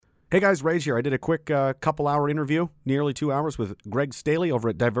Hey guys, Rage here. I did a quick couple-hour interview, nearly 2 hours, with Greg Staley over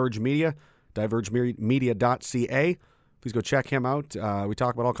at Diverge Media, divergemedia.ca. Please go check him out. We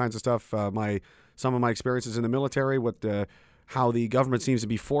talk about all kinds of stuff. Some of my experiences in the military, how the government seems to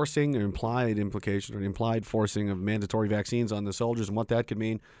be forcing an implied forcing of mandatory vaccines on the soldiers and what that could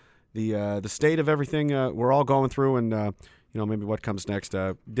mean. The state of everything we're all going through, and maybe what comes next.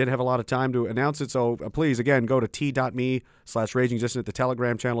 Did have a lot of time to announce it, so please, again, go to t.me/ragingdissident, the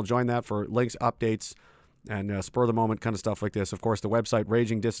Telegram channel. Join that for links, updates, and spur-of-the-moment kind of stuff like this. Of course, the website,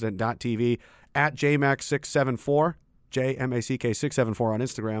 ragingdissident.tv, at jmack674, JMACK674 on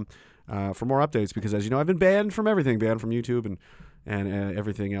Instagram for more updates, because, as you know, I've been banned from everything, banned from YouTube and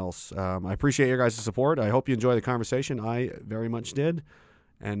everything else. I appreciate your guys' support. I hope you enjoy the conversation. I very much did.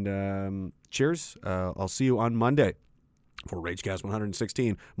 And cheers. I'll see you on Monday for RageCast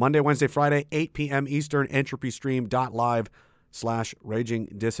 116. Monday, Wednesday, Friday, 8 p.m. Eastern, entropystream.live/Raging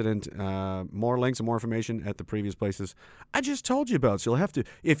Dissident. More links and more information at the previous places I just told you about. So you'll have to,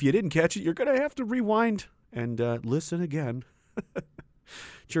 if you didn't catch it, you're going to have to rewind and listen again.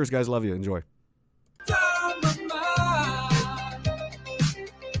 Cheers, guys. Love you. Enjoy.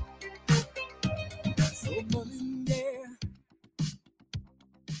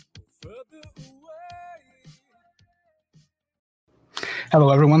 Hello,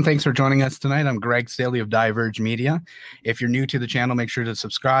 everyone. Thanks for joining us tonight. I'm Greg Staley of Diverge Media. If you're new to the channel, make sure to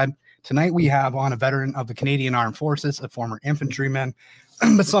subscribe. Tonight, we have on a veteran of the Canadian Armed Forces, a former infantryman,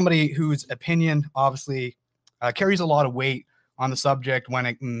 but somebody whose opinion obviously carries a lot of weight on the subject when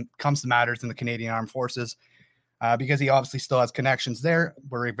it comes to matters in the Canadian Armed Forces, because he obviously still has connections there.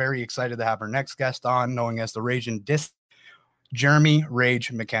 We're very excited to have our next guest on, knowing as the Raging Dissident, Jeremy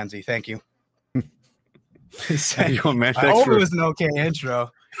Rage McKenzie. Thank you. I hope it was an okay intro.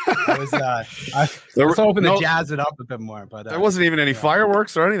 I was hoping to jazz it up a bit more, but there wasn't even any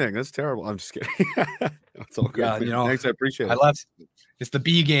fireworks or anything. That's terrible. I'm just kidding. It's all good. Yeah, thanks. I appreciate it. It's the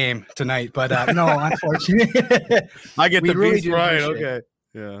B game tonight, but no, unfortunately, I get the really B's right. Okay,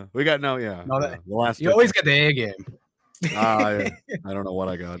 yeah, we got the last. You always get the A game. I don't know what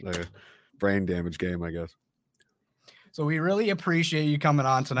I got. Brain damage game, I guess. So we really appreciate you coming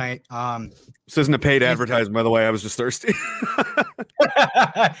on tonight. This isn't a paid advertisement, by the way. I was just thirsty.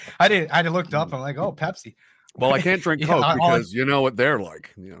 I looked up. I'm like, oh, Pepsi. Well, I can't drink Coke because you know what they're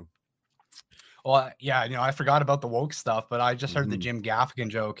like. Well, yeah, I forgot about the woke stuff, but I just heard the Jim Gaffigan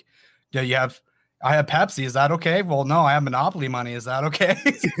joke. I have Pepsi. Is that okay? Well, no, I have Monopoly money. Is that okay?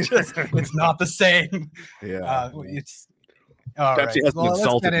 It's not the same. Yeah. It's all Pepsi right. Well,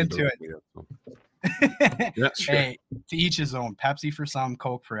 let's get into it. Yeah, sure. Hey, to each his own. Pepsi for some,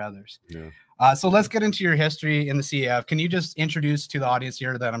 Coke for others. Yeah. So let's get into your history in the CAF. Can you just introduce to the audience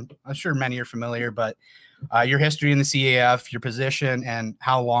here that I'm sure many are familiar, but your history in the CAF, your position, and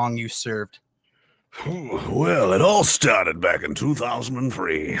how long you served? Well, it all started back in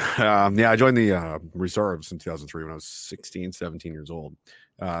 2003. I joined the reserves in 2003 when I was 16, 17 years old.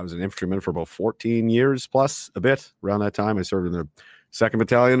 I was an infantryman for about 14 years plus a bit. Around that time, I served in the 2nd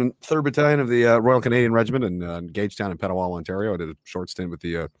Battalion and 3rd Battalion of the Royal Canadian Regiment in Gagetown in Petawawa, Ontario. I did a short stint with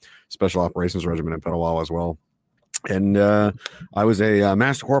the Special Operations Regiment in Petawawa as well. And I was a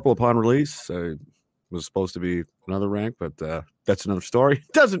Master Corporal upon release. I was supposed to be another rank, but that's another story.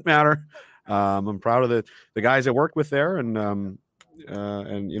 Doesn't matter. I'm proud of the guys I worked with there, and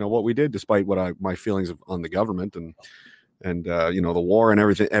what we did, despite my feelings on the government and the war and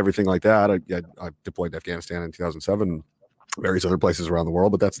everything like that. I deployed to Afghanistan in 2007. Various other places around the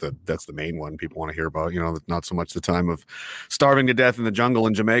world, but that's the main one people want to hear about. Not so much the time of starving to death in the jungle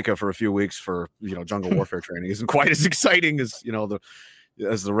in Jamaica for a few weeks for jungle warfare training isn't quite as exciting as the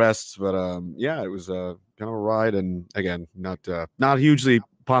rest. But it was kind of a ride, and again, not hugely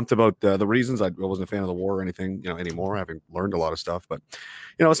pumped about the reasons. I wasn't a fan of the war or anything anymore, having learned a lot of stuff. But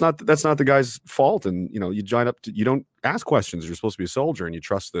that's not the guy's fault. And you join up. You don't ask questions. You're supposed to be a soldier, and you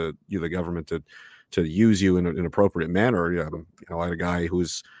trust the government to use you in an appropriate manner. I had a guy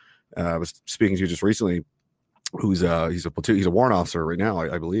who's was speaking to you just recently, he's a warrant officer right now,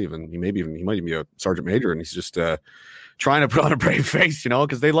 I believe, and he might even be a sergeant major, and he's just trying to put on a brave face,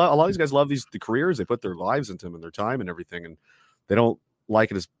 because a lot of these guys love the careers, they put their lives into them and their time and everything, and they don't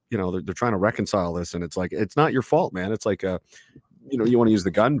like it as they're trying to reconcile this, and it's like, it's not your fault, man. It's like you want to use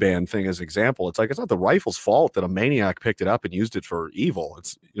the gun ban thing as an example. It's like, it's not the rifle's fault that a maniac picked it up and used it for evil.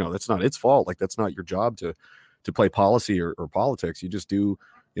 It's, that's not its fault. Like, that's not your job to play policy or politics. You just do,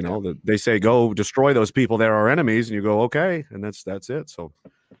 they say, go destroy those people. They're our enemies. And you go, okay. And that's it. So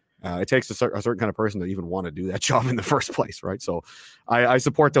it takes a certain kind of person to even want to do that job in the first place. Right. So I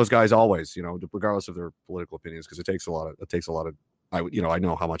support those guys always, regardless of their political opinions, because it takes a lot of I would, I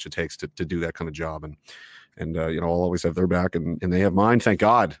know how much it takes to do that kind of job. And I'll always have their back, and they have mine. Thank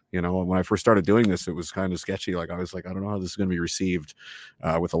God. When I first started doing this, it was kind of sketchy. Like I was like, I don't know how this is going to be received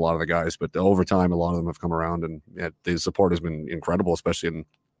with a lot of the guys, but over time, a lot of them have come around, and the support has been incredible, especially in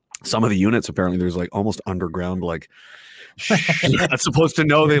some of the units. Apparently there's like almost underground, like, not supposed to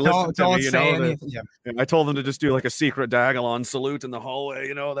know they listen to me, I told them to just do like a secret Dagalon salute in the hallway,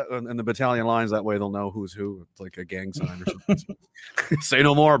 and the battalion lines. That way they'll know who's who. It's like a gang sign or something. Say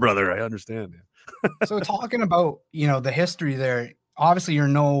no more, brother. I understand. So talking about, the history there, obviously you're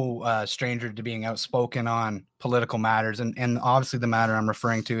no stranger to being outspoken on political matters. And obviously the matter I'm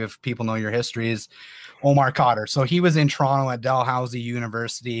referring to, if people know your history, is Omar Khadr. So he was in Toronto at Dalhousie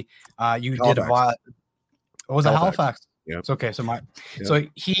University. You Halifax. Did a what was it, Halifax? Yeah. It's okay. So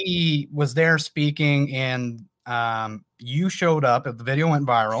he was there speaking, and you showed up. The video went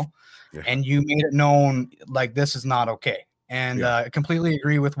viral, and you made it known like this is not okay. And I completely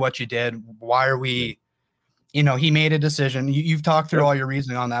agree with what you did. Why are we, he made a decision. You've talked through all your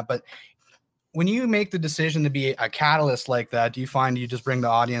reasoning on that, but when you make the decision to be a catalyst like that, do you find you just bring the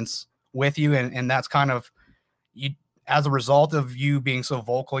audience with you? And that's kind of, you, as a result of you being so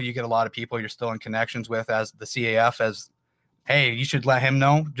vocal, you get a lot of people you're still in connections with as the CAF, as, hey, you should let him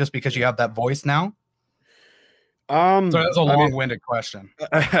know just because you have that voice now. So that's a long-winded question.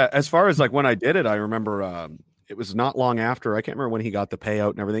 As far as like when I did it, I remember, it was not long after, I can't remember when he got the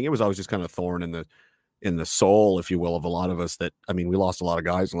payout and everything. It was always just kind of a thorn in the soul, if you will, of a lot of us that, we lost a lot of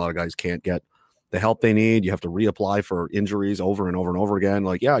guys, and a lot of guys can't get the help they need. You have to reapply for injuries over and over and over again.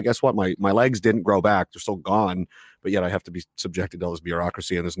 Like, guess what? My legs didn't grow back. They're still gone, but yet I have to be subjected to all this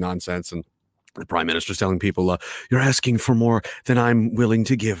bureaucracy and this nonsense. And the prime minister's telling people, you're asking for more than I'm willing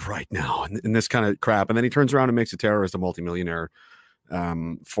to give right now. And this kind of crap. And then he turns around and makes a terrorist a multimillionaire.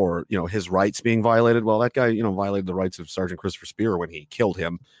 For his rights being violated. Well, that guy violated the rights of Sergeant Christopher Spear when he killed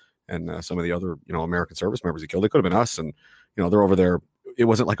him, and some of the other American service members he killed. It could have been us, and they're over there. It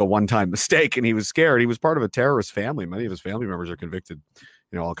wasn't like a one-time mistake, and he was scared. He was part of a terrorist family. Many of his family members are convicted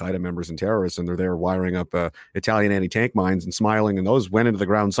Al Qaeda members and terrorists, and they're there wiring up Italian anti-tank mines and smiling, and those went into the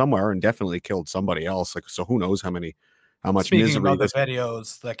ground somewhere and definitely killed somebody else. Like, so who knows how much Speaking misery about the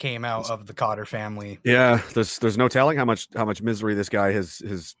videos that came out of the Khadr family. Yeah, there's no telling how much misery this guy has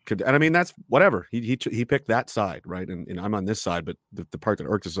and that's whatever. He picked that side, right? And I'm on this side, but the part that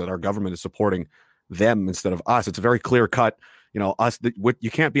irks is that our government is supporting them instead of us. It's a very clear cut, us, you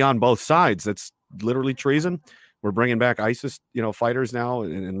can't be on both sides. That's literally treason. We're bringing back ISIS, fighters now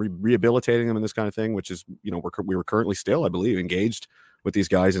and rehabilitating them and this kind of thing, which is, we were currently still, I believe, engaged with these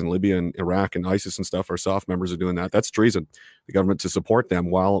guys in Libya and Iraq and ISIS and stuff. Our soft members are doing that. That's treason. The government to support them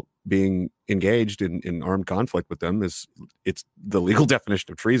while being engaged in armed conflict with them it's the legal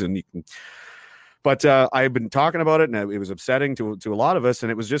definition of treason. But I've been talking about it, and it was upsetting to a lot of us.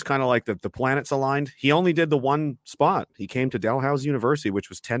 And it was just kind of like the planets aligned. He only did the one spot. He came to Dalhousie University, which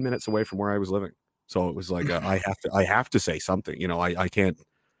was 10 minutes away from where I was living. So it was like, I have to say something, I can't,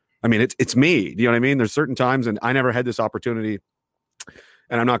 it's me, you know what I mean? There's certain times, and I never had this opportunity.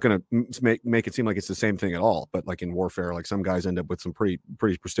 And I'm not going to make it seem like it's the same thing at all. But like in warfare, like some guys end up with some pretty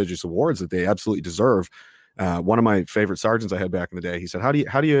prestigious awards that they absolutely deserve. One of my favorite sergeants I had back in the day, he said,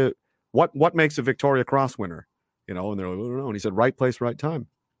 what makes a Victoria Cross winner? And they're like, I don't know. And he said, right place, right time.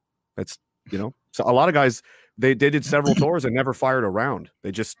 That's, so a lot of guys, they did several tours and never fired a round.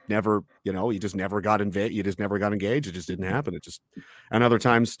 They just never, you just never got engaged. It just didn't happen. And other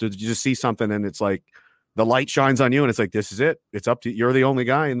times you just see something and it's like, the light shines on you and it's like, this is it. It's up to you. You're the only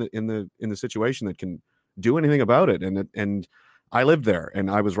guy in the situation that can do anything about it. And I lived there and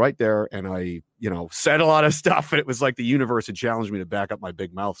I was right there and I, said a lot of stuff. And it was like the universe had challenged me to back up my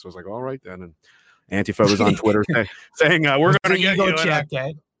big mouth. So I was like, all right then. And Antifa was on Twitter saying, we're going to get you. Check,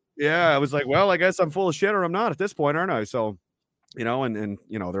 I was like, well, I guess I'm full of shit or I'm not at this point, aren't I? So, and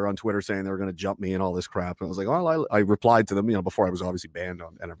they're on Twitter saying they were going to jump me and all this crap. And I was like, well, I replied to them, before I was obviously banned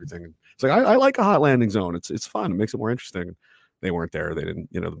on and everything. And it's like, I like a hot landing zone. It's fun. It makes it more interesting. And they weren't there. They didn't,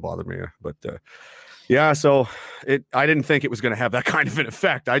 it bothered me. But so I didn't think it was going to have that kind of an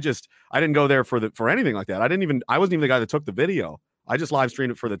effect. I didn't go there for anything like that. I wasn't even the guy that took the video. I just live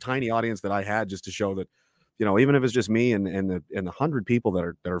streamed it for the tiny audience that I had, just to show that, even if it's just me and the 100 people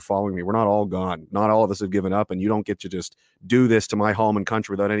that are following me, we're not all gone. Not all of us have given up, and you don't get to just do this to my home and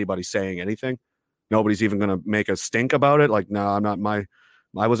country without anybody saying anything. Nobody's even going to make a stink about it. Like, no,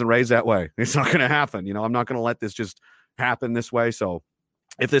 I wasn't raised that way. It's not going to happen. I'm not going to let this just happen this way. So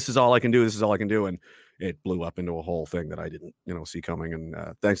if this is all I can do, this is all I can do. And it blew up into a whole thing that I didn't, see coming. And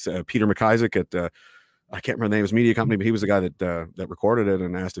thanks to Peter McIsaac at I can't remember the name of his media company, but he was the guy that recorded it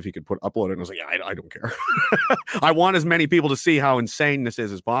and asked if he could upload it. And I was like, yeah, I don't care. I want as many people to see how insane this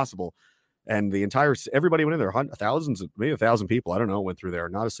is as possible. And everybody went in there, thousands, maybe 1,000 people, I don't know, went through there.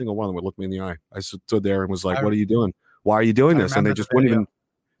 Not a single one of them would look me in the eye. I stood there and was like, what are you doing? Why are you doing this? And they just wouldn't even,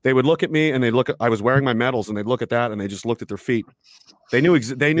 they would look at me and I was wearing my medals, and they'd look at that and they just looked at their feet. They knew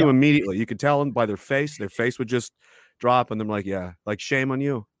immediately. You could tell them by their face would just drop, and they're like, yeah, like, shame on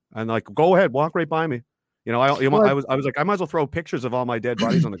you. And like, go ahead, walk right by me. You know, I was like, I might as well throw pictures of all my dead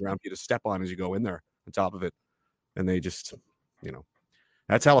bodies on the ground for you to step on as you go in there on top of it. And they just, you know,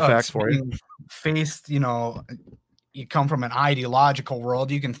 that's Halifax for you. Faced, you know, you come from an ideological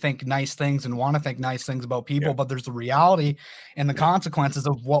world. You can think nice things and want to think nice things about people, but there's the reality and the consequences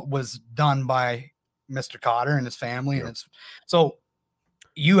of what was done by Mr. Cotter and his family. And it's so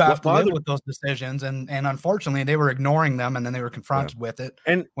you have to live with those decisions, and unfortunately they were ignoring them, and then they were confronted with it.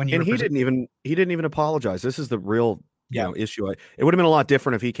 And he didn't even apologize. This is the real issue. It would have been a lot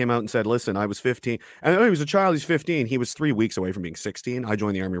different if he came out and said, listen, I was 15, and he was a child. He's 15. He was 3 weeks away from being 16. I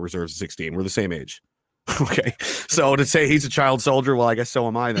joined the Army Reserves at 16. We're the same age. Okay, so to say he's a child soldier, well, I guess so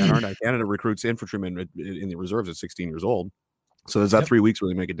am I then, aren't I? Canada recruits infantrymen in the reserves at 16 years old. So does that 3 weeks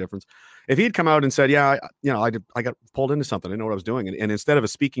really make a difference? If he had come out and said, yeah, I got pulled into something, I didn't know what I was doing. And instead of a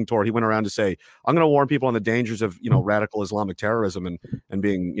speaking tour, he went around to say, I'm going to warn people on the dangers of, radical Islamic terrorism and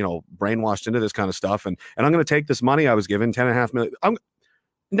being, brainwashed into this kind of stuff. And I'm going to take this money I was given, 10.5 million,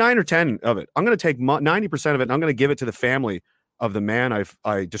 9 or 10 of it. I'm going to take 90% of it, and I'm going to give it to the family of the man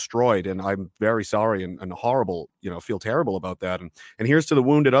I destroyed. And I'm very sorry and horrible, feel terrible about that. And here's to the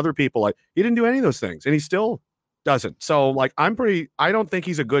wounded other people. He didn't do any of those things, and he still doesn't. So like, I don't think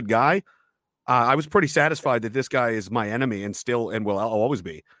he's a good guy. I was pretty satisfied that this guy is my enemy and will always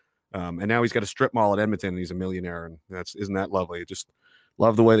be. And now he's got a strip mall at Edmonton, and he's a millionaire, and isn't that lovely? Just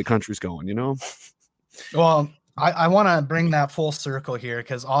love the way the country's going, Well, I want to bring that full circle here,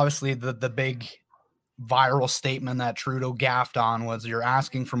 because obviously the big viral statement that Trudeau gaffed on was, you're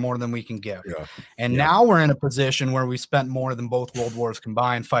asking for more than we can give. And now we're in a position where we spent more than both world wars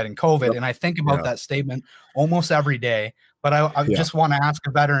combined fighting COVID. And I think about that statement almost every day, but I just want to ask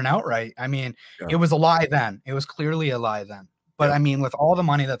a veteran outright. I mean, it was a lie then. It was clearly a lie then. But I mean, with all the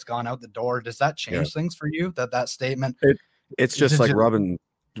money that's gone out the door, does that change things for you? That statement? It's just like rubbing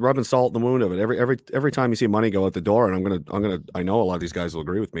salt in the wound of it. Every time you see money go out the door, and I know a lot of these guys will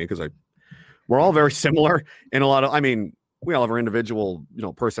agree with me, because we're all very similar in a lot of, we all have our individual,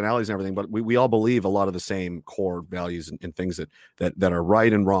 personalities and everything, but we all believe a lot of the same core values and things that are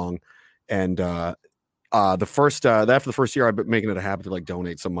right and wrong. And after the first year, I've been making it a habit to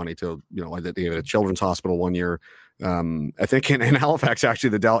donate some money to, I gave it a children's hospital one year. I think in Halifax,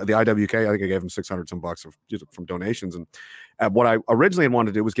 actually, the IWK, I think I gave them 600 some bucks from donations. And what I originally had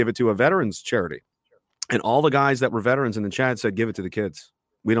wanted to do was give it to a veterans charity. And all the guys that were veterans in the chat said, give it to the kids.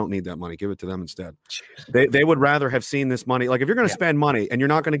 We don't need that money. Give it to them instead. They would rather have seen this money. Like, if you're going to spend money and you're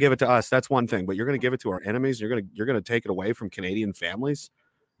not going to give it to us, that's one thing. But you're going to give it to our enemies. You're going to take it away from Canadian families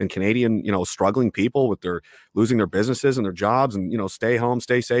and Canadian, struggling people with their losing their businesses and their jobs, and stay home,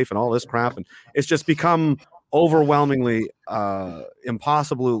 stay safe, and all this crap. And it's just become overwhelmingly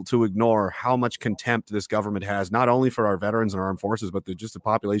impossible to ignore how much contempt this government has, not only for our veterans and our armed forces, but just the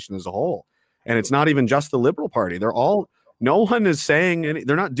population as a whole. And it's not even just the Liberal Party. No one is saying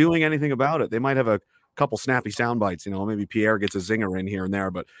they're not doing anything about it. They might have a couple snappy sound bites, maybe Pierre gets a zinger in here and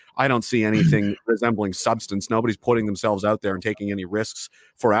there, but I don't see anything resembling substance. Nobody's putting themselves out there and taking any risks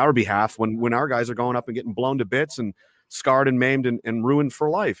for our behalf when our guys are going up and getting blown to bits and scarred and maimed and ruined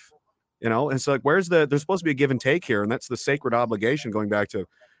for life. It's like, there's supposed to be a give and take here, and that's the sacred obligation going back to,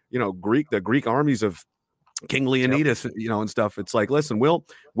 the Greek armies of King Leonidas, and stuff. It's like, listen,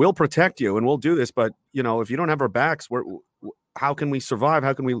 we'll protect you and we'll do this, but if you don't have our backs, how can we survive?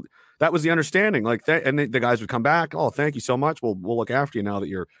 That was the understanding. And the guys would come back. Oh, thank you so much. We'll look after you now that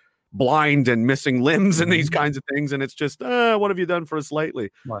you're blind and missing limbs and these kinds of things. And it's just, what have you done for us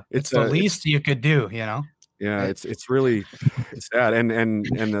lately? It's the least you could do, Yeah, it's really sad, and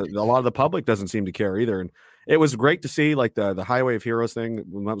a lot of the public doesn't seem to care either. And it was great to see, like, the Highway of Heroes thing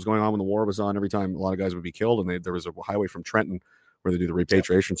when that was going on, when the war was on. Every time a lot of guys would be killed, and there was a highway from Trenton where they do the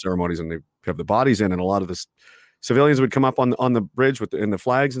repatriation ceremonies, and they have the bodies in, and a lot of this civilians would come up on the bridge in the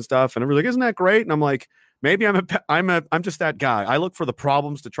flags and stuff, and everybody's like, "Isn't that great?" And I'm like, maybe I'm just that guy. I look for the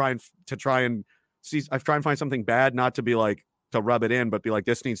problems to try and see. I try and find something bad, not to be like to rub it in, but be like,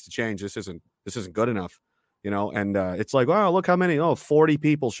 this needs to change. This isn't good enough. And it's like, wow, look how many, 40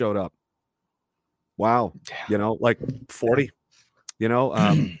 people showed up. Wow. Like 40,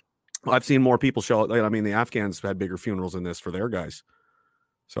 I've seen more people show up. The Afghans had bigger funerals than this for their guys.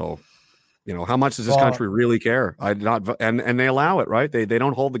 So You know, how much does this Well, country really care? I did not, and they allow it, right? They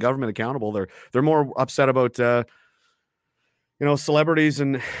don't hold the government accountable. They're more upset about celebrities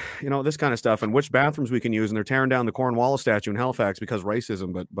and this kind of stuff and which bathrooms we can use. And they're tearing down the Cornwallis statue in Halifax because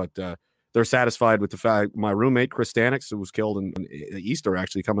racism. But they're satisfied with the fact my roommate Chris Stanix, who was killed in Easter,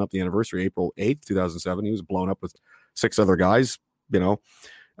 actually coming up the anniversary, April 8th, 2007. He was blown up with 6 other guys. They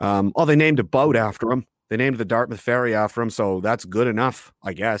named a boat after him. They named the Dartmouth Ferry after him, so that's good enough,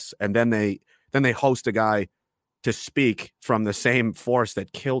 I guess. And then they host a guy to speak from the same force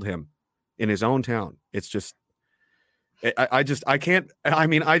that killed him in his own town. It's just, I can't. I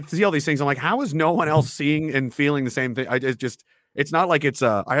mean, I see all these things. I'm like, how is no one else seeing and feeling the same thing? It's not like it's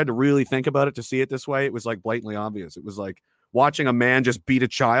I had to really think about it to see it this way. It was like blatantly obvious. It was like watching a man just beat a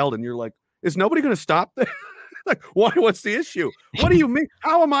child, and you're like, is nobody going to stop this? Like, what's the issue? What do you mean?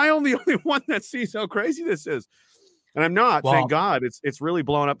 How am I the only one that sees how crazy this is? And I'm not. Well, thank God. It's really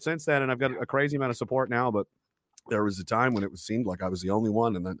blown up since then, and I've got a crazy amount of support now. But there was a time when it seemed like I was the only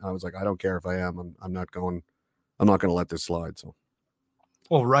one, and then I was like, I don't care if I am. I'm not going to let this slide. So,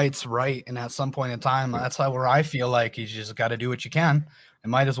 well, right's right, and at some point in time, that's where I feel like you just got to do what you can. It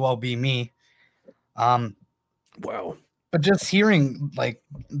might as well be me. Wow. But just hearing like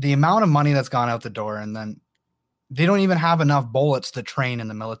the amount of money that's gone out the door, and then they don't even have enough bullets to train in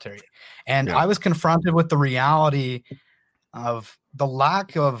the military. And I was confronted with the reality of the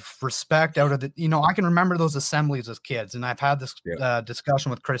lack of respect out of the, I can remember those assemblies as kids. And I've had this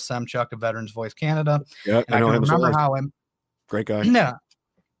discussion with Chris Semchuk of Veterans Voice Canada. Yeah, and I can remember how great guy. Yeah.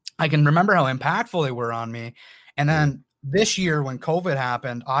 I can remember how impactful they were on me. And then this year when COVID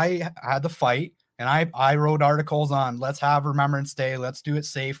happened, I had the fight. And I wrote articles on let's have Remembrance Day. Let's do it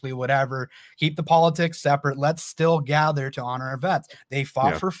safely, whatever. Keep the politics separate. Let's still gather to honor our vets. They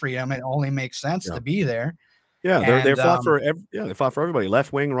fought for freedom. It only makes sense to be there. Yeah, they fought for they fought for everybody,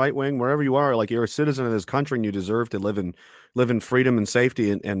 left wing, right wing, wherever you are. Like, you're a citizen of this country, and you deserve to live in freedom and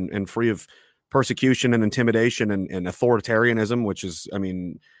safety and free of persecution and intimidation and authoritarianism, which is, I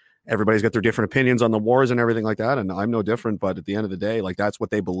mean, everybody's got their different opinions on the wars and everything like that. And I'm no different, but at the end of the day, like, that's what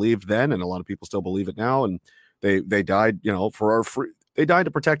they believed then. And a lot of people still believe it now. And they died, for our they died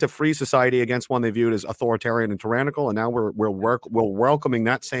to protect a free society against one they viewed as authoritarian and tyrannical. And now we're welcoming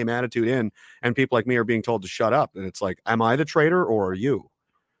that same attitude in, and people like me are being told to shut up. And it's like, am I the traitor or are you?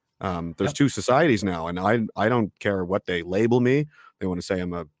 There's two societies now, and I don't care what they label me. They want to say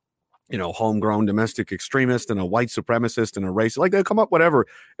I'm a homegrown domestic extremist and a white supremacist and a racist. Like, they'll come up whatever.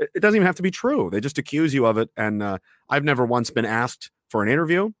 It doesn't even have to be true. They just accuse you of it. And I've never once been asked for an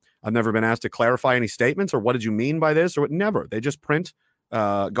interview. I've never been asked to clarify any statements or what did you mean by this or what. Never. They just print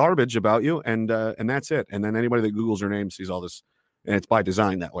garbage about you, and that's it. And then anybody that Googles your name sees all this, and it's by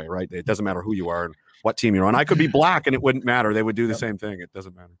design that way, right? It doesn't matter who you are and what team you're on. I could be black and it wouldn't matter. They would do the same thing. It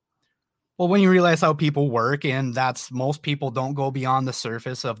doesn't matter. Well, when you realize how people work, and that's most people don't go beyond the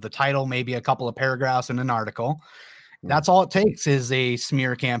surface of the title, maybe a couple of paragraphs in an article. That's all it takes is a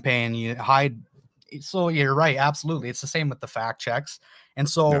smear campaign. You hide. So you're right. Absolutely. It's the same with the fact checks. And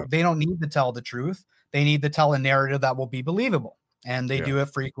so they don't need to tell the truth. They need to tell a narrative that will be believable. And they do it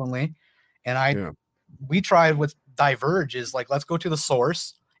frequently. And we tried with Diverge is like, let's go to the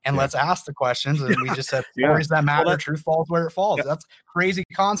source. And let's ask the questions. And we just said, stories that matter, truth falls where it falls. That's a crazy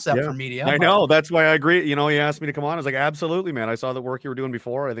concept for media. I know. That's why I agree. You asked me to come on. I was like, absolutely, man. I saw the work you were doing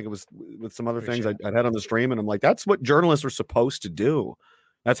before. I think it was with some other things I'd had on the stream. And I'm like, that's what journalists are supposed to do.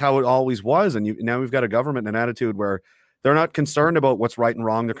 That's how it always was. And now we've got a government and an attitude where they're not concerned about what's right and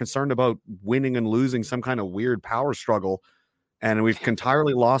wrong. They're concerned about winning and losing some kind of weird power struggle. And we've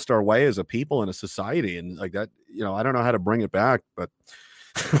entirely lost our way as a people and a society. And like that, I don't know how to bring it back, but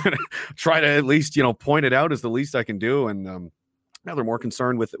try to at least point it out is the least I can do. And now they're more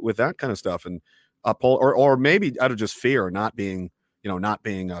concerned with that kind of stuff and uphold or maybe out of just fear, not being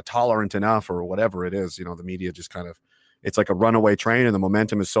tolerant enough or whatever it is. The media just kind of, it's like a runaway train and the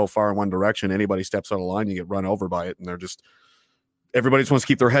momentum is so far in one direction, anybody steps out of line, you get run over by it. And everybody just wants to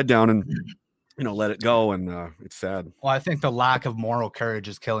keep their head down and let it go. And it's sad. Well, I think the lack of moral courage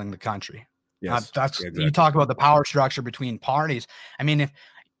is killing the country. Yes, exactly. You talk about the power structure between parties. I mean, if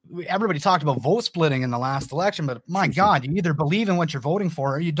everybody talked about vote splitting in the last election, but my God, you either believe in what you're voting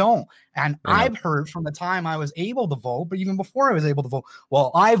for or you don't. And I've heard from the time I was able to vote, but even before I was able to vote, well,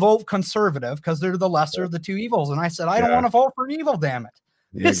 I vote conservative because they're the lesser of the two evils. And I said, I don't want to vote for an evil, damn it.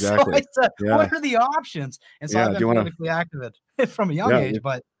 Yeah, exactly. So I said, what are the options? And so I've been politically active from a young age,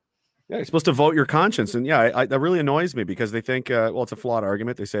 but yeah, you're supposed to vote your conscience, and that really annoys me because they think, it's a flawed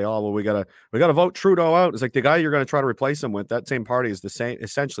argument. They say, oh, well, we gotta vote Trudeau out. It's like the guy you're going to try to replace him with. That same party is the same.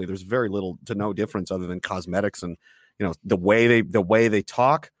 Essentially, there's very little to no difference other than cosmetics and the way they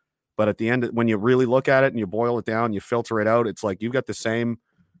talk, But at the end, when you really look at it and you boil it down, you filter it out, it's like you've got the same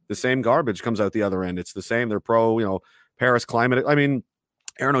garbage comes out the other end. It's the same. They're pro, Paris climate. I mean,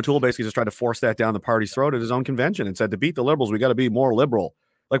 Aaron O'Toole basically just tried to force that down the party's throat at his own convention and said, to beat the liberals, we got to be more liberal.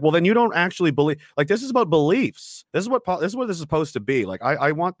 Like, well, then you don't actually believe. Like, this is about beliefs. This is what this is supposed to be. Like,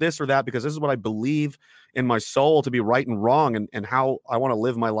 I want this or that because this is what I believe in my soul to be right and wrong, and how I want to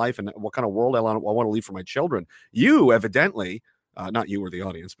live my life and what kind of world I want to leave for my children. You evidently, not you or the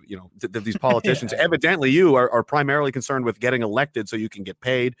audience, but these politicians, evidently you are primarily concerned with getting elected so you can get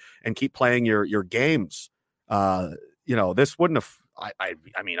paid and keep playing your games. This wouldn't have. I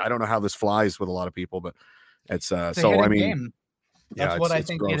mean, I don't know how this flies with a lot of people, but it's so. I mean. Game. That's what I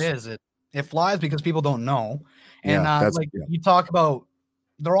think gross. It is. It flies because people don't know. And you talk about,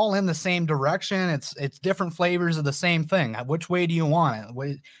 they're all in the same direction. It's different flavors of the same thing. Which way do you want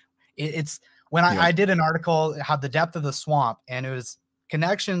it? It's when I did an article, it had the depth of the swamp, and it was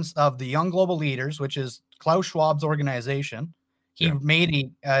connections of the Young Global Leaders, which is Klaus Schwab's organization. He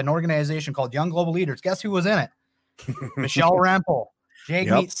made an organization called Young Global Leaders. Guess who was in it? Michelle Rempel,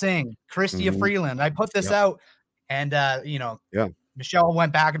 Jagmeet Singh, Chrystia Freeland. I put this out, and Michelle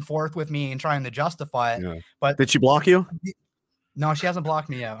went back and forth with me and trying to justify it. Yeah. But did she block you? No, she hasn't blocked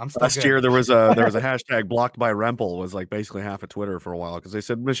me yet. I'm still Last good. year there was a hashtag blocked by Rempel was like basically half of Twitter for a while because they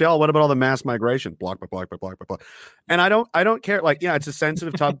said, Michelle, what about all the mass migration? Blocked by block. And I don't care. Like, it's a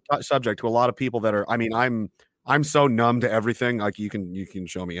sensitive subject to a lot of people that are. I mean, I'm so numb to everything. Like you can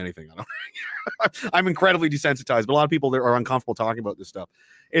show me anything. I'm incredibly desensitized, but a lot of people are uncomfortable talking about this stuff.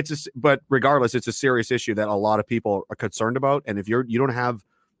 But regardless, it's a serious issue that a lot of people are concerned about. And if you don't have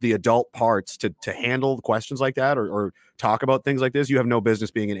the adult parts to handle questions like that or talk about things like this, you have no business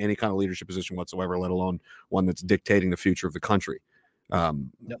being in any kind of leadership position whatsoever, let alone one that's dictating the future of the country.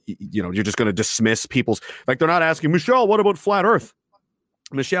 You're just going to dismiss people's, like, they're not asking, Michelle, what about flat Earth?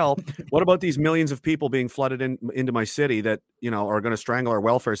 Michelle, what about these millions of people being flooded into my city that, are going to strangle our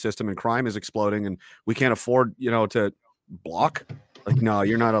welfare system and crime is exploding and we can't afford, to block? Like, no,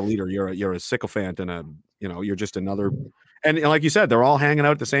 you're not a leader. You're a sycophant and you're just another. And like you said, they're all hanging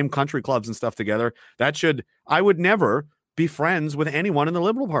out at the same country clubs and stuff together. I would never be friends with anyone in the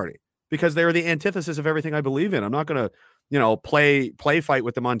Liberal Party because they're the antithesis of everything I believe in. I'm not going to, play fight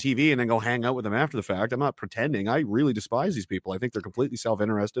with them on TV and then go hang out with them after the fact. I'm not pretending. I really despise these people. I think they're completely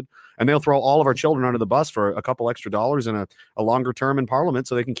self-interested, and they'll throw all of our children under the bus for a couple extra dollars and a longer term in Parliament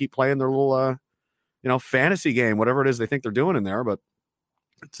so they can keep playing their little, fantasy game, whatever it is they think they're doing in there. But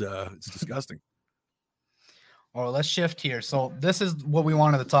it's disgusting. Well, let's shift here. So this is what we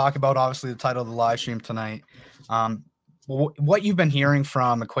wanted to talk about. Obviously, the title of the live stream tonight. What you've been hearing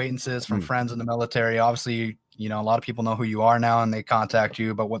from acquaintances, from friends in the military. Obviously, a lot of people know who you are now, and they contact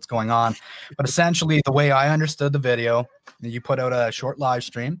you about what's going on. But essentially, the way I understood the video that you put out a short live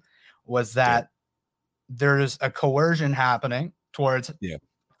stream was that there's a coercion happening towards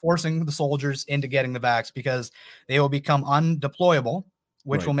forcing the soldiers into getting the vax because they will become undeployable,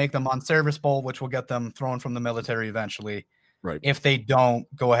 which will make them unserviceable, which will get them thrown from the military eventually. Right. If they don't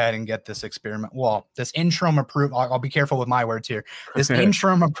go ahead and get this experiment, this interim approved, I'll be careful with my words here. This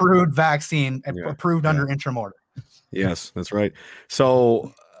interim approved vaccine approved under interim order. Yes, that's right.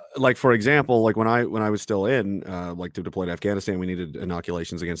 So, like, for example, like when I was still in, to deploy to Afghanistan, we needed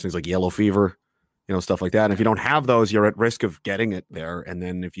inoculations against things like yellow fever, stuff like that. And if you don't have those, you're at risk of getting it there. And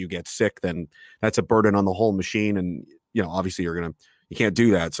then if you get sick, then that's a burden on the whole machine. And, obviously you can't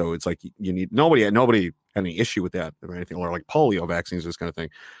do that. So it's like you need nobody had any issue with that or anything, or like polio vaccines, this kind of thing.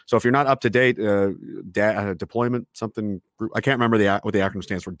 So if you're not up to date, deployment, something, I can't remember what the acronym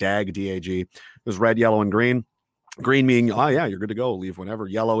stands for, DAG, D-A-G. It was red, yellow, and green. Green meaning, you're good to go, leave whenever.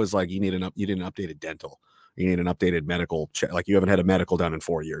 Yellow is like you need an updated dental. You need an updated medical check. Like you haven't had a medical done in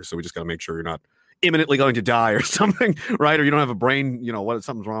 4 years. So we just got to make sure you're not imminently going to die or something, right? Or you don't have a brain,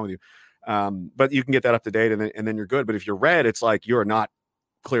 something's wrong with you. But you can get that up to date and then you're good. But if you're red, it's like you're not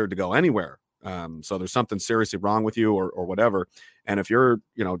cleared to go anywhere. So there's something seriously wrong with you or whatever. And if you're,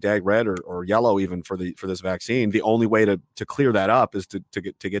 DAG red or yellow, even for this vaccine, the only way to clear that up is to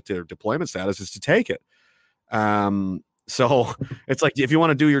get to deployment status is to take it. So it's like, if you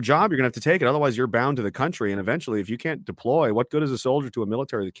want to do your job, you're gonna have to take it. Otherwise you're bound to the country. And eventually, if you can't deploy, what good is a soldier to a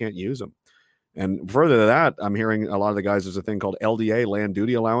military that can't use them? And further to that, I'm hearing a lot of the guys, there's a thing called LDA, land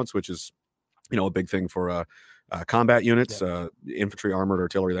duty allowance, which is, a big thing for combat units, infantry, armored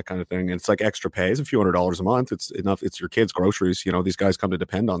artillery, that kind of thing. And it's like extra pay. It's a few $100s a month. It's enough. It's your kids' groceries. These guys come to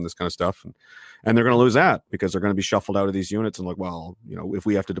depend on this kind of stuff, and they're going to lose that because they're going to be shuffled out of these units. And like, well, if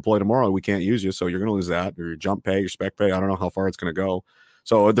we have to deploy tomorrow, we can't use you, so you're going to lose that, or your jump pay, your spec pay. I don't know how far it's going to go.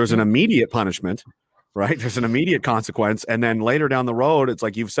 So there's an immediate punishment right? There's an immediate consequence. And then later down the road, it's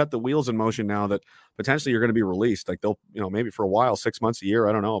like you've set the wheels in motion now that potentially you're going to be released. Like they'll, maybe for a while, 6 months, a year,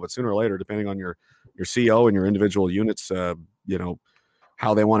 I don't know, but sooner or later, depending on your CO and your individual units,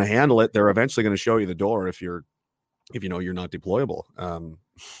 how they want to handle it, they're eventually going to show you the door if you're not deployable.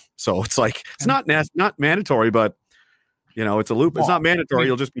 So it's like, it's not mandatory, but it's a loop. It's not mandatory.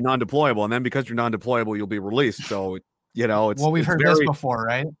 You'll just be non-deployable. And then because you're non-deployable, you'll be released. So, we've heard this before,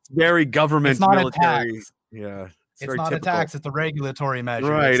 right? It's very government, it's not military. Yeah. It's not typical. A tax. It's a regulatory measure.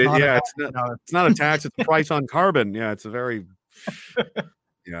 Right. It's not a tax. It's a price on carbon. Yeah. It's a very,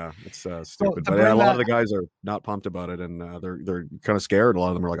 it's stupid. But a lot of the guys are not pumped about it. And they're kind of scared. A lot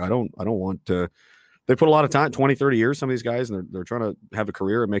of them are like, I don't want to. They put a lot of time, 20, 30 years, some of these guys, and they're trying to have a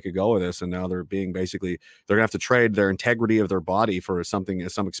career and make a go of this. And now they're being they're going to have to trade their integrity of their body for some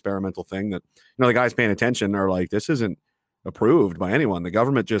experimental thing that, the guys paying attention are like, this isn't approved by anyone. The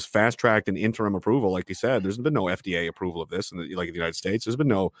government just fast tracked an interim approval. Like you said, there's been no FDA approval of this in the United States. There's been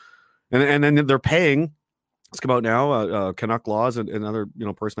no, and then they're paying. It's come out now, Canuck Laws and another,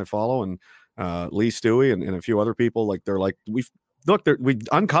 person I follow, and Lee Stewie and a few other people, like they're like, we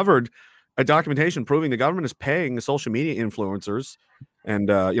uncovered a documentation proving the government is paying the social media influencers and,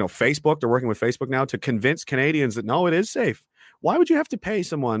 Facebook. They're working with Facebook now to convince Canadians that, no, it is safe. Why would you have to pay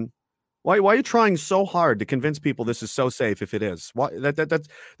someone? Why are you trying so hard to convince people this is so safe if it is? Why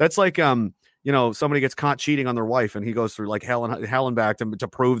that's like, somebody gets caught cheating on their wife and he goes through like hell and back to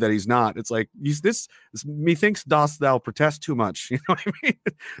prove that he's not. It's like, methinks dost thou protest too much. You know what I mean?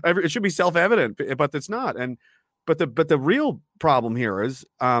 It should be self-evident, but it's not. But the real problem here is,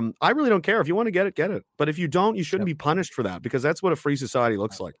 I really don't care. If you want to get it. But if you don't, you shouldn't be punished for that, because that's what a free society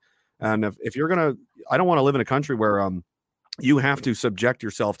looks like. And if you're going to, I don't want to live in a country where you have to subject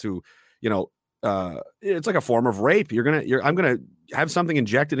yourself to, it's like a form of rape. I'm going to have something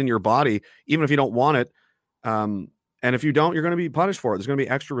injected in your body, even if you don't want it. And if you don't, you're going to be punished for it. There's going to be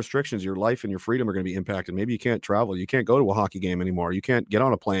extra restrictions. Your life and your freedom are going to be impacted. Maybe you can't travel. You can't go to a hockey game anymore. You can't get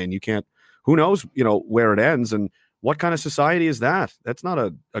on a plane. You can't. Who knows, where it ends and what kind of society is that? That's not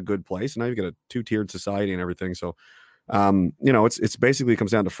a good place. Now you've got a two-tiered society and everything. So, it's basically comes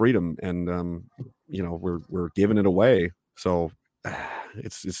down to freedom, and we're giving it away. So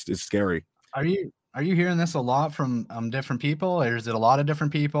it's scary. Are you hearing this a lot from different people, or is it a lot of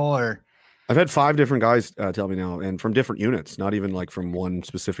different people? Or I've had 5 different guys tell me now, and from different units, not even like from one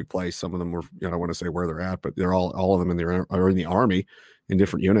specific place. Some of them were, I don't want to say where they're at, but they're all of them are in the Army in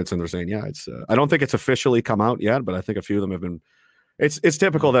different units, and they're saying, it's. I don't think it's officially come out yet, but I think a few of them have been. It's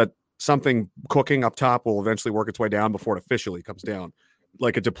typical that something cooking up top will eventually work its way down before it officially comes down,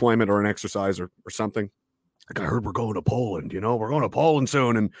 like a deployment or an exercise or something. Like, I heard we're going to Poland. We're going to Poland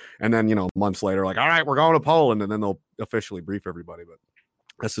soon, and then months later, like, all right, we're going to Poland, and then they'll officially brief everybody. But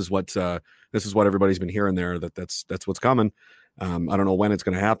this is what everybody's been hearing there. That's what's coming. I don't know when it's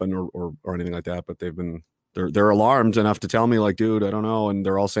going to happen or anything like that, but they're alarmed enough to tell me, like, dude, I don't know. And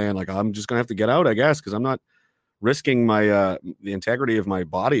they're all saying, like, I'm just gonna have to get out, I guess, because I'm not risking my the integrity of my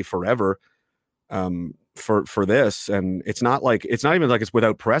body forever for this. And it's not even like it's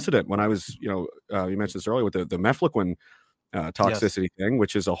without precedent. When I was, you mentioned this earlier with the mefloquine toxicity thing,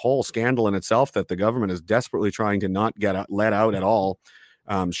 which is a whole scandal in itself that the government is desperately trying to not let out at all.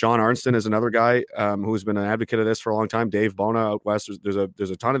 Sean Arnston is another guy who's been an advocate of this for a long time. Dave Bona out west. There's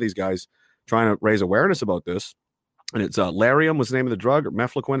a ton of these guys trying to raise awareness about this. And it's Lariam was the name of the drug, or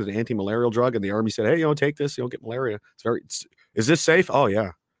mefloquine is an anti-malarial drug. And the Army said, hey, take this, you don't get malaria. Is this safe? Oh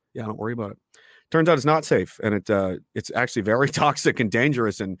yeah. Yeah. Don't worry about it. Turns out it's not safe. And it's actually very toxic and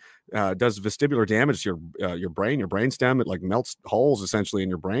dangerous, and does vestibular damage to your brain, your brain stem. It like melts holes essentially in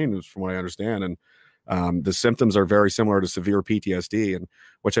your brain, from what I understand. And the symptoms are very similar to severe PTSD, and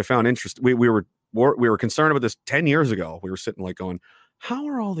which I found interesting. We were concerned about this 10 years ago. We were sitting like going, how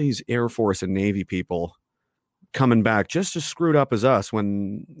are all these Air Force and Navy people coming back just as screwed up as us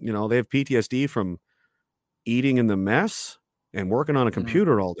when, they have PTSD from eating in the mess and working on a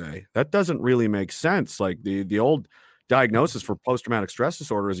computer all day? That doesn't really make sense. Like the old diagnosis for post-traumatic stress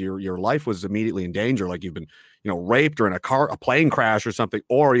disorder is your life was immediately in danger. Like you've been, raped or in a plane crash or something,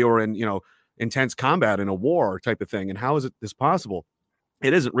 or you were in, intense combat in a war type of thing. And how is this possible?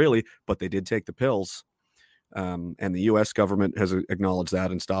 It isn't really, but they did take the pills. And the U.S. government has acknowledged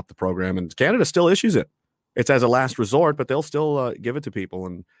that and stopped the program, and Canada still issues it. It's as a last resort, but they'll still give it to people,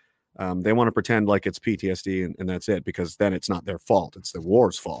 and they want to pretend like it's PTSD and that's it, because then it's not their fault; it's the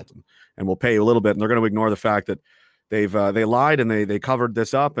war's fault, and we'll pay you a little bit. And they're going to ignore the fact that they lied and they covered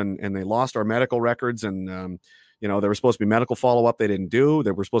this up, and they lost our medical records, and there was supposed to be medical follow up they didn't do.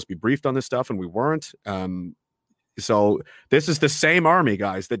 They were supposed to be briefed on this stuff, and we weren't. So this is the same army,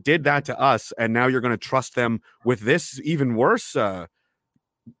 guys, that did that to us, and now you're going to trust them with this even worse,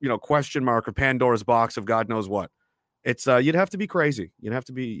 question mark or Pandora's box of God knows what. It's you'd have to be crazy. You'd have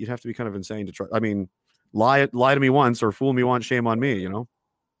to be kind of insane to try. I mean, lie to me once or fool me once, shame on me.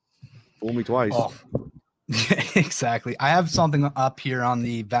 Fool me twice. Oh. Exactly. I have something up here on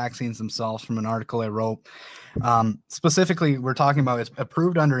the vaccines themselves from an article I wrote. Specifically, we're talking about it's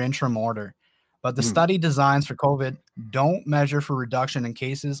approved under interim order, but the study designs for COVID don't measure for reduction in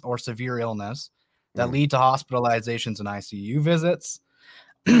cases or severe illness that lead to hospitalizations and ICU visits.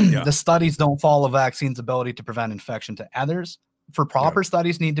 The studies don't follow vaccines' ability to prevent infection to others. For proper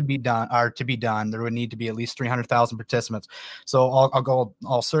studies to be done, there would need to be at least 300,000 participants. So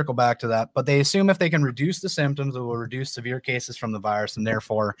I'll circle back to that. But they assume if they can reduce the symptoms, it will reduce severe cases from the virus and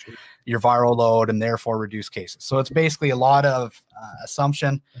therefore your viral load and therefore reduce cases. So it's basically a lot of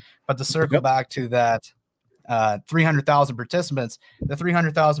assumption. But to circle back to that 300,000 participants, the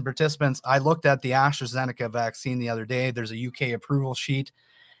 300,000 participants, I looked at the AstraZeneca vaccine the other day. There's a UK approval sheet.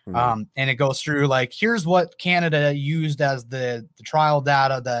 And it goes through like, here's what Canada used as the trial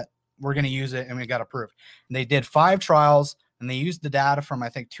data that we're going to use it and we got approved. And they did 5 trials and they used the data from, I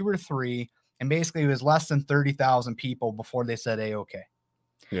think, 2 or 3. And basically it was less than 30,000 people before they said, okay.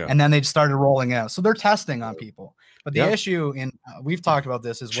 Yeah. And then they started rolling out. So they're testing on people. But the issue we've talked about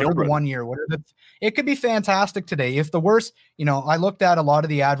this is what are the 1 year, it could be fantastic today. If the worst, I looked at a lot of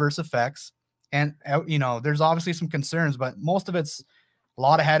the adverse effects and, there's obviously some concerns, but most of it's a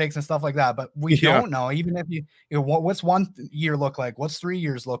lot of headaches and stuff like that, but we don't know. Even if what's 1 year look like? What's 3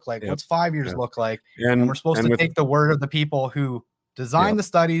 years look like? What's 5 years look like? And we're supposed to take the word of the people who design the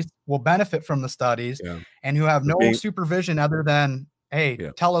studies, will benefit from the studies, and who have no supervision other than, hey,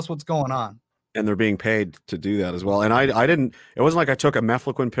 tell us what's going on. And they're being paid to do that as well. And I didn't. It wasn't like I took a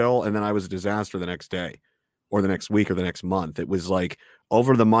mefloquine pill and then I was a disaster the next day, or the next week, or the next month. It was like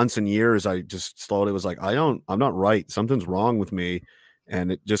over the months and years, I just slowly was like, I'm not right. Something's wrong with me. And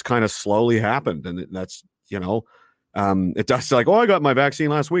it just kind of slowly happened. And that's, it does like, I got my vaccine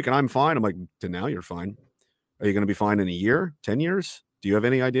last week and I'm fine. I'm like, now you're fine. Are you going to be fine in a year, 10 years? Do you have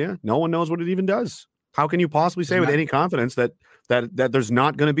any idea? No one knows what it even does. How can you possibly say with any confidence that there's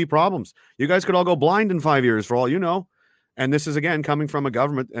not going to be problems? You guys could all go blind in 5 years for all you know. And this is, again, coming from a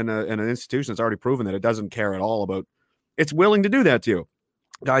government and an institution that's already proven that it doesn't care at all about, it's willing to do that to you.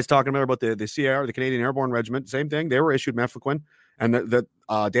 Guys talking about the CAR, the Canadian Airborne Regiment, same thing. They were issued mefloquine. And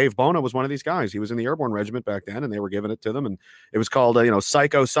Dave Bona was one of these guys. He was in the Airborne Regiment back then, and they were giving it to them. And it was called,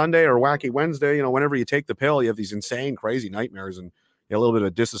 Psycho Sunday or Wacky Wednesday. Whenever you take the pill, you have these insane, crazy nightmares and a little bit of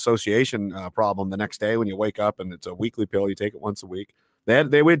a disassociation problem the next day when you wake up. And it's a weekly pill. You take it once a week. They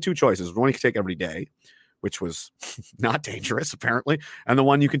had 2 choices. One you could take every day, which was not dangerous, apparently, and the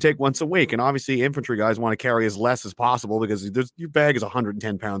one you can take once a week. And obviously, infantry guys want to carry as less as possible because your bag is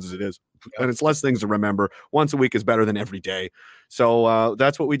 110 pounds as it is, and it's less things to remember. Once a week is better than every day. So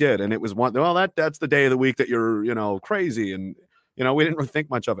that's what we did. And it was that's the day of the week that you're, crazy. And, we didn't really think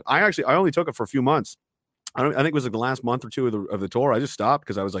much of it. I only took it for a few months. I think it was like the last month or 2 of the tour. I just stopped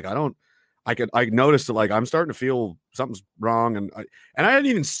because I was like, I noticed that, like, I'm starting to feel something's wrong. And I didn't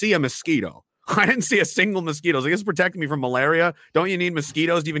even see a mosquito. I didn't see a single mosquito. I guess it's protecting me from malaria. Don't you need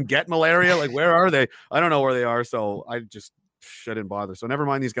mosquitoes to even get malaria? Like, where are they? I don't know where they are. So I didn't bother. So never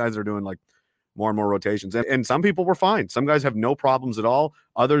mind these guys are doing like more and more rotations. And some people were fine. Some guys have no problems at all.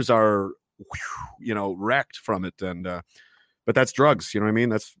 Others are, wrecked from it. And, but that's drugs. You know what I mean?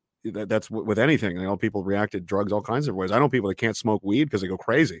 That's with anything. People react to drugs all kinds of ways. I know people that can't smoke weed because they go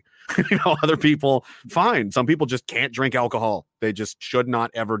crazy. Other people, fine. Some people just can't drink alcohol. They just should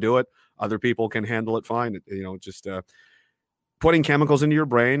not ever do it. Other people can handle it fine. Just putting chemicals into your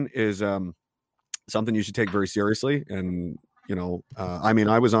brain is something you should take very seriously. And,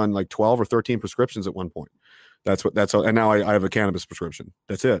 I was on like 12 or 13 prescriptions at one point. And now I have a cannabis prescription.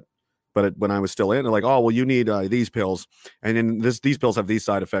 That's it. But when I was still in, they're like, oh, well, you need these pills. And then these pills have these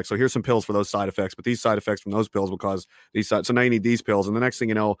side effects. So here's some pills for those side effects. But these side effects from those pills will cause these side. So now you need these pills. And the next thing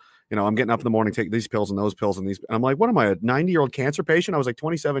you know, I'm getting up in the morning, take these pills and those pills and these. And I'm like, what am I, a 90-year-old cancer patient? I was like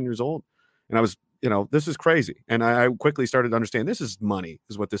 27 years old. And I was, this is crazy. And I quickly started to understand this is money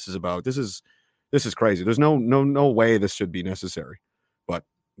is what this is about. This is crazy. There's no way this should be necessary. But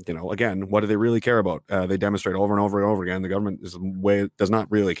again, what do they really care about? They demonstrate over and over and over again. The government does not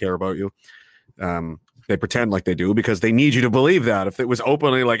really care about you. They pretend like they do because they need you to believe that. If it was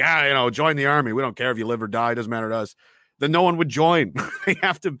openly like, join the army. We don't care if you live or die. It doesn't matter to us. Then no one would join. They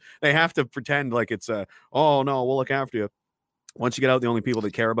have to pretend like it's oh no, we'll look after you. Once you get out, the only people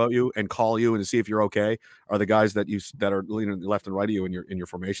that care about you and call you and to see if you're okay are the guys that are leaning left and right of you in your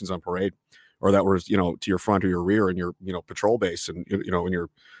formations on parade, or that were, to your front or your rear in your, patrol base and, in your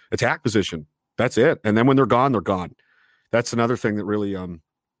attack position. That's it. And then when they're gone, they're gone. That's another thing that really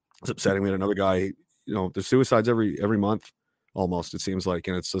is upsetting. We had another guy, there's suicides every month almost, it seems like.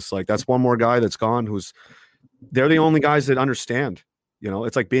 And it's just like, that's one more guy that's gone they're the only guys that understand.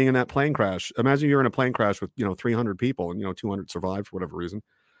 It's like being in that plane crash. Imagine you're in a plane crash with, 300 people and, 200 survived for whatever reason.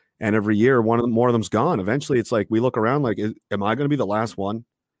 And every year, more of them's gone. Eventually, it's like we look around like, am I going to be the last one?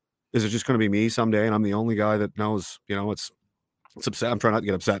 Is it just going to be me someday? And I'm the only guy that knows, it's upset. I'm trying not to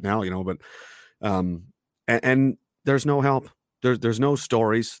get upset now, but and there's no help. There's no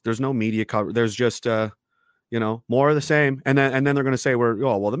stories. There's no media cover. There's just, more of the same. And then they're going to say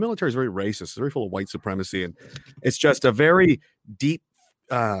the military is very racist. It's very full of white supremacy. And it's just a very deep,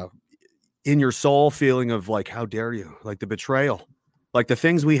 in your soul feeling of like, how dare you? Like the betrayal, like the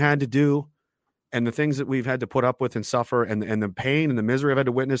things we had to do and the things that we've had to put up with and suffer and the pain and the misery I've had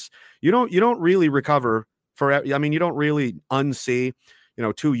to witness. You don't really recover you don't really unsee,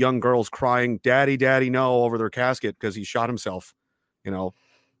 two young girls crying, daddy, no, over their casket because he shot himself, and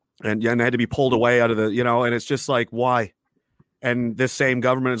they had to be pulled away out of the, and it's just like, why? And this same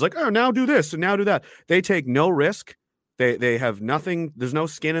government is like, oh, now do this and now do that. They take no risk. They have nothing. There's no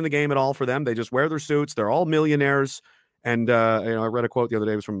skin in the game at all for them. They just wear their suits. They're all millionaires. And, I read a quote the other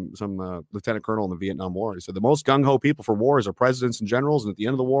day. It was from some lieutenant colonel in the Vietnam War. He said, the most gung-ho people for wars are presidents and generals. And at the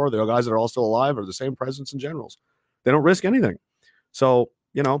end of the war, the guys that are all still alive are the same presidents and generals. They don't risk anything. So,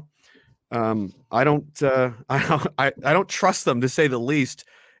 I don't trust them, to say the least.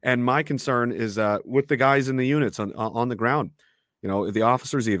 And my concern is with the guys in the units on the ground. The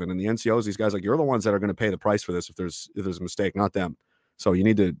officers even and the NCOs, these guys, like, you're the ones that are going to pay the price for this if there's a mistake, not them. So you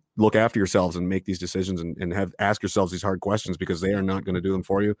need to look after yourselves and make these decisions and ask yourselves these hard questions, because they are not going to do them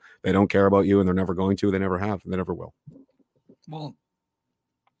for you. They don't care about you, and they're never going to. They never have, and they never will. Well,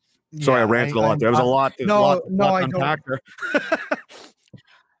 sorry, I ranted a lot. There was a lot. I don't.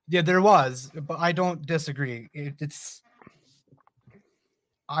 Yeah, there was, but I don't disagree.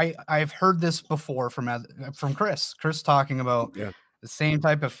 I've heard this before from Chris talking about the same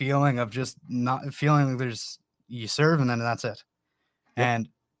type of feeling of just not feeling like you serve and then that's it. Yep. And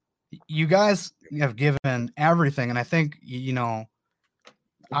you guys have given everything. And I think,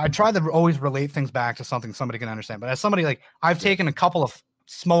 I try to always relate things back to something somebody can understand. But as somebody, like, I've taken a couple of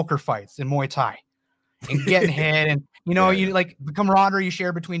smoker fights in Muay Thai and getting hit and, you like the camaraderie you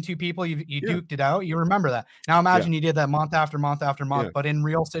share between two people, you duked it out. You remember that. Now imagine you did that month after month after month, but in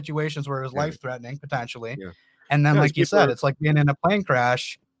real situations where it was life threatening potentially. Yeah. And then, like you said, it's like being in a plane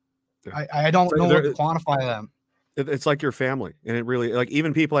crash. Yeah. I don't know what to quantify them. It's like your family. And it really, like,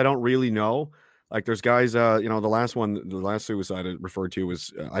 even people I don't really know, like there's guys, the last suicide I referred to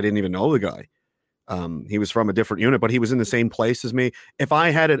was, I didn't even know the guy. He was from a different unit, but he was in the same place as me. If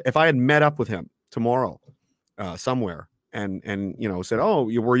I had met up with him tomorrow, somewhere and said, oh,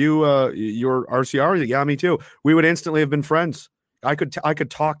 were you your RCR? Yeah, me too. We would instantly have been friends. I could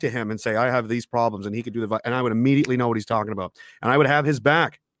talk to him and say, I have these problems, and he could do and I would immediately know what he's talking about, and I would have his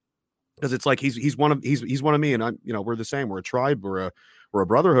back, because it's like he's one of me, and I'm, we're the same. We're a tribe. We're a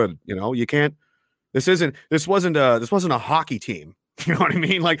brotherhood. You can't. This wasn't a hockey team. You know what I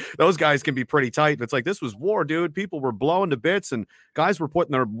mean? Like, those guys can be pretty tight. It's like, this was war, dude. People were blown to bits, and guys were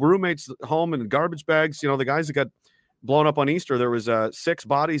putting their roommates home in garbage bags. The guys that got blown up on Easter, there was 6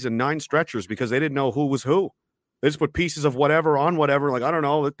 bodies and 9 stretchers because they didn't know who was who. They just put pieces of whatever on whatever. Like, I don't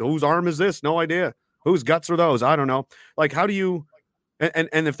know, whose arm is this? No idea. Whose guts are those? I don't know. Like, how do you? And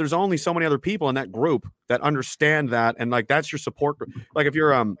if there's only so many other people in that group that understand that, and like that's your support group. Like, if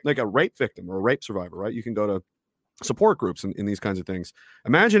you're like a rape victim or a rape survivor, right? You can go to support groups in these kinds of things.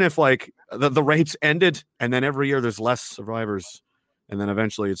 Imagine if like the rapes ended, and then every year there's less survivors, and then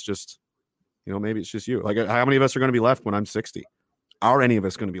eventually it's just, maybe it's just you. Like, how many of us are going to be left when I'm 60? Are any of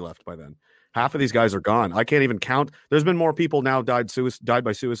us going to be left by then? Half of these guys are gone. I can't even count. There's been more people now died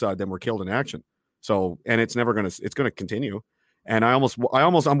by suicide than were killed in action. So, and it's going to continue. And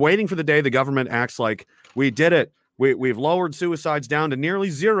I'm waiting for the day the government acts like, we did it. We've lowered suicides down to nearly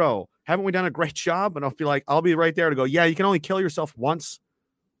 0. Haven't we done a great job? And I'll be right there to go, yeah, you can only kill yourself once.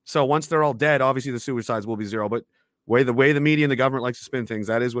 So once they're all dead, obviously the suicides will be 0. But the way the media and the government likes to spin things,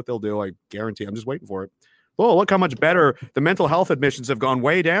 that is what they'll do. I guarantee. I'm just waiting for it. Oh, look how much better the mental health admissions have gone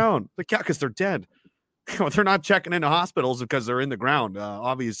way down. Like, yeah, because they're dead. They're not checking into hospitals because they're in the ground,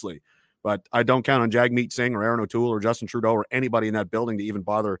 obviously. But I don't count on Jagmeet Singh or Aaron O'Toole or Justin Trudeau or anybody in that building to even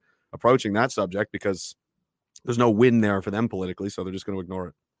bother approaching that subject, because there's no win there for them politically, so they're just going to ignore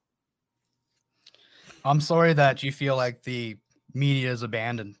it. I'm sorry that you feel like the media has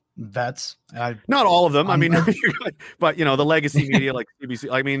abandoned vets. Not all of them. I mean, but you know, the legacy media like CBC.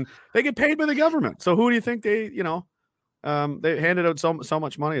 I mean, they get paid by the government. So who do you think they they handed out so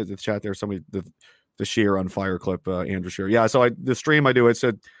much money at the chat there? Somebody the Scheer on fire clip, Andrew Scheer. Yeah. So the stream I do, it's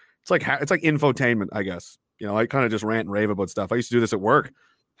like infotainment, I guess. You know, I kind of just rant and rave about stuff. I used to do this at work,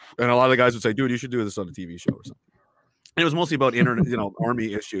 and a lot of the guys would say, "Dude, you should do this on a TV show or something." And it was mostly about internet,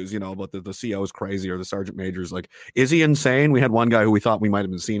 army issues, about the CO is crazy or the sergeant major's like, is he insane? We had one guy who we thought we might have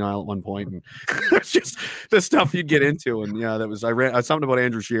been senile at one point, and it's just the stuff you'd get into. And yeah, I read something about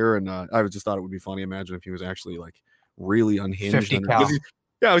Andrew Scheer, and I just thought it would be funny. Imagine if he was actually like really unhinged.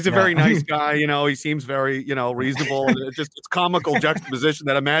 Yeah, he's a very nice guy. He seems very, reasonable. And it's comical juxtaposition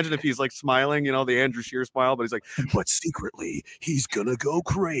that imagine if he's like smiling, the Andrew Scheer smile, but he's like, but secretly he's going to go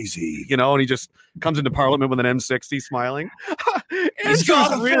crazy, and he just comes into Parliament with an M60 smiling. He's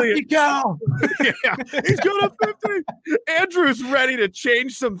got a 50 cal. Yeah, he's got a 50. Andrew's ready to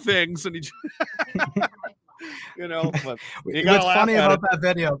change some things. And but what's funny about that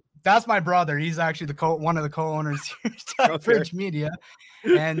video, that's my brother. He's actually one of the co-owners here at Diverge Media.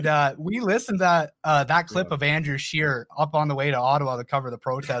 And we listened to that clip of Andrew Scheer up on the way to Ottawa to cover the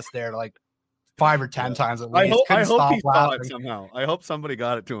protest there like 5 or 10 times at least. I hope he saw it somehow. I hope somebody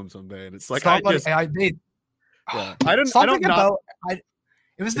got it to him someday. And it's like it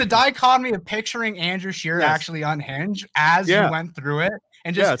was the dichotomy of picturing Andrew Scheer actually unhinged as you went through it.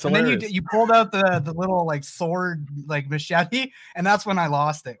 And then you pulled out the little like sword like machete, and that's when I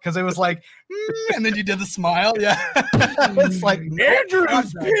lost it because it was like, and then you did the smile. Yeah, it's like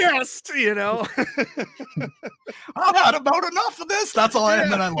Andrew's pissed, I've had about enough of this. That's all.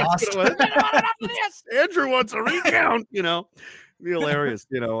 And then I lost. Andrew wants a recount. Be hilarious,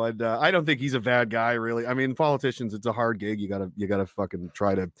 and I don't think he's a bad guy, really. I mean, politicians, it's a hard gig. You gotta fucking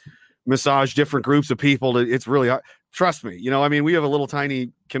try to massage different groups of people. It's really hard. Trust me, I mean, we have a little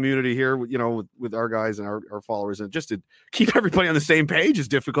tiny community here, with our guys and our followers, and just to keep everybody on the same page is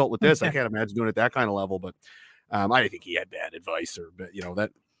difficult with this. I can't imagine doing it at that kind of level, but I think he had bad advice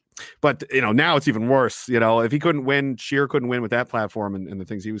but now it's even worse. If he couldn't win, Scheer couldn't win with that platform and the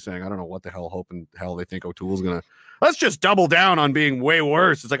things he was saying. I don't know what the hell they think O'Toole's gonna. Let's just double down on being way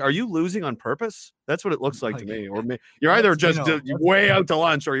worse. It's like, are you losing on purpose? That's what it looks like to me. Or you're either just way out to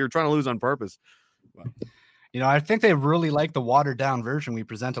lunch, or you're trying to lose on purpose. Well. I think they really like the watered down version we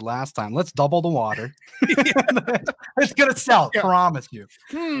presented last time. Let's double the water. It's going to sell. Yeah. Promise you.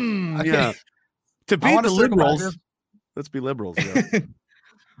 Yeah. To beat the liberals, let's be liberals. Yeah.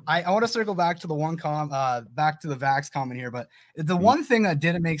 I want to circle back to the back to the Vax comment here, but the one thing that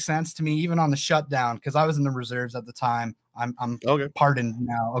didn't make sense to me, even on the shutdown, because I was in the reserves at the time. I'm pardoned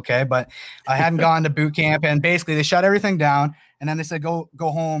now, okay, but I hadn't gone to boot camp, and basically they shut everything down, and then they said go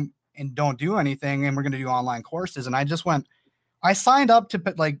home and don't do anything, and we're going to do online courses. And I signed up to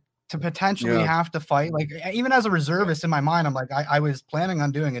potentially have to fight. Like, even as a reservist in my mind, I'm like, I was planning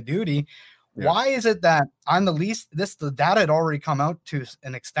on doing a duty. Yeah. Why is it that I'm the least, the data had already come out to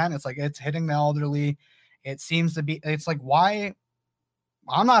an extent. It's like, it's hitting the elderly. It seems to be, it's like, why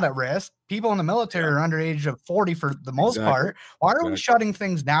I'm not at risk. People in the military are under age of 40 for the most part. Why are we shutting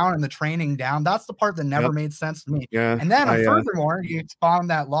things down and the training down? That's the part that never made sense to me. Yeah. And then furthermore, you expound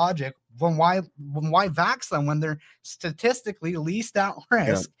that logic. Why vax them when they're statistically least at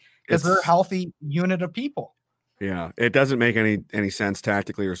risk because they're a healthy unit of people? Yeah, it doesn't make any sense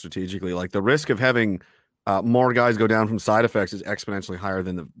tactically or strategically. Like, the risk of having more guys go down from side effects is exponentially higher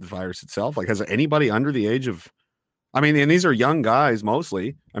than the virus itself. Like, has anybody under the age of, I mean, and these are young guys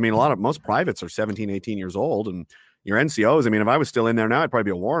mostly. I mean, most privates are 17, 18 years old, and your NCOs, I mean, if I was still in there now, I'd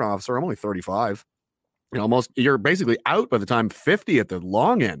probably be a warrant officer. I'm only 35. You're basically out by the time 50 at the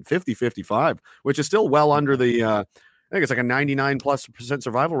long end, 50, 55, which is still well under the, I think it's like a 99+%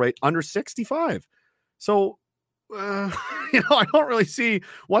 survival rate under 65. So, I don't really see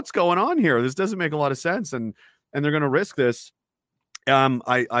what's going on here. This doesn't make a lot of sense, and they're going to risk this. I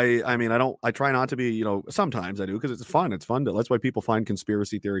mean, I try not to be, sometimes I do, because it's fun. It's fun that's why people find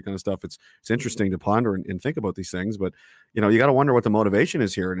conspiracy theory kind of stuff. It's interesting to ponder and think about these things, but you got to wonder what the motivation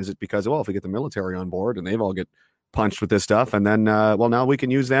is here. And is it because, if we get the military on board and they've all get punched with this stuff, and then, now we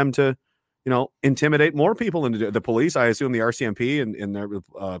can use them to, intimidate more people into the police. I assume the RCMP and their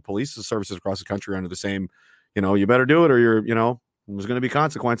police services across the country are under the same, you better do it, or you're, there's going to be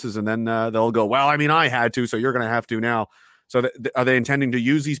consequences. And then they'll go, well, I mean, I had to, so you're going to have to now. So are they intending to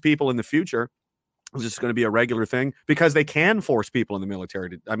use these people in the future? Is this going to be a regular thing? Because they can force people in the military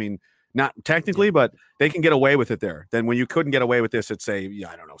to, I mean, Not technically, but they can get away with it there. Then when you couldn't get away with this at, say,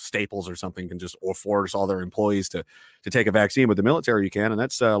 I don't know, Staples or something can just force all their employees to take a vaccine. With the military, you can, and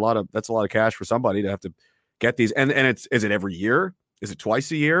that's a lot of cash for somebody to have to get these. And is it every year? Is it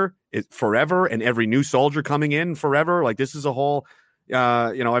twice a year? Is it forever? And every new soldier coming in forever? Like, this is a whole.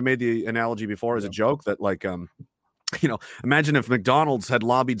 I made the analogy before as a joke that, like, imagine if McDonald's had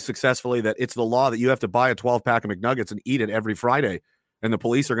lobbied successfully that it's the law that you have to buy a 12-pack of McNuggets and eat it every Friday. And the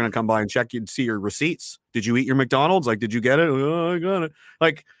police are going to come by and check you and see your receipts. Did you eat your McDonald's? Like, did you get it? Oh, I got it.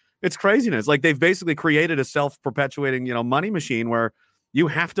 Like, it's craziness. Like, they've basically created a self-perpetuating, money machine where you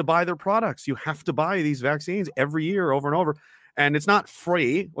have to buy their products. You have to buy these vaccines every year over and over. And it's not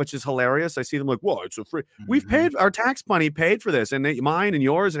free, which is hilarious. I see them like, whoa, it's a free. We've paid our tax money, paid for this. And mine and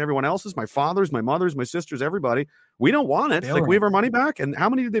yours and everyone else's, my father's, my mother's, my sister's, everybody. We don't want it. Like, we have our money back. And how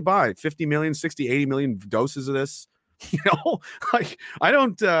many did they buy? 50 million, 60, 80 million doses of this? Like, I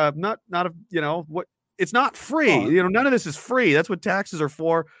don't, what, it's not free. None of this is free. That's what taxes are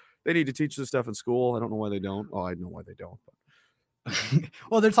for. They need to teach this stuff in school. I don't know why they don't. Oh, I know why they don't.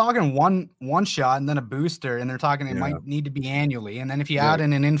 Well, they're talking one shot and then a booster, and they're talking it might need to be annually. And then if you add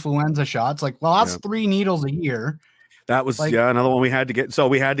in an influenza shot, it's like, well, that's 3 needles a year. That was another one we had to get. So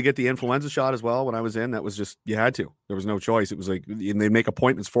we had to get the influenza shot as well when I was in. That was just, you had to. There was no choice. It was like, and they make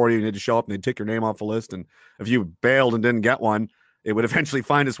appointments for you. You need to show up and they'd take your name off the list. And if you bailed and didn't get one, it would eventually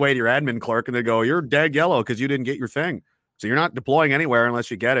find its way to your admin clerk and they'd go, you're dead yellow because you didn't get your thing. So you're not deploying anywhere unless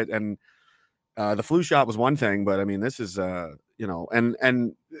you get it. And the flu shot was one thing, but I mean, this is, and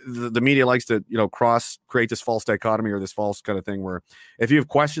the media likes to, create this false dichotomy or this false kind of thing where if you have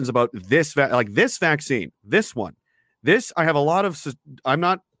questions about this, like this vaccine, I have a lot of, I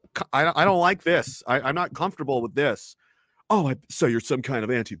don't like this. I'm not comfortable with this. Oh, so you're some kind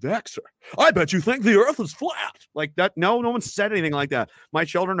of anti-vaxxer. I bet you think the earth is flat. Like that. No one said anything like that. My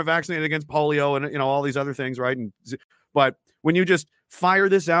children are vaccinated against polio and, all these other things. Right. But when you just fire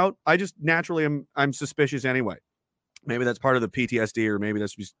this out, I just naturally I'm suspicious anyway. Maybe that's part of the PTSD or maybe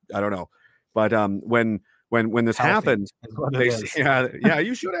that's just, I don't know. But when this happened,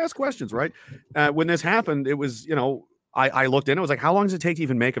 you should ask questions, right? When this happened, it was, I looked in, it was like, how long does it take to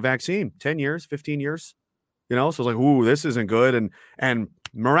even make a vaccine? 10 years, 15 years? So I was like, ooh, this isn't good. And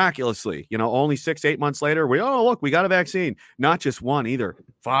miraculously, only 6-8 months later, look, we got a vaccine. Not just one either.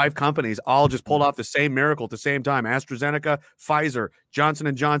 5 companies all just pulled off the same miracle at the same time. AstraZeneca, Pfizer,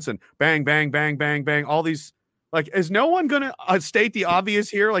 Johnson & Johnson, bang, bang, bang, bang, bang. All these, like, is no one going to state the obvious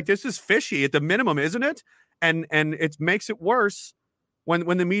here? Like, this is fishy at the minimum, isn't it? And it makes it worse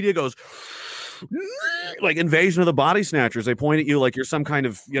when the media goes, like Invasion of the Body Snatchers. They point at you like you're some kind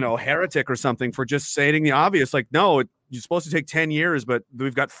of, heretic or something for just stating the obvious. Like, no, you're supposed to take 10 years, but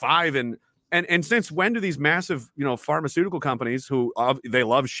we've got 5. And since when do these massive, pharmaceutical companies who they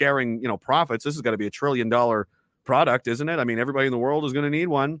love sharing, profits, this has got to be $1 trillion product, isn't it? I mean, everybody in the world is going to need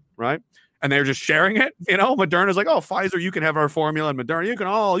one, right? And they're just sharing it. Moderna's like, oh, Pfizer, you can have our formula, and Moderna, you can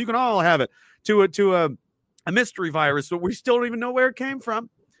all have it. To a mystery virus, but we still don't even know where it came from.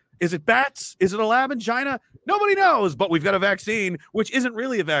 Is it bats? Is it a lab in China? Nobody knows, but we've got a vaccine, which isn't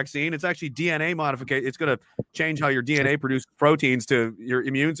really a vaccine. It's actually DNA modification. It's going to change how your DNA produces proteins to your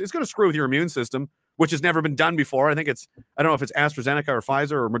immune. It's going to screw with your immune system, which has never been done before. I don't know if it's AstraZeneca or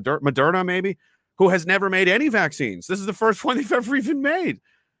Pfizer or Moderna, maybe, who has never made any vaccines. This is the first one they've ever even made.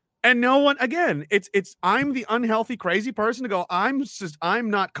 And no one, again, I'm the unhealthy, crazy person to go, I'm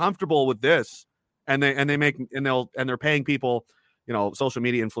not comfortable with this. And they're paying people, social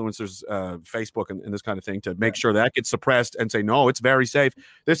media influencers, Facebook and this kind of thing to make sure that gets suppressed and say, no, it's very safe.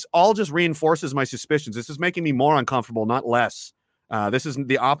 This all just reinforces my suspicions. This is making me more uncomfortable, not less. This is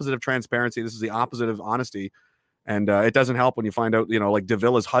the opposite of transparency. This is the opposite of honesty. And it doesn't help when you find out, like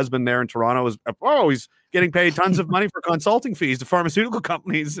Davila's husband there in Toronto he's getting paid tons of money for consulting fees to pharmaceutical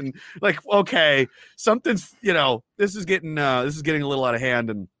companies. And like, okay, something's, this is getting a little out of hand.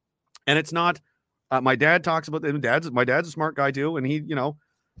 And it's not, my dad talks about it. My dad's a smart guy too. And he, didn't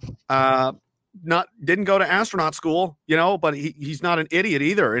go to astronaut school, but he's not an idiot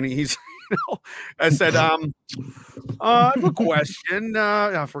either. And he's, I said, I have a question.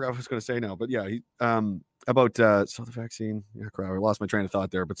 I forgot what I was going to say now, but yeah, about the vaccine. Yeah, crap, I lost my train of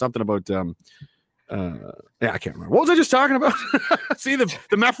thought there, but something about I can't remember. What was I just talking about? See the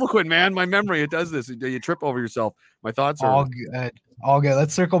mefloquine, man. My memory, it does this. You trip over yourself. My thoughts are all good.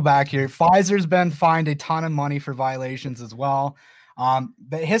 Let's circle back here. Pfizer's been fined a ton of money for violations as well.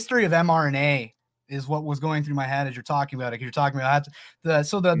 The history of mRNA is what was going through my head as you're talking about it. You're talking about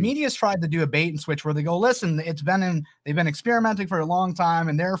the media's tried to do a bait and switch where they go, listen, they've been experimenting for a long time,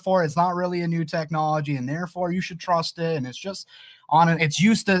 and therefore it's not really a new technology, and therefore you should trust it. And it's just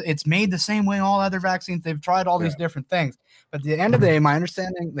it's made the same way all other vaccines. They've tried all these different things. But at the end of the day, my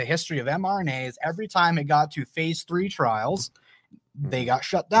understanding, the history of mRNA is every time it got to phase 3 trials, they got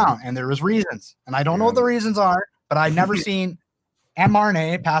shut down, and there was reasons. And I don't know what the reasons are, but I've never seen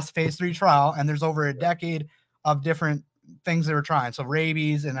mRNA pass phase 3 trial, and there's over a decade of different things they were trying. So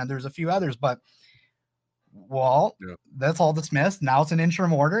rabies, and then there's a few others, but that's all dismissed. Now it's an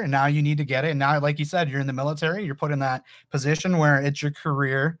interim order, and now you need to get it. And now, like you said, you're in the military, you're put in that position where it's your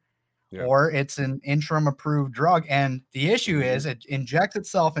career or it's an interim approved drug. And the issue is it injects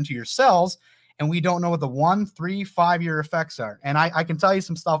itself into your cells, and we don't know what the 1, 3, 5 year effects are. And I can tell you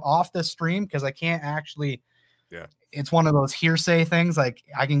some stuff off this stream because I can't actually. It's one of those hearsay things. Like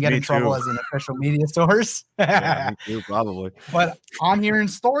I can get in trouble as an official media source. Me too, probably. But I'm hearing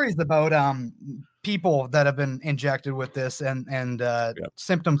stories about people that have been injected with this and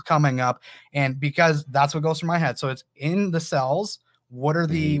symptoms coming up, and because that's what goes through my head. So it's in the cells. What are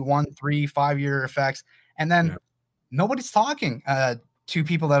the 1, 3, 5 year effects? And then nobody's talking to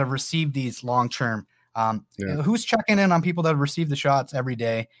people that have received these long term. Who's checking in on people that have received the shots every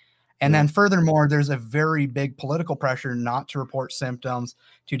day? And then furthermore, there's a very big political pressure not to report symptoms,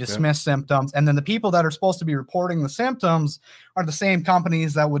 to dismiss symptoms. And then the people that are supposed to be reporting the symptoms are the same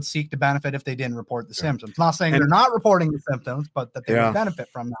companies that would seek to benefit if they didn't report the symptoms. Not saying they're not reporting the symptoms, but that they would benefit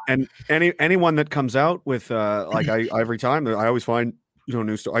from that. And anyone that comes out with like every time I always find,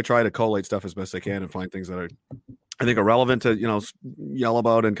 news. I try to collate stuff as best I can and find things that I think are relevant to, yell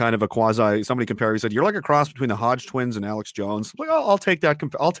about, and kind of a quasi. Somebody compared, he said, "You're like a cross between the Hodge twins and Alex Jones." Like, I'll take that.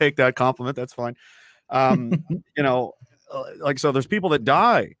 I'll take that compliment. That's fine. Like, so there's people that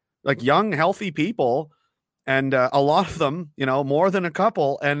die, like young, healthy people. And a lot of them, more than a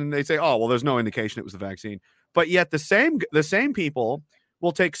couple. And they say, oh, well, there's no indication it was the vaccine. But yet the same people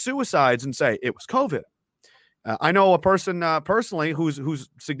will take suicides and say it was COVID. I know a person personally whose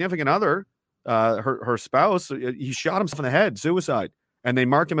significant other, her spouse, he shot himself in the head, suicide, and they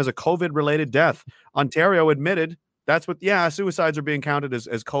marked him as a COVID-related death. Ontario admitted that's what, suicides are being counted as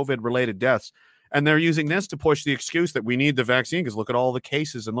COVID-related deaths. And they're using this to push the excuse that we need the vaccine because look at all the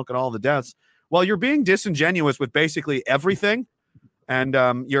cases and look at all the deaths. Well, you're being disingenuous with basically everything. And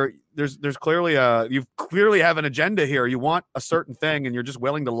there's clearly you clearly have an agenda here. You want a certain thing, and you're just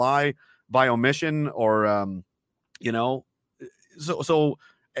willing to lie by omission or, so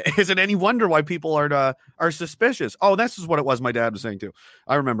is it any wonder why people are suspicious? Oh, this is what it was my dad was saying too.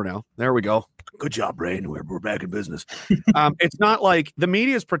 I remember now. There we go. Good job, Brain. We're back in business. It's not like the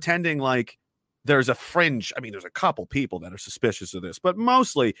media is pretending like there's a fringe. I mean, there's a couple people that are suspicious of this, but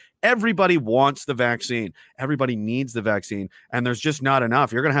mostly everybody wants the vaccine. Everybody needs the vaccine, and there's just not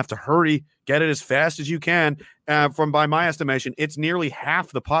enough. You're going to have to hurry, get it as fast as you can. By my estimation, it's nearly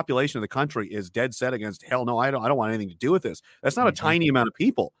half the population of the country is dead set against hell no, I don't want anything to do with this. That's not a tiny amount of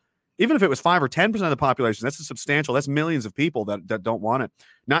people. Even if it was 5 or 10% of the population, that's that's millions of people that don't want it.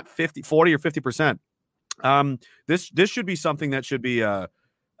 Not 40 or 50%. This should be something that should be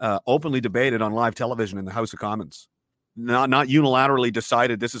openly debated on live television in the House of Commons, not unilaterally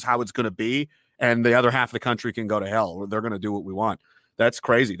decided this is how it's going to be, and the other half of the country can go to hell. They're going to do what we want. That's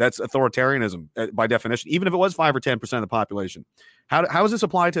crazy. That's authoritarianism by definition. Even if it was 5 or 10% of the population, how does this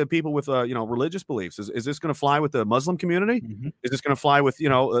apply to people with religious beliefs? Is this going to fly with the Muslim community? Mm-hmm. Is this going to fly with a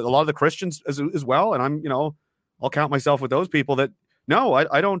lot of the Christians as well? And I'm I'll count myself with those people that no,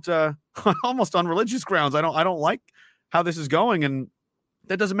 I don't. Almost on religious grounds, I don't like how this is going, and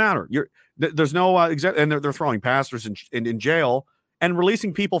that doesn't matter. There's no and they're throwing pastors in jail and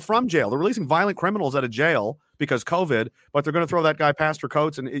releasing people from jail. They're releasing violent criminals out of jail because COVID, but they're going to throw that guy, Pastor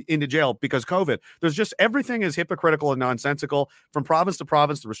Coates, into jail because COVID. There's just everything is hypocritical and nonsensical from province to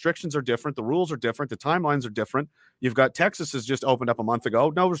province. The restrictions are different. The rules are different. The timelines are different. You've got Texas has just opened up a month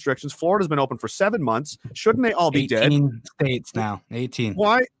ago. No restrictions. Florida's been open for 7 months. Shouldn't they all be 18 dead? 18 states now. 18.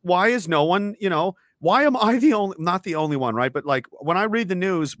 Why is no one, why am I not the only one, right? But like when I read the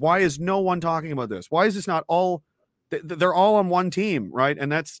news, why is no one talking about this? Why is this not all? They're all on one team, right?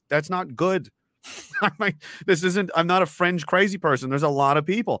 And that's not good. I'm not a fringe crazy person. There's a lot of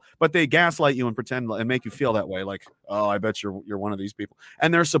people, but they gaslight you and pretend and make you feel that way. Like, oh, I bet you're one of these people.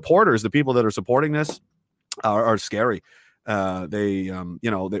 And their supporters, the people that are supporting this, are scary. They're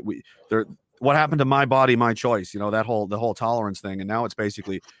what happened to my body, my choice. The whole tolerance thing. And now it's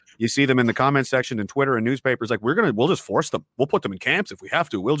basically you see them in the comment section in Twitter and newspapers like we'll just force them. We'll put them in camps if we have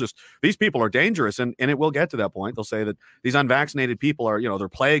to. These people are dangerous, and it will get to that point. They'll say that these unvaccinated people are, they're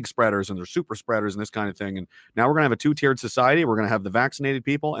plague spreaders and they're super spreaders and this kind of thing. And now we're going to have a 2-tiered society. We're going to have the vaccinated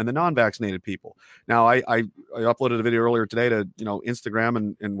people and the non-vaccinated people. Now I uploaded a video earlier today to,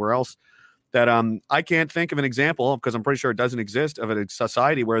 Instagram and where else. that I can't think of an example, because I'm pretty sure it doesn't exist, of a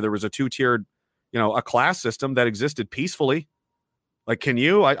society where there was a two-tiered, a class system that existed peacefully. Like, can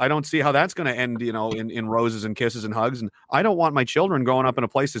you? I don't see how that's going to end, in roses and kisses and hugs. And I don't want my children growing up in a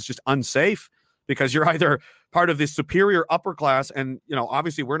place that's just unsafe, because you're either part of this superior upper class, and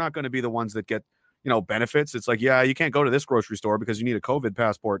obviously we're not going to be the ones that get benefits. It's like, yeah, you can't go to this grocery store because you need a COVID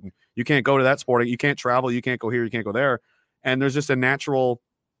passport, and you can't go to that sporting, you can't travel, you can't go here, you can't go there. And there's just a natural,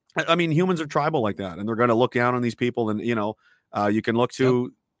 I mean, humans are tribal like that, and they're going to look down on these people. And you can look to.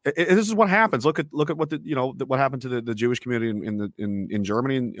 Yep. This is what happens. Look at what what happened to the Jewish community in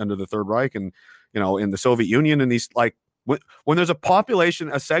Germany under the Third Reich, and in the Soviet Union, and these, like, when there's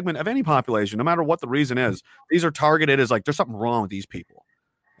a segment of any population, no matter what the reason is, these are targeted as like there's something wrong with these people,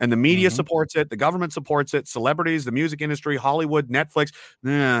 and the media supports it, the government supports it, celebrities, the music industry, Hollywood, Netflix,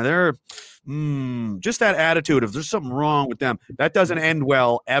 they're just that attitude of there's something wrong with them. That doesn't end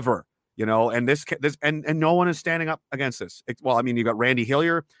well ever. And this and no one is standing up against this. Well, I mean, you got Randy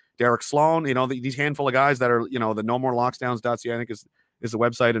Hillier, Derek Sloan, these handful of guys that are, the No More Lockdowns.ca, I think is the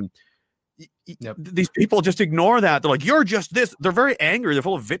website. And these people just ignore that. They're like, you're just this. They're very angry. They're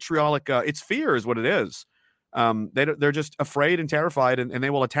full of vitriolic. It's fear is what it is. They're just afraid and terrified, and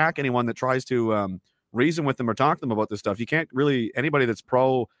they will attack anyone that tries to reason with them or talk to them about this stuff. You can't really, anybody that's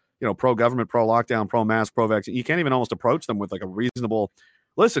pro government, pro lockdown, pro mask, pro vaccine, you can't even almost approach them with like a reasonable,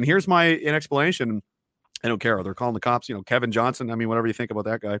 listen, here's my explanation. I don't care. They're calling the cops, Kevin Johnson. I mean, whatever you think about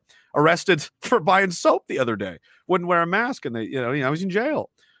that guy, arrested for buying soap the other day, wouldn't wear a mask, and I was in jail.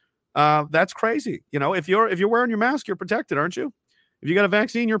 That's crazy. If you're wearing your mask, you're protected, aren't you? If you got a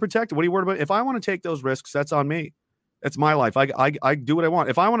vaccine, you're protected. What are you worried about? If I want to take those risks, that's on me. That's my life. I do what I want.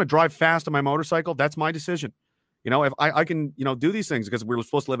 If I want to drive fast on my motorcycle, that's my decision. If I can, do these things, because we're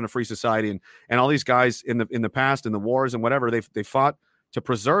supposed to live in a free society, and all these guys in the past, in the wars and whatever, they fought to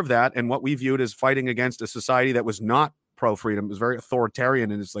preserve that. And what we viewed as fighting against a society that was not pro freedom, was very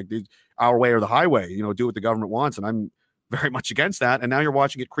authoritarian, and it's like our way or the highway. Do what the government wants, and I'm very much against that. And now you're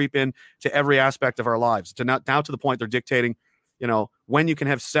watching it creep in to every aspect of our lives. Now to the point they're dictating, when you can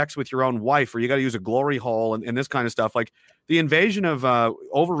have sex with your own wife, or you got to use a glory hole, and this kind of stuff. Like, the invasion of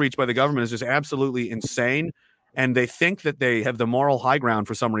overreach by the government is just absolutely insane. And they think that they have the moral high ground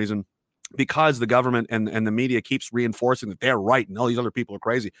for some reason, because the government and the media keeps reinforcing that they're right and all these other people are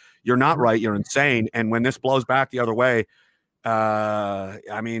crazy. You're not right. You're insane. And when this blows back the other way,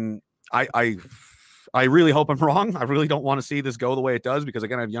 I mean, I really hope I'm wrong. I really don't want to see this go the way it does, because,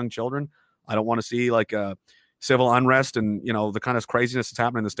 again, I have young children. I don't want to see like civil unrest and, the kind of craziness that's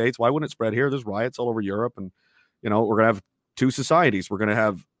happening in the States. Why wouldn't it spread here? There's riots all over Europe, and, we're going to have two societies. We're going to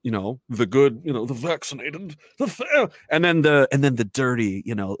have, the good, the vaccinated, and then the dirty,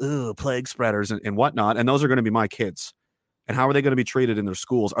 plague spreaders and whatnot. And those are going to be my kids. And how are they going to be treated in their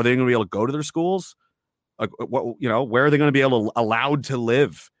schools? Are they going to be able to go to their schools? Like, where are they going to be allowed to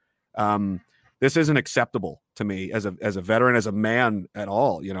live? This isn't acceptable to me as a veteran, as a man at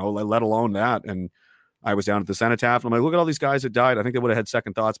all, let alone that. And I was down at the cenotaph, and I'm like, look at all these guys that died. I think they would have had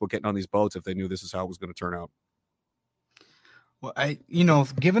second thoughts about getting on these boats if they knew this is how it was going to turn out. Well,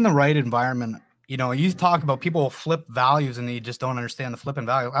 given the right environment, you talk about people will flip values and they just don't understand the flipping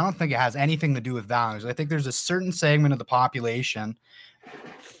value. I don't think it has anything to do with values. I think there's a certain segment of the population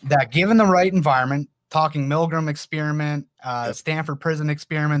that, given the right environment, talking Milgram experiment, Stanford prison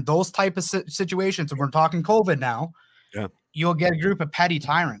experiment, those type of situations, and we're talking COVID now, you'll get a group of petty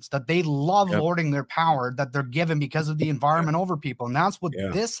tyrants that they love lording their power that they're given because of the environment over people. And that's what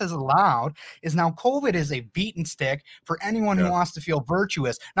this has allowed, is now COVID is a beaten stick for anyone who wants to feel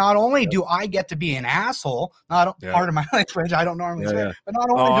virtuous. Not only do I get to be an asshole, not part of my language, I don't normally say, but not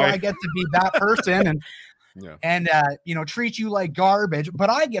only do I get to be that person and treat you like garbage, but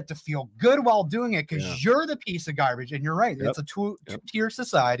I get to feel good while doing it, because you're the piece of garbage. And you're right. It's a two-tier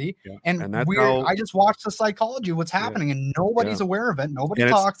society. And I just watched the psychology of what's happening, and nobody's aware of it. Nobody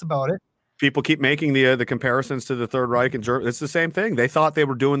talks about it. People keep making the comparisons to the Third Reich and Germany. It's the same thing. They thought they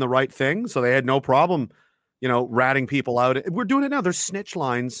were doing the right thing, so they had no problem, ratting people out. We're doing it now. There's snitch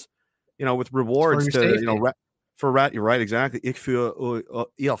lines, with rewards to, for rat, you're right, exactly. Ich für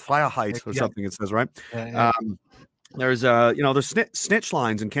ihr Freiheit or something it says, right? There's there's snitch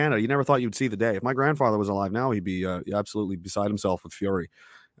lines in Canada. You never thought you'd see the day. If my grandfather was alive now, he'd be absolutely beside himself with fury.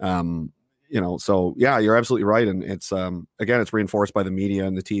 So yeah, you're absolutely right. And it's again, it's reinforced by the media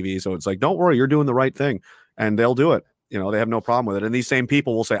and the TV. So it's like, don't worry, you're doing the right thing, and they'll do it. They have no problem with it. And these same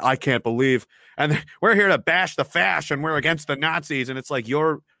people will say, I can't believe, and we're here to bash the fash, and we're against the Nazis. And it's like,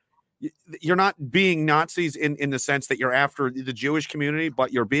 you're you're not being Nazis in the sense that you're after the Jewish community,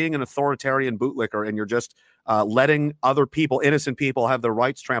 but you're being an authoritarian bootlicker, and you're just letting other people, innocent people, have their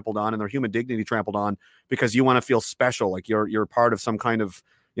rights trampled on and their human dignity trampled on because you want to feel special, like you're part of some kind of,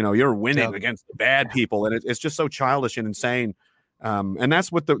 you're winning against the bad people, and it's just so childish and insane. And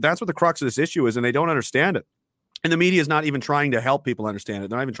that's what the crux of this issue is, and they don't understand it. And the media is not even trying to help people understand it.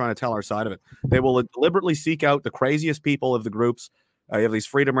 They're not even trying to tell our side of it. They will deliberately seek out the craziest people of the groups. You have these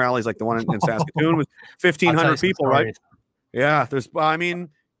freedom rallies like the one in Saskatoon with 1,500 people, right? Yeah, again, I can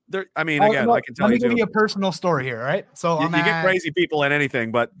tell let me you. give you a personal story here, right? So you get crazy people at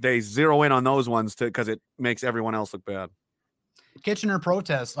anything, but they zero in on those ones because it makes everyone else look bad. Kitchener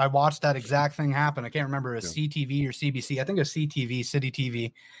protests. I watched that exact thing happen. I can't remember if CTV or CBC. I think it was CTV, City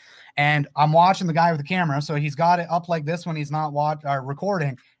TV. And I'm watching the guy with the camera, so he's got it up like this when he's not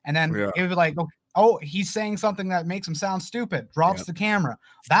recording. And then it would be like, oh, he's saying something that makes him sound stupid. Drops the camera.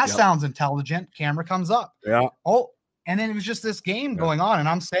 That sounds intelligent. Camera comes up. Yeah. Oh, and then it was just this game going on, and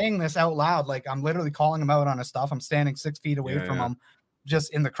I'm saying this out loud, like I'm literally calling him out on his stuff. I'm standing 6 feet away from him,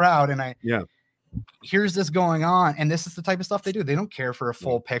 just in the crowd, and here's this going on, and this is the type of stuff they do. They don't care for a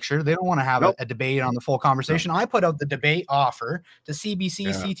full picture. They don't want to have a debate on the full conversation. I put out the debate offer to CBC,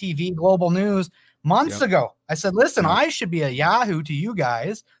 CTV, Global News months ago. I said, listen, I should be a Yahoo to you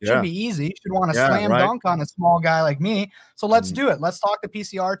guys. Should be easy. Should want to slam dunk on a small guy like me. So let's do it. Let's talk the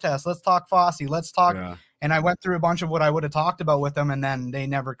PCR test. Let's talk Fossey. Let's talk. And I went through a bunch of what I would have talked about with them, and then they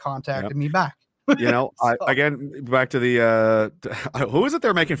never contacted me back. Again, back to the who is it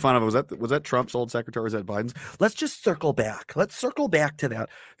they're making fun of? Was that Trump's old secretary? Was that Biden's? Let's just circle back. Let's circle back to that.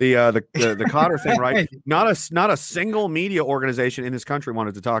 The Cotter thing, right? Not a single media organization in this country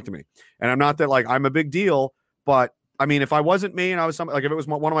wanted to talk to me. And I'm not that like I'm a big deal, but I mean, if I wasn't me and I was somebody, like if it was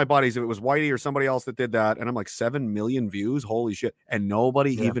one of my buddies, if it was Whitey or somebody else that did that, and I'm like 7 million views, holy shit, and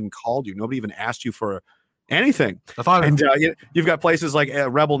nobody even called you, nobody even asked you for anything. And you've got places like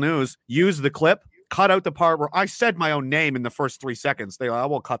Rebel News use the clip, cut out the part where I said my own name in the first 3 seconds. They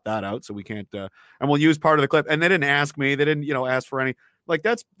will cut that out so we can't, and we'll use part of the clip. And they didn't ask me. They didn't, ask for any. Like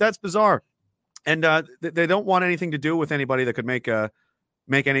that's bizarre. And they don't want anything to do with anybody that could make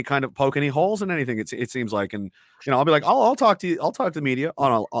any kind of poke any holes in anything. It seems like, and I'll be like, I'll talk to you. I'll talk to the media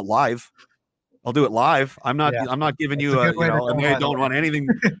on a live. I'll do it live. I'm not giving you and they don't want anything.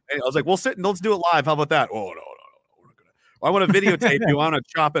 I was like, we'll sit and let's do it live. How about that? Oh, no. I want to videotape you. I want to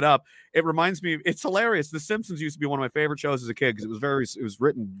chop it up. It reminds me, it's hilarious. The Simpsons used to be one of my favorite shows as a kid because it was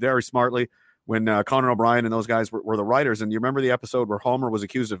written very smartly when Conan O'Brien and those guys were the writers. And you remember the episode where Homer was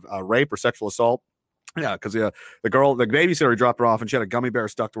accused of rape or sexual assault? Yeah, because the babysitter dropped her off and she had a gummy bear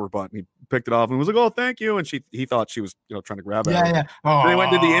stuck to her butt, and he picked it off and was like, "Oh, thank you." And he thought she was trying to grab it. Yeah. Oh. They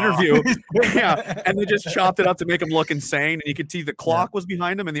went to the interview, and they just chopped it up to make him look insane. And you could see the clock was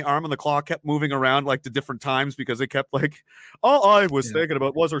behind him, and the arm on the clock kept moving around like to different times because they kept like, "All I was thinking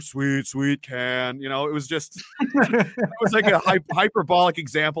about was her sweet can." It was just it was like a hyperbolic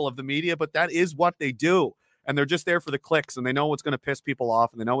example of the media, but that is what they do. And they're just there for the clicks, and they know what's going to piss people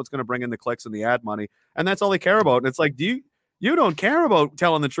off, and they know what's going to bring in the clicks and the ad money, and that's all they care about. And it's like, you don't care about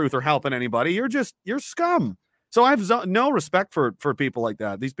telling the truth or helping anybody. You're scum. So I have no respect for people like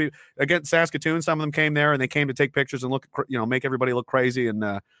that. These people, again, Saskatoon, some of them came there and they came to take pictures and look, make everybody look crazy. And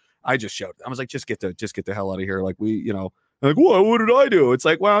I just showed. I was like, just get the hell out of here. Like like, what did I do? It's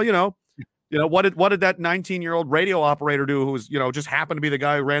like, well, what did that 19-year-old radio operator do who was, just happened to be the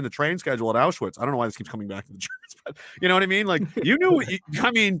guy who ran the train schedule at Auschwitz? I don't know why this keeps coming back to the church, but you know what I mean? Like,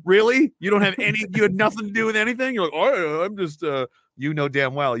 really? You don't have you had nothing to do with anything? You're like, oh, I'm just,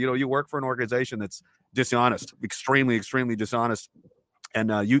 damn well, you work for an organization that's dishonest, extremely, extremely dishonest. And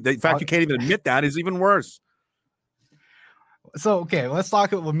the fact you can't even admit that is even worse. So, okay, let's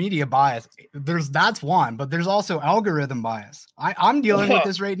talk about media bias. That's one, but there's also algorithm bias. I'm dealing with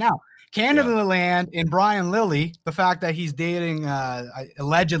this right now. Canada Land and Brian Lilly, the fact that he's dating,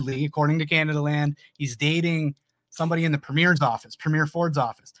 allegedly, according to Canada Land, he's dating somebody in the Premier Ford's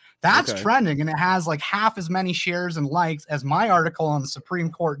office. That's trending, and it has like half as many shares and likes as my article on the Supreme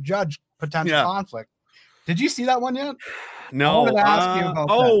Court judge potential conflict. Did you see that one yet? No. I wanted to ask you about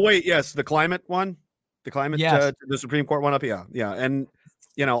that. Wait, yes, the climate one, the Supreme Court one up, yeah, and.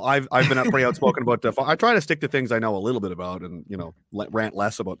 I've been pretty outspoken about I try to stick to things I know a little bit about and, rant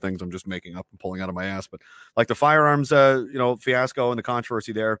less about things I'm just making up and pulling out of my ass. But like the firearms, fiasco and the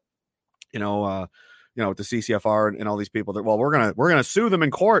controversy there, with the CCFR and all these people that, we're going to sue them in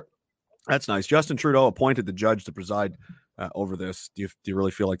court. That's nice. Justin Trudeau appointed the judge to preside over this. Do you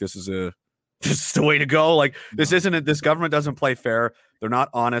really feel like this is the way to go? Like this isn't this government doesn't play fair. They're not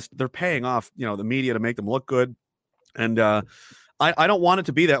honest. They're paying off, the media to make them look good. And, I don't want it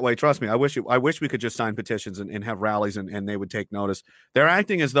to be that way. Trust me. I wish we could just sign petitions and have rallies and they would take notice. They're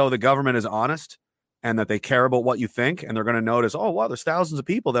acting as though the government is honest and that they care about what you think, and they're going to notice, oh, wow, there's thousands of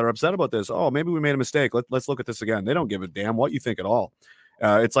people that are upset about this. Oh, maybe we made a mistake. Let's look at this again. They don't give a damn what you think at all.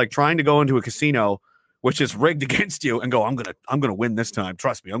 It's like trying to go into a casino which is rigged against you and go, I'm gonna win this time.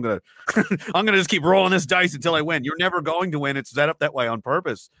 Trust me, I'm gonna just keep rolling this dice until I win. You're never going to win. It's set up that way on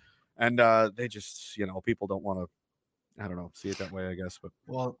purpose. And they just, people don't want to, I don't know, see it that way, I guess. But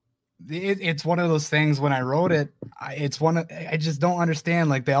well, it's one of those things. When I wrote it, I just don't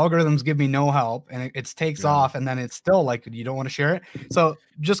understand. Like, the algorithms give me no help, and it takes off, and then it's still like, you don't want to share it. So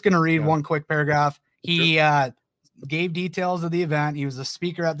just gonna read one quick paragraph. He gave details of the event. He was a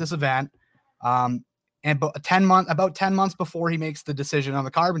speaker at this event. And about 10 months before he makes the decision on the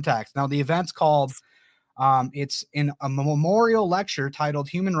carbon tax. Now, the event's called, it's in a memorial lecture titled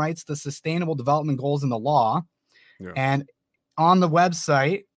Human Rights, the Sustainable Development Goals and the Law. Yeah. And on the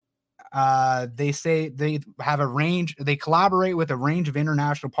website, they say they collaborate with a range of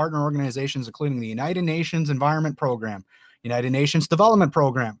international partner organizations, including the United Nations Environment Program, United Nations Development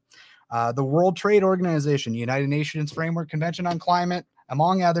Program, the World Trade Organization, United Nations Framework Convention on Climate,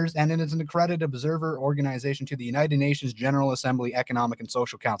 among others, and it is an accredited observer organization to the United Nations General Assembly Economic and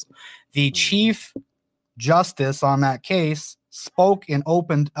Social Council. The chief justice on that case spoke and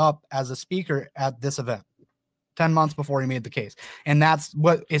opened up as a speaker at this event 10 months before he made the case. And that's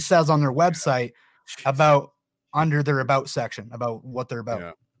what it says on their website about, under their about section, about what they're about.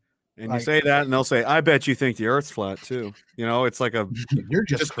 Yeah. And you say that, and they'll say, I bet you think the Earth's flat, too. It's like you're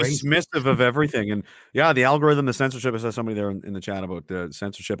just crazy. Dismissive of everything. And yeah, the algorithm, the censorship, I saw somebody there in the chat about the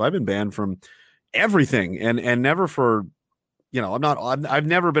censorship. I've been banned from everything and never for, I've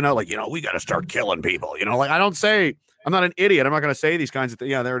never been out like, we got to start killing people. Like, I don't say, I'm not an idiot. I'm not going to say these kinds of things.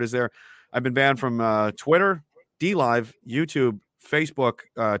 Yeah, there it is there. I've been banned from Twitter, DLive, YouTube, Facebook,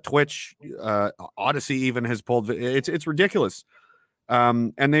 Twitch, Odyssey even has pulled. It's ridiculous.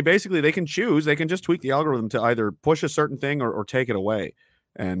 And they can choose. They can just tweak the algorithm to either push a certain thing or take it away.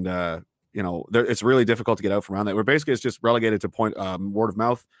 And, it's really difficult to get out from around that. Where basically it's just relegated to word of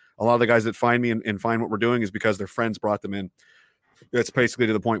mouth. A lot of the guys that find me and find what we're doing is because their friends brought them in. It's basically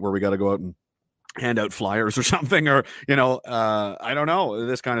to the point where we got to go out and hand out flyers or something, or, I don't know,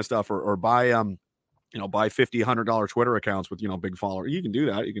 this kind of stuff, or buy, buy $50, $100 Twitter accounts with, big follower. You can do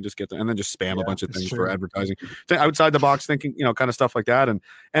that. You can just get them and then just spam a bunch of things for advertising, outside the box thinking, kind of stuff like that. And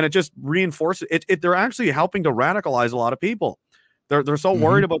it just reinforces it. They're actually helping to radicalize a lot of people. They're so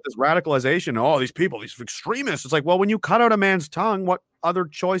worried about this radicalization. Oh, these people, these extremists. It's like, well, when you cut out a man's tongue, what other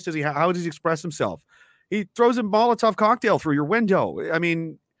choice does he have? How does he express himself? He throws a Molotov cocktail through your window. I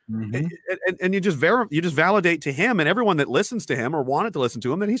mean, and you just validate to him and everyone that listens to him or wanted to listen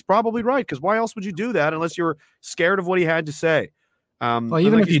to him that he's probably right. Because why else would you do that unless you're scared of what he had to say? Well,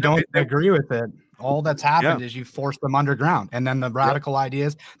 even if you don't agree with it, all that's happened is you force them underground. And then the radical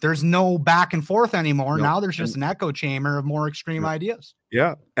ideas, there's no back and forth anymore. Now there's just an echo chamber of more extreme ideas.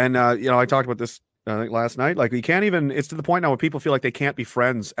 Yeah. And, I talked about this, I think last night, like we can't even, it's to the point now where people feel like they can't be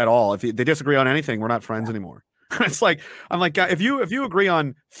friends at all. If they disagree on anything, we're not friends anymore. It's like, I'm like, if you agree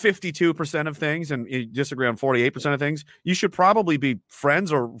on 52% of things and you disagree on 48% of things, you should probably be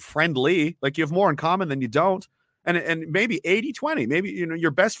friends or friendly. Like, you have more in common than you don't. And maybe 80-20, maybe,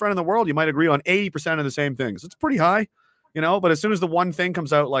 your best friend in the world, you might agree on 80% of the same things. It's pretty high, but as soon as the one thing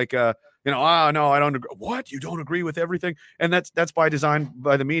comes out, like, no, I don't agree. What? You don't agree with everything? And that's by design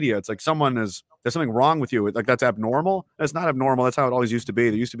by the media. It's like there's something wrong with you. Like, that's abnormal. That's not abnormal. That's how it always used to be.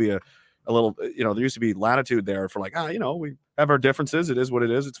 There used to be a little, there used to be latitude there for like, we have our differences. It is what it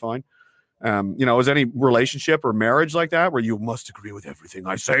is. It's fine. Is any relationship or marriage like that where you must agree with everything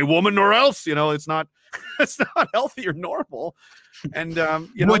I say, woman, or else, it's not healthy or normal. And,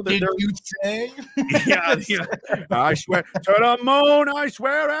 what did you say? yeah. I swear to the moon, I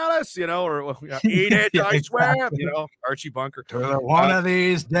swear, Alice, or eat it, I swear, Archie Bunker. One of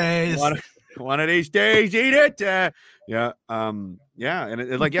these days. One of these days, eat it. Yeah. And they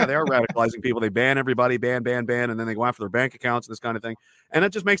are radicalizing people. They ban everybody, ban, and then they go after their bank accounts and this kind of thing. And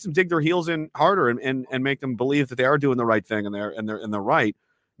it just makes them dig their heels in harder and make them believe that they are doing the right thing and they're right.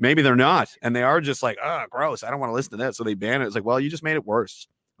 Maybe they're not. And they are just like, gross. I don't want to listen to that. So they ban it. It's like, well, you just made it worse,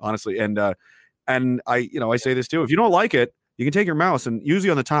 honestly. And I say this too. If you don't like it, you can take your mouse and usually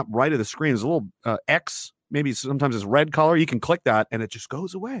on the top right of the screen is a little X, maybe sometimes it's red color. You can click that and it just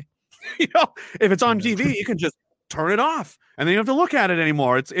goes away. If it's on TV, you can just turn it off, and then you have to look at it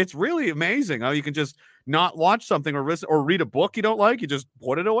anymore. It's really amazing how you can just not watch something or read a book you don't like. You just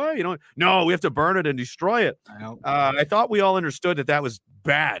put it away. No, we have to burn it and destroy it. I thought we all understood that was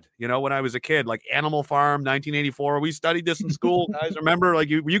bad. When I was a kid, like Animal Farm, 1984, we studied this in school. Guys, remember? Like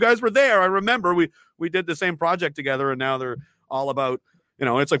you guys were there. I remember we did the same project together, and now they're all about,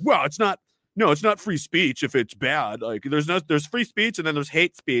 it's like, well, it's not free speech if it's bad. Like there's free speech and then there's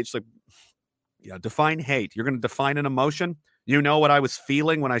hate speech. Like, yeah, define hate. You're going to define an emotion. What I was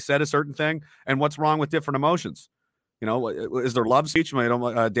feeling when I said a certain thing, and what's wrong with different emotions. Is there love speech?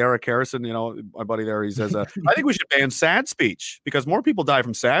 Derek Harrison, my buddy there, he says, I think we should ban sad speech because more people die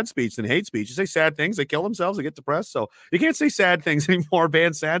from sad speech than hate speech. You say sad things, they kill themselves, they get depressed. So you can't say sad things anymore,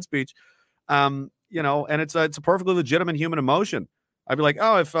 ban sad speech. And it's a perfectly legitimate human emotion. I'd be like,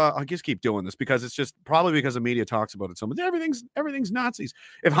 oh, if I just keep doing this because it's just probably because the media talks about it so much. Everything's Nazis.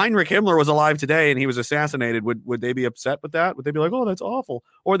 If Heinrich Himmler was alive today and he was assassinated, would they be upset with that? Would they be like, oh, that's awful?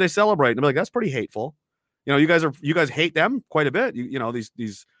 Or would they celebrate and be like, that's pretty hateful? You guys hate them quite a bit.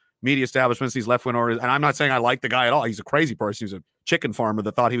 These media establishments, these left-wing orders. And I'm not saying I like the guy at all. He's a crazy person. He was a chicken farmer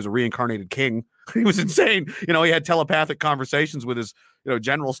that thought he was a reincarnated king. He was insane. He had telepathic conversations with his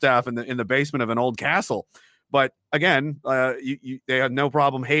general staff in the basement of an old castle. But again, they have no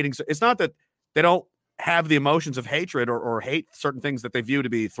problem hating. It's not that they don't have the emotions of hatred or hate certain things that they view to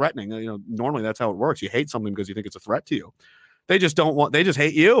be threatening. Normally that's how it works. You hate something because you think it's a threat to you. They just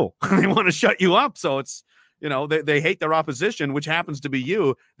hate you. They want to shut you up. So it's, they hate their opposition, which happens to be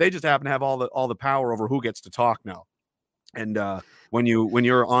you. They just happen to have all the power over who gets to talk now. And when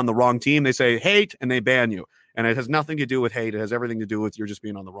you're on the wrong team, they say hate and they ban you. And it has nothing to do with hate. It has everything to do with you're just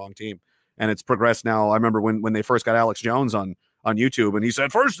being on the wrong team. And it's progressed now. I remember when they first got Alex Jones on YouTube, and he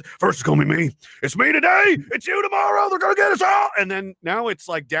said, first it's going to be me. It's me today. It's you tomorrow. They're going to get us out. And then now it's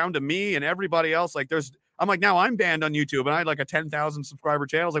like down to me and everybody else. Like I'm like, now I'm banned on YouTube, and I had like a 10,000 subscriber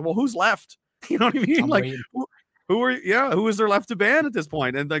channel. I was like, well, who's left? You know what I mean? Like, who is there left to ban at this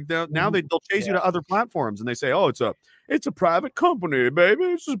point? And like now they'll chase you to other platforms, and they say, oh, it's a private company, baby.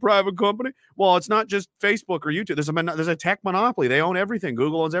 It's just a private company. Well, it's not just Facebook or YouTube. There's a tech monopoly. They own everything.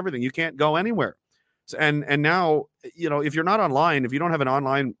 Google owns everything. You can't go anywhere. And now, if you're not online, if you don't have an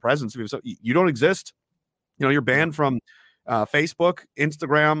online presence, you don't exist. You're banned from Facebook,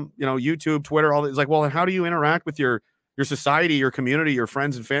 Instagram, YouTube, Twitter, all that. It's like, well, how do you interact with your society, your community, your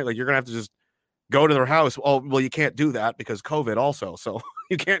friends and family? Like, you're gonna have to just go to their house. Oh, well, you can't do that because COVID also. So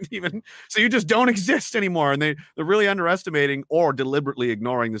you can't even, so you just don't exist anymore. And they're really underestimating or deliberately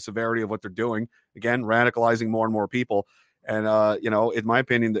ignoring the severity of what they're doing. Again, radicalizing more and more people. And, in my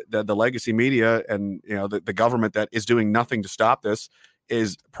opinion, the legacy media and, the government that is doing nothing to stop this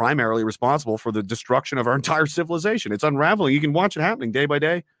is primarily responsible for the destruction of our entire civilization. It's unraveling. You can watch it happening day by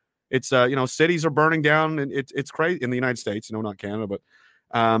day. It's, cities are burning down, and it's crazy in the United States, not Canada, but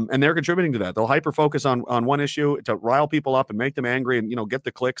and they're contributing to that. They'll hyper focus on one issue to rile people up and make them angry and, get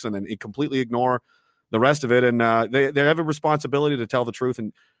the clicks, and then completely ignore the rest of it. And they have a responsibility to tell the truth.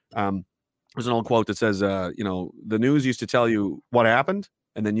 And there's an old quote that says, the news used to tell you what happened,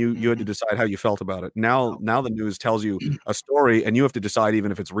 and then you had to decide how you felt about it. Now the news tells you a story, and you have to decide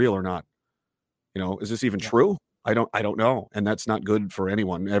even if it's real or not. Is this even true? I don't know. And that's not good for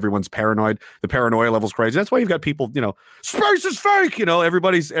anyone. Everyone's paranoid. The paranoia level's crazy. That's why you've got people, space is fake.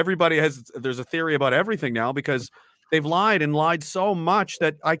 There's a theory about everything now because they've lied so much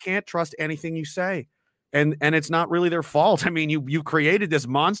that I can't trust anything you say. And it's not really their fault. I mean, you created this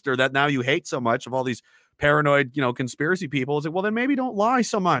monster that now you hate so much of all these paranoid, conspiracy people. It's like, well, then maybe don't lie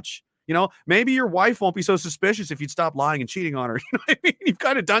so much. Maybe your wife won't be so suspicious if you'd stop lying and cheating on her. I mean? You've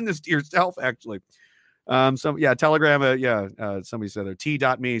kind of done this to yourself, actually. Telegram. Somebody said there,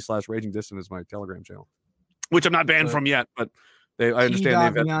 t.me/Raging Dissident is my Telegram channel, which I'm not banned from yet, but I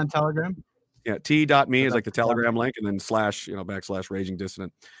understand they've on Telegram. Yeah, t.me is like the Telegram link, and then / Raging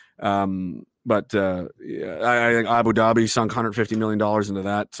Dissident. I think Abu Dhabi sunk $150 million into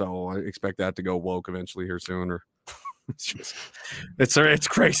that, so I expect that to go woke eventually here soon. Or it's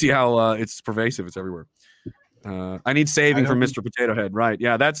crazy how it's pervasive. It's everywhere. I need saving from Mr. Potato Head. Right.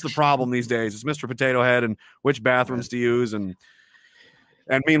 Yeah, that's the problem these days. It's Mr. Potato Head and which bathrooms to use. And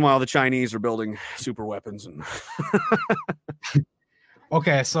meanwhile, the Chinese are building super weapons. And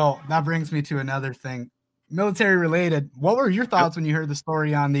okay, so that brings me to another thing. Military related. What were your thoughts when you heard the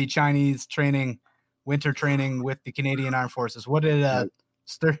story on the Chinese winter training with the Canadian Armed Forces? What did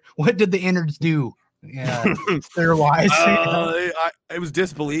the innards do? Yeah, wise. It was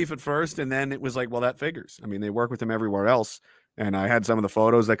disbelief at first, and then it was like, well, that figures. I mean, they work with them everywhere else, and I had some of the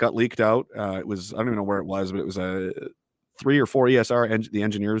photos that got leaked out. It was, I don't even know where it was, but it was a 3 or 4 ESR the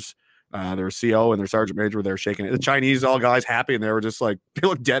engineers Their CO and their sergeant major were there shaking it. The Chinese, all guys happy, and they were just like, they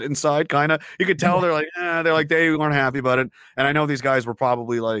look dead inside, kind of. You could tell they're like, they weren't happy about it. And I know these guys were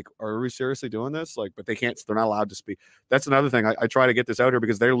probably like, are we seriously doing this? Like, but they're not allowed to speak. That's another thing. I try to get this out here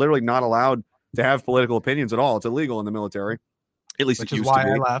because they're literally not allowed to have political opinions at all. It's illegal in the military. At least it used to be.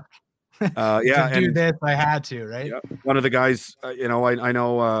 I left. To do this, I had to, right? Yeah. One of the guys, I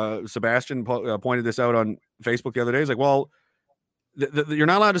know Sebastian pointed this out on Facebook the other day. He's like, well, you're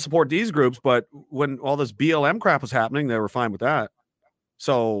not allowed to support these groups, but when all this BLM crap was happening, they were fine with that.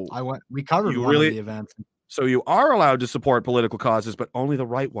 So we covered one of the events. So you are allowed to support political causes, but only the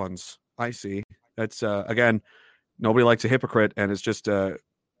right ones. I see. That's again, nobody likes a hypocrite, and it's just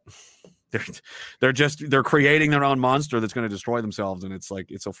they're creating their own monster that's going to destroy themselves, and it's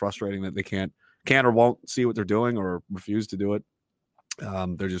like it's so frustrating that they can't or won't see what they're doing or refuse to do it.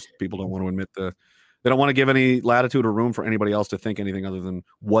 They're just people don't want to admit they don't want to give any latitude or room for anybody else to think anything other than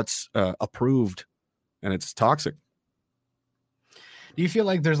what's approved, and it's toxic. Do you feel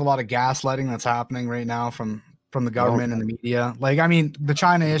like there's a lot of gaslighting that's happening right now from the government and the media? Like, I mean, the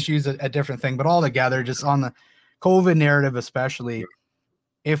China issue is a different thing, but all together, just on the COVID narrative, especially,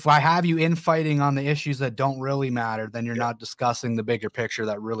 if I have you infighting on the issues that don't really matter, then you're not discussing the bigger picture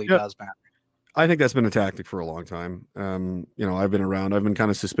that really does matter. I think that's been a tactic for a long time. I've been around. I've been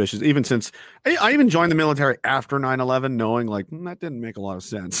kind of suspicious, even since I even joined the military after 9/11, knowing like that didn't make a lot of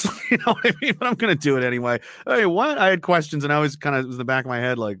sense. You know what I mean? But I'm going to do it anyway. Hey, what? I had questions, and I was kind of in the back of my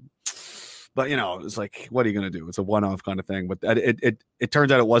head, like, but it's like, what are you going to do? It's a one-off kind of thing. But it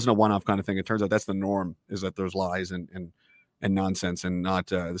turns out it wasn't a one-off kind of thing. It turns out that's the norm, is that there's lies and nonsense, and not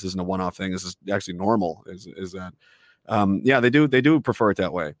this isn't a one-off thing. This is actually normal. Is that? They do prefer it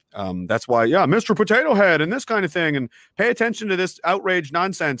that way. That's why, Mr. Potato Head and this kind of thing, and pay attention to this outrage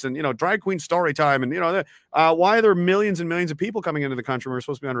nonsense, and drag queen story time, and why are there millions and millions of people coming into the country? We're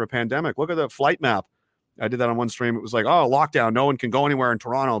supposed to be under a pandemic. Look at the flight map. I did that on one stream. It was like, oh, lockdown, no one can go anywhere in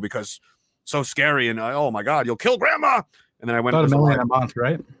Toronto because so scary, and oh my god, you'll kill grandma. And then I went about $1 million a month,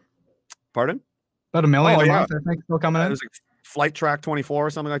 right? Pardon? About $1 million a month, I think, still coming in. Flight Track 24 or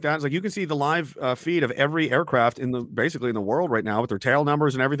something like that. It's like you can see the live feed of every aircraft basically in the world right now with their tail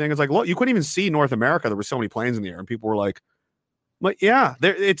numbers and everything. It's like, look, you couldn't even see North America. There were so many planes in the air, and people were like, "But yeah,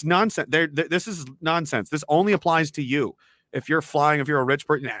 it's nonsense. This is nonsense. This only applies to you. If you're flying, if you're a rich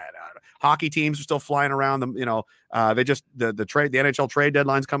person, hockey teams are still flying around them. They just the NHL trade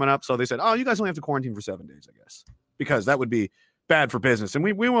deadline's coming up, so they said, oh, you guys only have to quarantine for 7 days, I guess, because that would be bad for business, and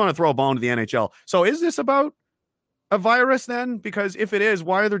we want to throw a bone to the NHL. So is this about a virus then? Because if it is,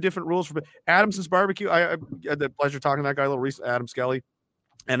 why are there different rules for Adamson's Barbecue? I had the pleasure of talking to that guy a little recently, Adam Skelly,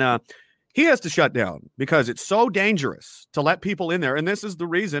 and he has to shut down because it's so dangerous to let people in there. And this is the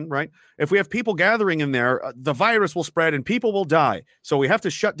reason, right? If we have people gathering in there, the virus will spread and people will die. So we have to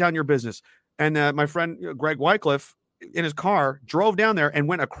shut down your business. And my friend Greg Wycliffe in his car drove down there and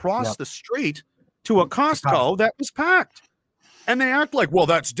went across the street to a Costco that was packed. And they act like, well,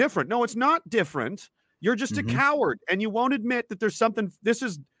 that's different. No, it's not different. You're just a coward, and you won't admit that there's something.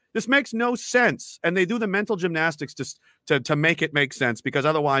 This makes no sense, and they do the mental gymnastics to make it make sense, because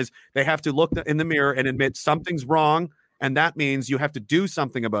otherwise they have to look in the mirror and admit something's wrong, and that means you have to do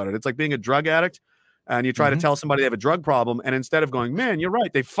something about it. It's like being a drug addict, and you try to tell somebody they have a drug problem, and instead of going, man, you're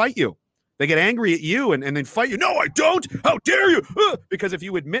right, they fight you. They get angry at you and then fight you. No, I don't. How dare you? Because if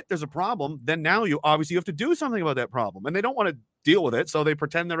you admit there's a problem, then now you obviously have to do something about that problem, and they don't want to deal with it, so they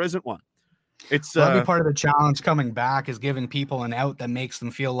pretend there isn't one. It's that'll be part of the challenge coming back, is giving people an out that makes them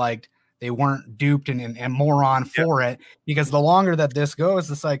feel like they weren't duped and more on for it. Because the longer that this goes,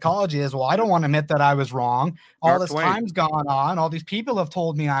 the psychology is, well, I don't want to admit that I was wrong. All this time's gone on. All these people have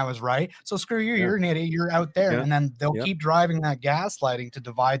told me I was right. So screw you. You're an idiot. You're out there. And then they'll keep driving that gaslighting to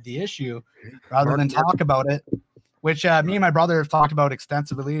divide the issue rather than talk about it, which me and my brother have talked about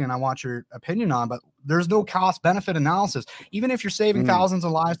extensively, and I want your opinion on. But there's no cost benefit analysis. Even if you're saving thousands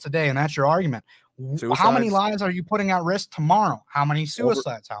of lives today, and that's your argument, how many lives are you putting at risk tomorrow? How many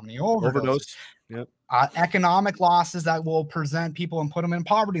suicides? How many overdoses? Yep. Economic losses that will present people and put them in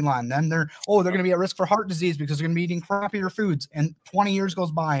poverty line. Then they're going to be at risk for heart disease because they're going to be eating crappier foods. And 20 years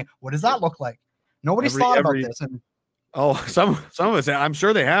goes by. What does that look like? Nobody's thought about this. And some of us, I'm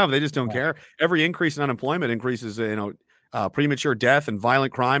sure they have. They just don't care. Every increase in unemployment increases, premature death and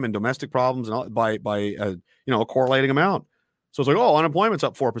violent crime and domestic problems, and all, by a correlating amount. So it's like, oh, unemployment's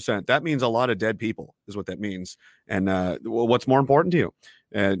up 4%. That means a lot of dead people is what that means. And what's more important to you?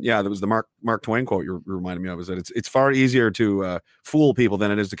 And that was the Mark Twain quote you reminded me of, is that it's far easier to fool people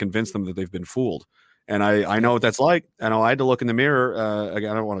than it is to convince them that they've been fooled. And I know what that's like. I know I had to look in the mirror.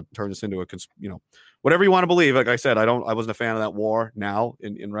 Again, I don't want to turn this into a whatever you want to believe. Like I said, I wasn't a fan of that war. Now,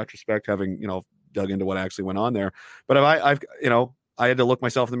 in retrospect, having dug into what actually went on there, but I had to look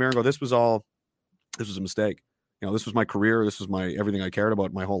myself in the mirror and go, this was a mistake. This was my career. This was my everything I cared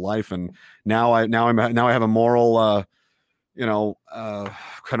about my whole life, and now I have a moral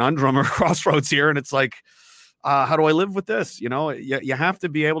conundrum or crossroads here, and it's like, how do I live with this? You have to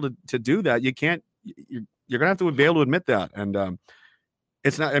be able to do that. You can't. You're gonna have to be able to admit that, and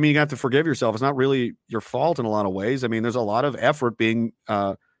it's not. I mean, you have to forgive yourself. It's not really your fault in a lot of ways. I mean, there's a lot of effort being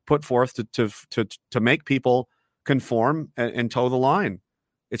put forth to make people conform and toe the line.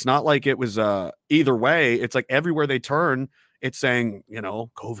 It's not like it was either way. It's like everywhere they turn, it's saying,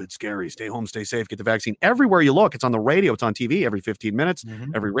 COVID's scary, stay home, stay safe, get the vaccine. Everywhere you look, it's on the radio, it's on TV every 15 minutes,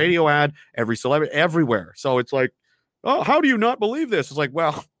 every radio ad, every celebrity, everywhere. So it's like, oh, how do you not believe this? It's like,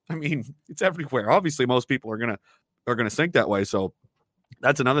 well, I mean, it's everywhere. Obviously, most people are gonna think that way. So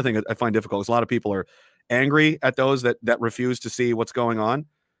that's another thing that I find difficult. Is a lot of people are angry at those that refuse to see what's going on.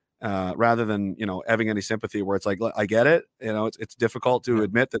 Rather than having any sympathy, where it's like, I get it, it's difficult to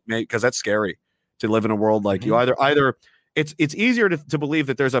admit that, because that's scary to live in a world like you either it's easier to believe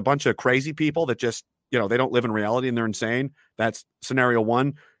that there's a bunch of crazy people that just they don't live in reality and they're insane. That's scenario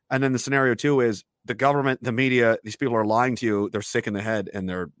one. And then the scenario two is the government, the media, these people are lying to you, they're sick in the head, and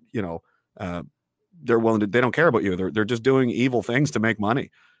they're they're willing to, they don't care about you, they're just doing evil things to make money.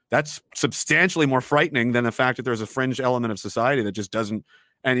 That's substantially more frightening than the fact that there's a fringe element of society that just doesn't.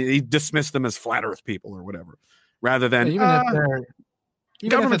 And he dismissed them as flat earth people or whatever, rather than even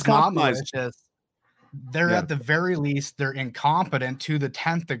if it's compromised. They're at the very least, they're incompetent to the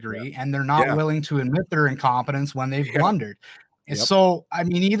 10th degree, and they're not willing to admit their incompetence when they've blundered. And so, I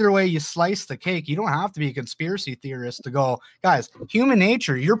mean, either way you slice the cake, you don't have to be a conspiracy theorist to go, guys, human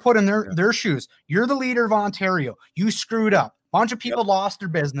nature, you're put in their shoes. You're the leader of Ontario. You screwed up. Bunch of people lost their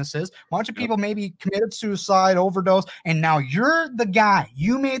businesses. Bunch of people maybe committed suicide, overdose, and now you're the guy.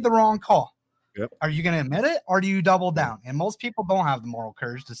 You made the wrong call. Are you going to admit it, or do you double down? And most people don't have the moral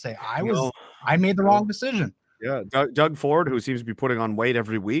courage to say, I made the wrong decision. Yeah, Doug Ford, who seems to be putting on weight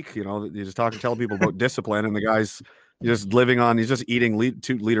every week. You just telling people about discipline, and the guy's just living on. He's just eating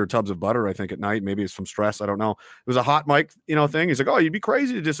 2-liter tubs of butter, I think, at night. Maybe it's from stress. I don't know. It was a hot mic, thing. He's like, oh, you'd be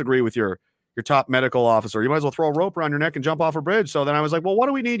crazy to disagree with your top medical officer. You might as well throw a rope around your neck and jump off a bridge. So then I was like, well, what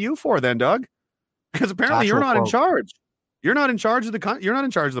do we need you for then, Doug? Because apparently you're not in charge. You're not in charge of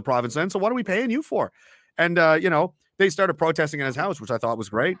the province then. So what are we paying you for? And they started protesting in his house, which I thought was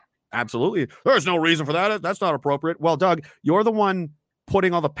great. Absolutely. There's no reason for that. That's not appropriate. Well, Doug, you're the one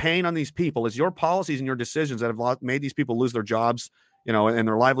putting all the pain on these people. It's your policies and your decisions that have made these people lose their jobs, and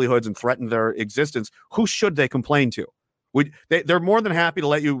their livelihoods, and threaten their existence. Who should they complain to? They're more than happy to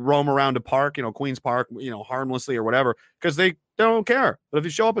let you roam around a park, Queen's Park, harmlessly or whatever, because they don't care. But if you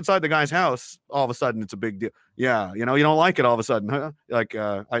show up inside the guy's house, all of a sudden it's a big deal. Yeah, you don't like it all of a sudden. Huh? Like,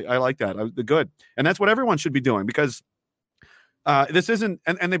 I like that. Good. And that's what everyone should be doing, because this isn't,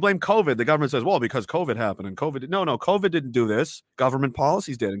 and they blame COVID. The government says, well, because COVID happened, and COVID. No, COVID didn't do this. Government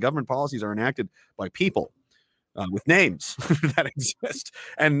policies did, and government policies are enacted by people. With names that exist,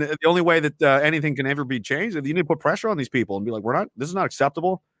 and the only way that anything can ever be changed is you need to put pressure on these people and be like, this is not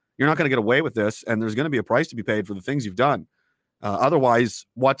acceptable. You're not going to get away with this, and there's going to be a price to be paid for the things you've done. Otherwise,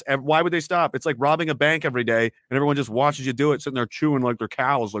 why would they stop? It's like robbing a bank every day, and everyone just watches you do it, sitting there chewing like they're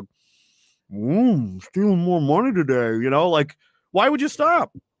cows, like, stealing more money today. Like, why would you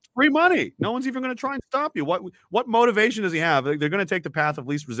stop? Free money. No one's even going to try and stop you. What motivation does he have? They're going to take the path of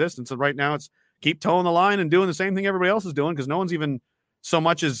least resistance, and right now it's keep towing the line and doing the same thing everybody else is doing, because no one's even so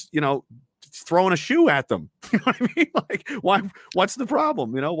much as throwing a shoe at them. You know what I mean? Like, what's the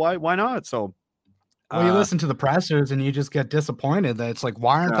problem? Why not? So well, you listen to the pressers and you just get disappointed that it's like,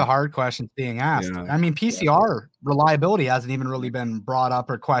 why aren't the hard questions being asked? I mean, PCR reliability hasn't even really been brought up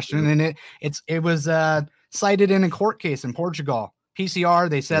or questioned, and it was cited in a court case in Portugal. PCR,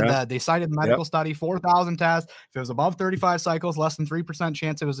 they said that they cited the medical study, 4,000 tests. If it was above 35 cycles, less than 3%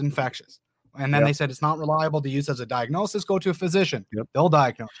 chance it was infectious. And then they said it's not reliable to use as a diagnosis. Go to a physician. They'll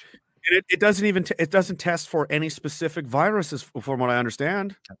diagnose you. And it doesn't even it doesn't test for any specific viruses, from what I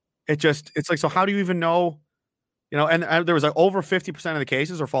understand. It's like, so how do you even know? And there was like over 50% of the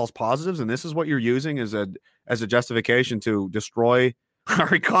cases are false positives, and this is what you're using as a justification to destroy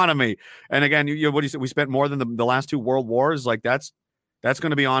our economy. And again, what do you say? We spent more than the last 2 world wars. Like, that's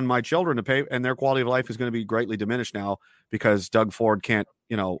going to be on my children to pay, and their quality of life is going to be greatly diminished now because Doug Ford can't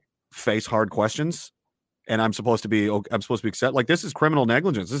face hard questions, and I'm supposed to be accept. Like, this is criminal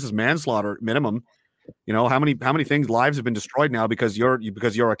negligence. This is manslaughter minimum. How many things, lives have been destroyed now because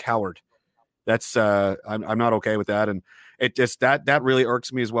you're a coward. That's I'm not okay with that. And it just that really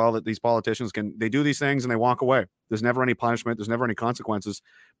irks me as well, that these politicians they do these things and they walk away. There's never any punishment. There's never any consequences.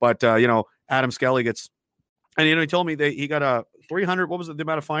 But Adam Skelly gets, and he told me he got a 300. What was the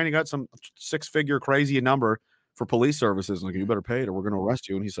amount of fine? He got some 6-figure crazy number for police services. Like, you better pay it or we're going to arrest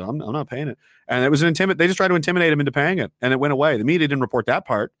you. And he said, I'm not paying it. And it was they just tried to intimidate him into paying it, and it went away. The media didn't report that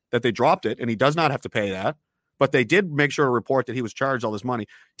part, that they dropped it, and he does not have to pay that. But they did make sure to report that he was charged all this money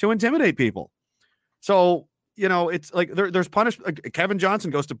to intimidate people. So, it's like there's punishment. Like, Kevin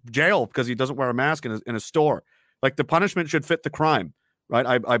Johnson goes to jail because he doesn't wear a mask in a store. Like, the punishment should fit the crime,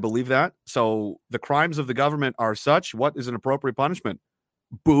 right? I believe that. So the crimes of the government are such. What is an appropriate punishment?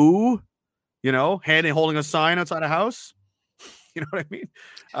 Boo, holding a sign outside a house. You know what I mean?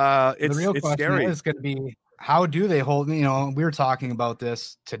 It's the real question scary. Is going to be, how do they hold? We were talking about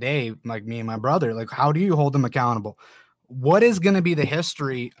this today, like me and my brother. Like, how do you hold them accountable? What is going to be the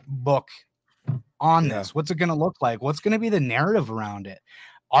history book on this? What's it going to look like? What's going to be the narrative around it?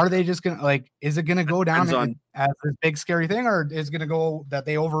 Are they just going to, is it going to go down as this big scary thing, or is it going to go that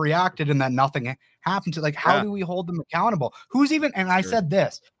they overreacted and that nothing happened to? How do we hold them accountable? Who's even, and I said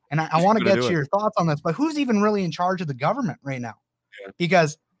this, and I want to get to your thoughts on this, but who's even really in charge of the government right now? Yeah.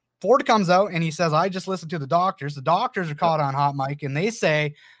 Because Ford comes out and he says, I just listened to the doctors. The doctors are caught on hot mic and they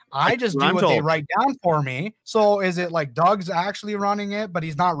say, I just do what they write down for me. So is it like Doug's actually running it, but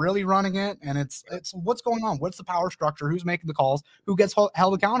he's not really running it? And it's what's going on? What's the power structure? Who's making the calls? Who gets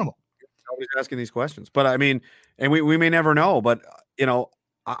held accountable? Nobody's asking these questions. But I mean, and we may never know, but you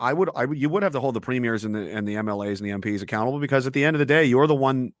would have to hold the premiers and the MLAs and the MPs accountable, because at the end of the day, you're the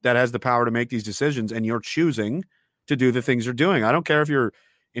one that has the power to make these decisions, and you're choosing to do the things you're doing. I don't care if you're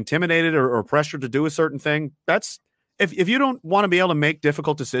intimidated or pressured to do a certain thing. That's if you don't want to be able to make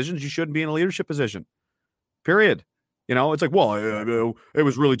difficult decisions, you shouldn't be in a leadership position. Period. It's like, well, it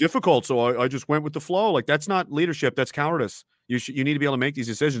was really difficult, so I just went with the flow. Like, that's not leadership. That's cowardice. You need to be able to make these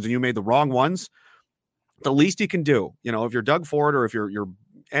decisions, and you made the wrong ones. The least you can do, if you're Doug Ford, or if you're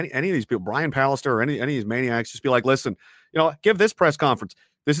any of these people, Brian Pallister, or any of these maniacs, just be like, listen, give this press conference.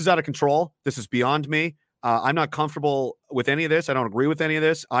 This is out of control. This is beyond me. I'm not comfortable with any of this. I don't agree with any of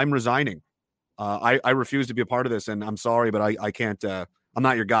this. I'm resigning. I refuse to be a part of this, and I'm sorry, but I can't. I'm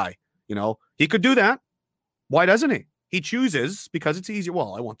not your guy. He could do that. Why doesn't he? He chooses because it's easier.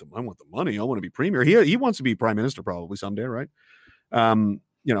 Well, I want the money. I want to be premier. He wants to be prime minister probably someday, right?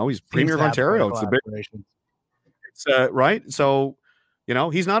 He's premier of Ontario. It's the big. It's right. So,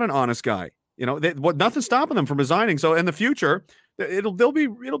 he's not an honest guy. Nothing's stopping them from resigning. So in the future, it'll be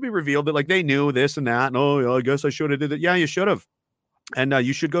revealed that, like, they knew this and that. And, I guess I should have did it. Yeah, you should have, and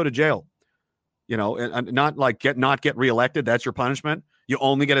you should go to jail. And not get reelected. That's your punishment. You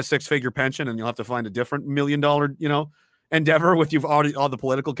only get a 6-figure pension, and you'll have to find a different $1 million, endeavor with all the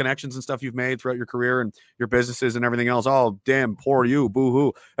political connections and stuff you've made throughout your career and your businesses and everything else. Oh, damn, poor you,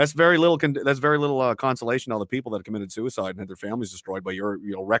 boo-hoo. That's very little consolation to all the people that have committed suicide and had their families destroyed by your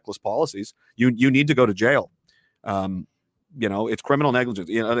reckless policies. You need to go to jail. It's criminal negligence.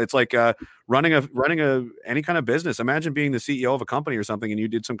 It's like running any kind of business. Imagine being the CEO of a company or something, and you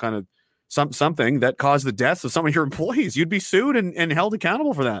did some kind of something that caused the deaths of some of your employees. You'd be sued and held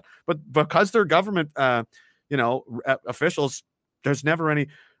accountable for that. But because they're government officials, there's never any.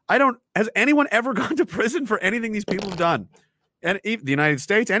 Has anyone ever gone to prison for anything these people have done? And the United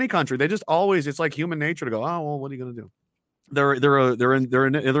States, any country, they just always, it's like human nature to go, oh, well, what are you going to do?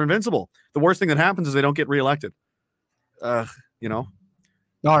 They're invincible. The worst thing that happens is they don't get reelected. Or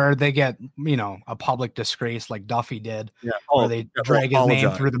they get, a public disgrace like Duffy did. Yeah. Or they drag his name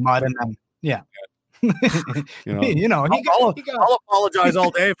through the mud and then, yeah. I'll apologize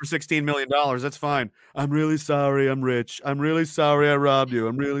all day for $16 million. That's fine. I'm really sorry. I'm rich. I'm really sorry I robbed you.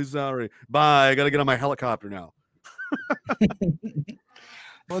 I'm really sorry. Bye. I got to get on my helicopter now.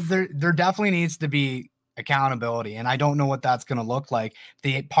 Well, there definitely needs to be accountability, and I don't know what that's going to look like.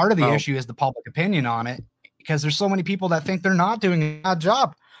 The part of the issue is the public opinion on it, because there's so many people that think they're not doing a bad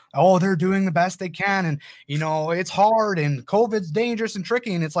job. Oh, they're doing the best they can. And, it's hard and COVID's dangerous and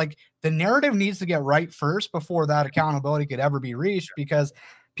tricky. And it's like the narrative needs to get right first before that accountability could ever be reached, because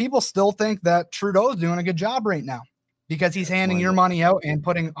people still think that Trudeau's doing a good job right now because he's handing your money out and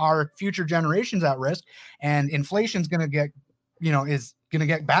putting our future generations at risk. And inflation's going to get, is going to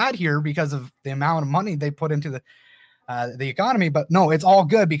get bad here because of the amount of money they put into the economy. But no, it's all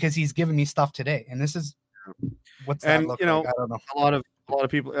good because he's giving me stuff today. And this is, what's that look like? I don't know. A lot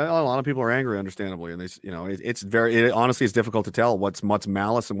of people are angry, understandably, and they, honestly, it's difficult to tell what's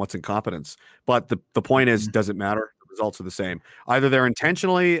malice and what's incompetence. But the point is, does it matter? The results are the same. Either they're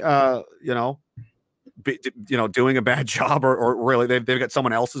intentionally, doing a bad job, or really they've got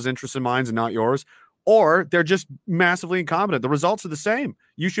someone else's interests in mind and not yours, or they're just massively incompetent. The results are the same.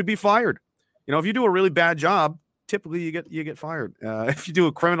 You should be fired. You know, if you do a really bad job, typically you get fired. If you do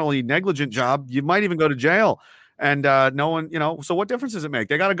a criminally negligent job, you might even go to jail. And no one, you know, so what difference does it make?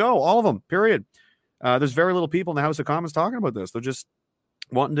 They got to go, all of them, period. There's very little people in the House of Commons talking about this. They're just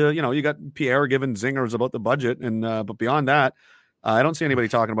wanting to, you know, you got Pierre giving zingers about the budget. And but beyond that, I don't see anybody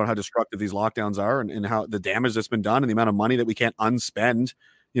talking about how destructive these lockdowns are and how the damage that's been done and the amount of money that we can't unspend.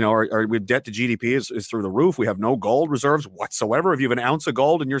 You know, our debt to GDP is through the roof. We have no gold reserves whatsoever. If you have an ounce of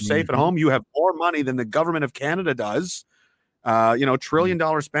gold and you're safe at home, you have more money than the government of Canada does. You know, $1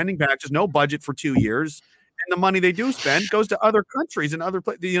 trillion spending packages, no budget for 2 years. And the money they do spend goes to other countries and other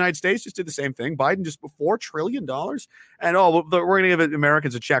places. The United States just did the same thing. Biden just put $4 trillion. And we're going to give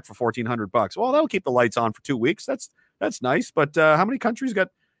Americans a check for $1,400. Well, that'll keep the lights on for 2 weeks. That's nice. But how many countries got,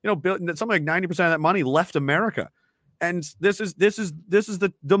 you know, something like 90% of that money left America? And this is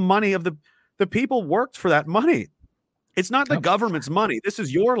the money of the people worked for that money. It's not the government's money. This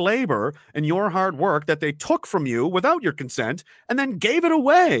is your labor and your hard work that they took from you without your consent and then gave it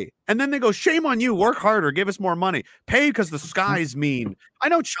away. And then they go, shame on you, work harder, give us more money. Pay because the sky's mean. I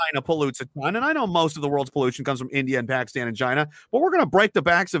know China pollutes a ton, and I know most of the world's pollution comes from India and Pakistan and China, but we're going to break the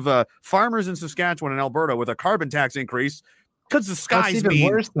backs of farmers in Saskatchewan and Alberta with a carbon tax increase because the sky's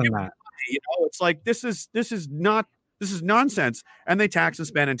mean. Worse than that. You know, it's like this is nonsense. And they tax and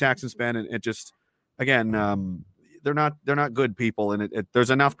spend, and it just, again, they're not good people, and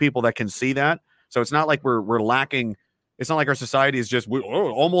there's enough people that can see that. So it's not like we're lacking. It's not like our society is just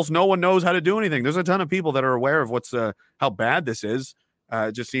almost no one knows how to do anything. There's a ton of people that are aware of what's how bad this is.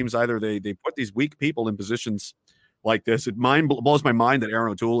 It just seems either they put these weak people in positions like this. It blows my mind that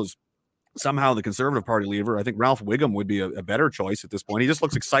Aaron O'Toole is somehow the Conservative Party leader. I think Ralph Wiggum would be a better choice at this point. He just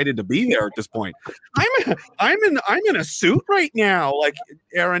looks excited to be there at this point. I'm in a suit right now. Like,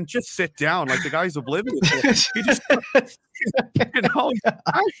 Aaron, just sit down. Like, the guy's oblivious. He just, you know,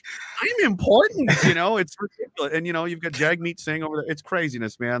 I'm important. You know, it's ridiculous. And you know, you've got Jagmeet Singh over there. It's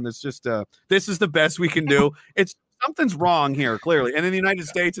craziness, man. It's just this is the best we can do. It's something's wrong here, clearly. And in the United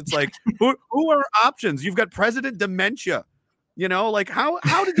States, it's like who are options? You've got President Dementia. You know, like how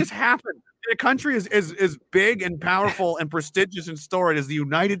did this happen? In a country as big and powerful and prestigious and storied as the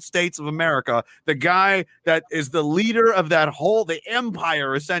United States of America, the guy that is the leader of the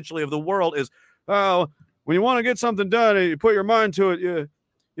empire, essentially, of the world is, when you want to get something done and you put your mind to it,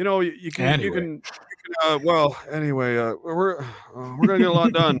 you can anyway, we're gonna get a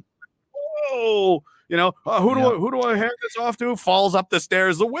lot done. Whoa. You know, who do I hand this off to? Falls up the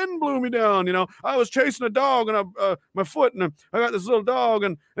stairs. The wind blew me down. You know, I was chasing a dog and my foot, and I got this little dog.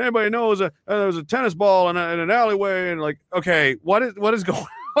 And anybody knows there was a tennis ball in an alleyway. And like, okay, what is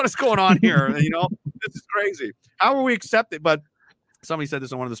going on here? You know, this is crazy. How are we accepted? But somebody said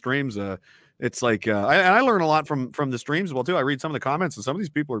this on one of the streams. It's like I learn a lot from the streams as well too. I read some of the comments, and some of these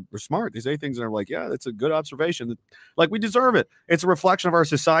people are smart. They say things and are like, yeah, that's a good observation. Like, we deserve it. It's a reflection of our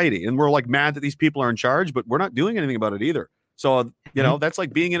society, and we're like mad that these people are in charge, but we're not doing anything about it either. So you know, that's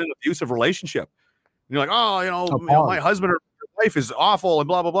like being in an abusive relationship. And you're like, oh, you know, my husband or wife is awful and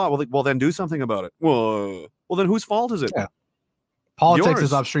blah blah blah. Well, then do something about it. Well, then whose fault is it? Yeah. Politics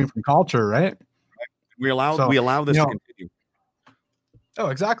is upstream from culture, right? We allow this to continue. Oh,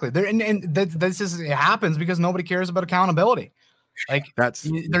 exactly. It happens because nobody cares about accountability. Like,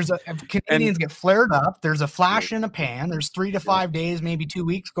 Canadians get flared up. There's a flash in a pan. There's 3 to 5 days, maybe 2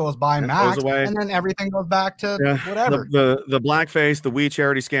 weeks goes by max, and then everything goes back to whatever. The blackface, the We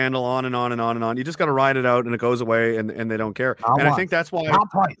Charity scandal, on and on and on and on. You just got to ride it out, and it goes away, and they don't care. I think that's why.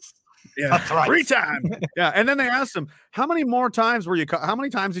 Yeah, free time. Yeah, and then they asked him, how many times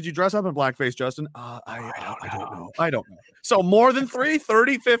did you dress up in blackface, Justin? I don't know. So more than 3,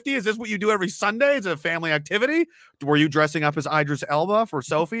 30, 50? Is this what you do every Sunday? Is it a family activity? Were you dressing up as Idris Elba for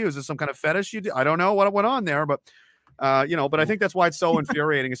Sophie? Was this some kind of fetish you did? I don't know what went on there, but but I think that's why it's so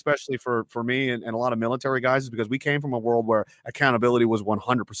infuriating, especially for me and a lot of military guys, is because we came from a world where accountability was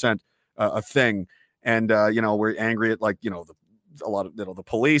 100% a thing. And we're angry at, like, a lot of the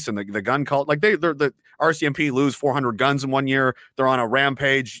police and the gun cult. Like, the RCMP lose 400 guns in 1 year. They're on a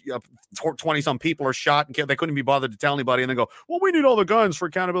rampage. 20 some people are shot and they couldn't be bothered to tell anybody. And then go, well, we need all the guns for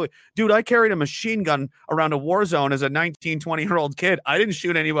accountability. Dude, I carried a machine gun around a war zone as a 19, 20-year-old kid. I didn't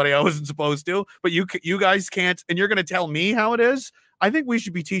shoot anybody I wasn't supposed to, but you guys can't. And you're going to tell me how it is? I think we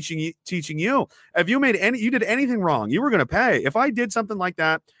should be teaching you. If you did anything wrong, you were going to pay. If I did something like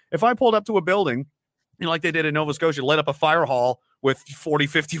that, if I pulled up to a building, like they did in Nova Scotia, lit up a fire hall with 40,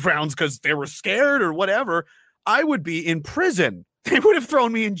 50 rounds because they were scared or whatever, I would be in prison. They would have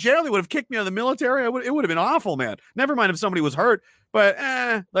thrown me in jail. They would have kicked me out of the military. It would have been awful, man. Never mind if somebody was hurt, but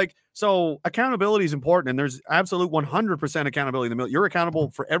so accountability is important, and there's absolute 100% accountability in the military. You're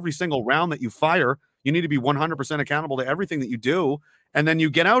accountable for every single round that you fire. You need to be 100% accountable to everything that you do, and then you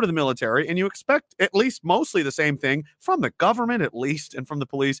get out of the military and you expect at least mostly the same thing from the government, at least, and from the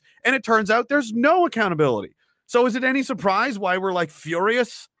police. And it turns out there's no accountability. So is it any surprise why we're like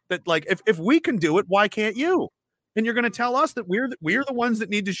furious that like if we can do it, why can't you? And you're going to tell us that we're the ones that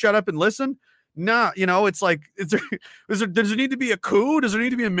need to shut up and listen? Nah, it's like, does there need to be a coup? Does there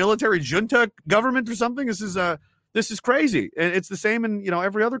need to be a military junta government or something? This is crazy. And it's the same in,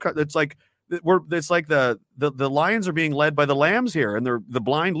 every other country. It's like, the lions are being led by the lambs here, and they're the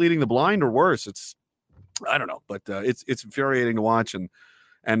blind leading the blind, or worse. I don't know, but it's infuriating to watch. And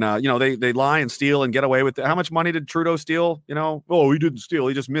they lie and steal and get away with it. How much money did Trudeau steal? Oh, he didn't steal.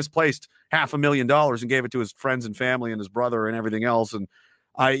 He just misplaced $500,000 and gave it to his friends and family and his brother and everything else. And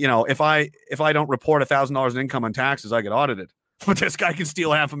if I don't report $1,000 in income on taxes, I get audited. But this guy can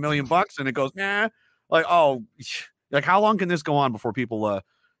steal $500,000 and it goes, nah. Like, oh, like how long can this go on before people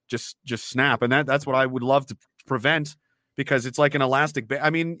just snap? And that's what I would love to prevent, because it's like an elastic band. I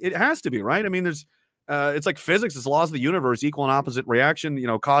mean, it has to be, right? I mean, there's it's like physics, it's laws of the universe, equal and opposite reaction,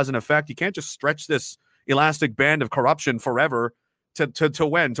 cause and effect. You can't just stretch this elastic band of corruption forever to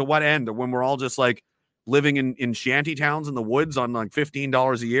when, to what end? When we're all just like living in shanty towns in the woods on like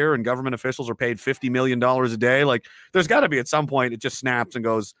 $15 a year, and government officials are paid $50 million a day. Like, there's got to be at some point it just snaps and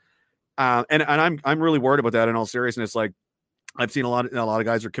goes. And I'm really worried about that in all seriousness. Like, I've seen a lot of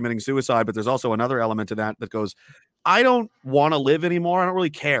guys are committing suicide, but there's also another element to that goes, I don't want to live anymore. I don't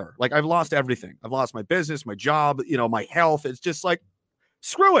really care. Like, I've lost everything. I've lost my business, my job, my health. It's just like,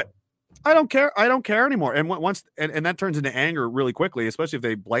 screw it. I don't care. I don't care anymore. And once that turns into anger really quickly, especially if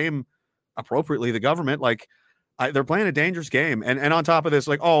they blame appropriately the government. Like, they're playing a dangerous game. And on top of this,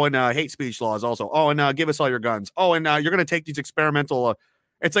 like, and hate speech laws also. And give us all your guns. And you're going to take these experimental.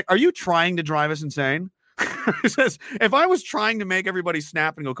 It's like, are you trying to drive us insane? It says, if I was trying to make everybody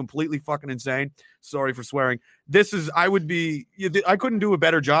snap and go completely fucking insane, sorry for swearing, I couldn't do a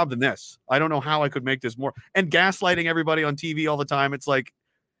better job than this. I don't know how I could make this more. And gaslighting everybody on TV all the time. It's like,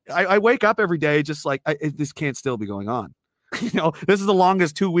 I wake up every day just like, this can't still be going on. This is the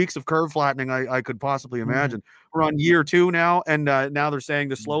longest 2 weeks of curve flattening I could possibly imagine. Mm-hmm. We're on year 2 now, and now they're saying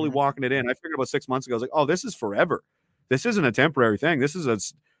they're slowly walking it in. I figured about 6 months ago, I was like, oh, this is forever. This isn't a temporary thing. This is a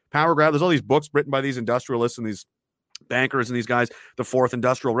power grab. There's all these books written by these industrialists and these bankers and these guys, the Fourth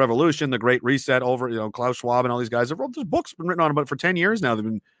Industrial Revolution, the Great Reset, over Klaus Schwab and all these guys. There's books been written on about it for 10 years now.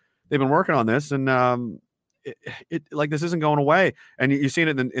 They've been working on this, and like, this isn't going away. And you've seen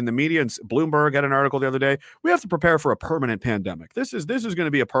it in the media. And Bloomberg had an article the other day. We have to prepare for a permanent pandemic. This is going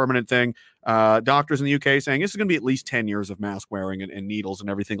to be a permanent thing. Doctors in the UK saying this is going to be at least 10 years of mask wearing and needles and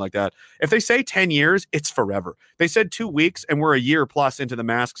everything like that. If they say 10 years, it's forever. They said 2 weeks, and we're a year plus into the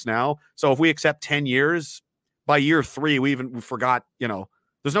masks now. So if we accept 10 years, by year 3, we forgot,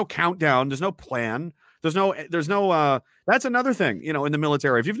 there's no countdown. There's no plan. There's no, that's another thing, in the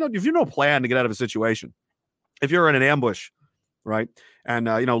military. If you've no plan to get out of a situation, if you're in an ambush, right, and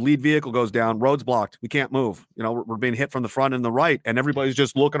lead vehicle goes down, road's blocked, we can't move, we're being hit from the front and the right, and everybody's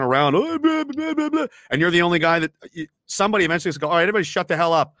just looking around, and you're the only guy that somebody eventually has to go, all right, everybody shut the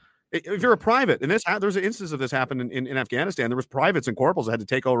hell up. If you're a private, and there's an instance of this happened in Afghanistan. There was privates and corporals that had to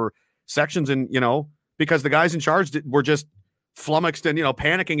take over sections, and because the guys in charge were just flummoxed and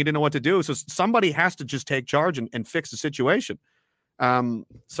panicking and didn't know what to do. So somebody has to just take charge and fix the situation.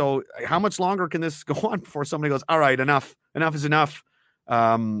 So how much longer can this go on before somebody goes, all right, enough is enough.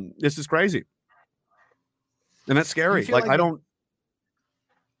 This is crazy. And that's scary. Like, I don't,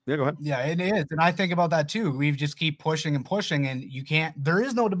 yeah, go ahead. Yeah, it is. And I think about that too. We just keep pushing and pushing, and there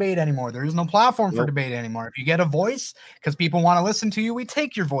is no debate anymore. There is no platform for debate anymore. If you get a voice because people want to listen to you, we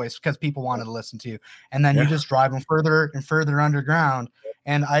take your voice because people wanted to listen to you. And then you just drive them further and further underground.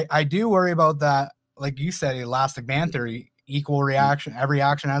 And I do worry about that. Like you said, elastic band theory. Equal reaction, every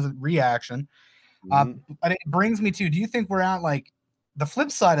action has a reaction. But it brings me to, do you think we're at like the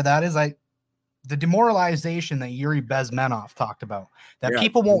flip side of that is the demoralization that Yuri Bezmenov talked about, that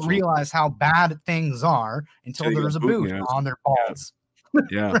people won't realize how bad things are until there's a boot on their balls.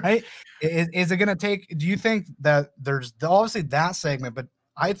 Yeah. Right? Is it going to take, do you think that there's obviously that segment, but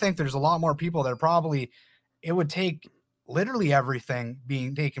I think there's a lot more people that it would take literally everything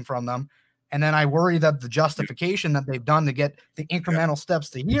being taken from them. And then I worry that the justification that they've done to get the incremental steps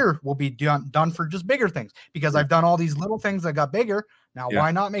to here will be done for just bigger things, because I've done all these little things that got bigger. Now,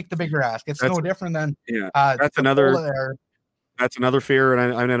 why not make the bigger ask? It's no different than that's another. That's another fear.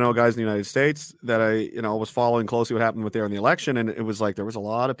 And I know guys in the United States that was following closely what happened with there in the election. And it was like, there was a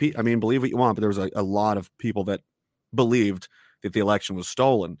lot of people, I mean, believe what you want, but there was a lot of people that believed that the election was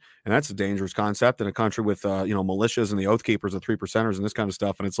stolen. And that's a dangerous concept in a country with, militias and the Oath Keepers, the 3%ers and this kind of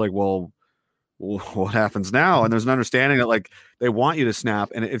stuff. And it's like, well, what happens now? And there's an understanding that like they want you to snap.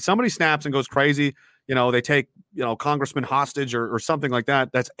 And if somebody snaps and goes crazy, they take, congressman hostage or something like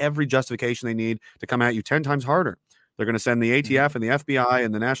that. That's every justification they need to come at you 10 times harder. They're going to send the ATF and the FBI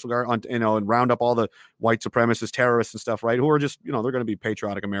and the National Guard on, and round up all the white supremacist terrorists and stuff, right? Who are just, they're going to be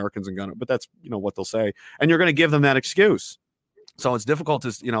patriotic Americans and gun it, but that's, what they'll say. And you're going to give them that excuse. So it's difficult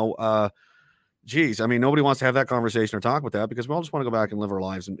to, geez, I mean, nobody wants to have that conversation or talk with that because we all just want to go back and live our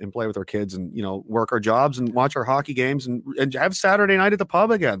lives and play with our kids and, work our jobs and watch our hockey games and have Saturday night at the pub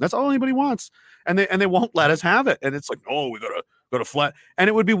again. That's all anybody wants. And they won't let us have it. And it's like, oh, we gotta flat. And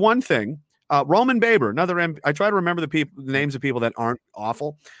it would be one thing. Roman Baber, another MP. I try to remember the names of people that aren't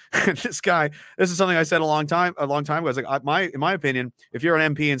awful. This is something I said a long time ago. I was like, in my opinion, if you're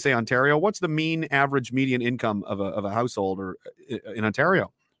an MP in say Ontario, what's the mean average median income of a household or in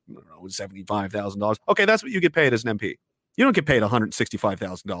Ontario? I don't know, $75,000. Okay, that's what you get paid as an MP. You don't get paid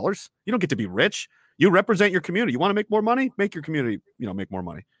 $165,000. You don't get to be rich. You represent your community. You want to make more money? Make your community, make more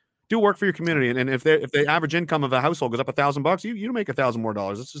money. Do work for your community. And if the average income of a household goes up $1,000, you make $1,000 more.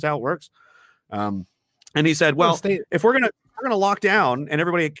 That's just how it works. And he said, well, if we're gonna lock down and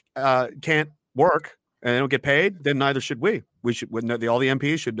everybody can't work and they don't get paid, then neither should we. We should all the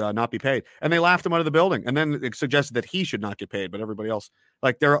MPs should not be paid. And they laughed him out of the building. And then it suggested that he should not get paid, but everybody else,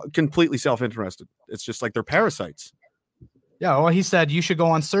 like they're completely self-interested. It's just like they're parasites. Yeah, well, he said you should go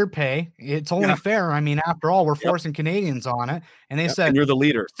on CERB pay. It's only fair. I mean, after all, we're forcing Canadians on it. And they said, and you're the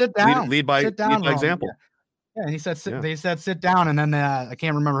leader. Sit down. Lead by example. Yeah, and he said, they said, sit down. And then I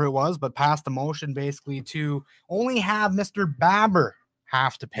can't remember who it was, but passed the motion basically to only have Mr. Baber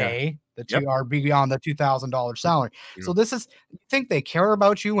have to pay the TRB beyond the $2,000 salary. Yeah. So this is, you think they care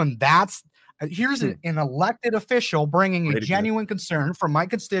about you? And that's, here's an elected official bringing a genuine concern from my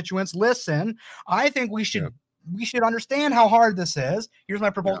constituents. Listen, I think we should understand how hard this is. Here's my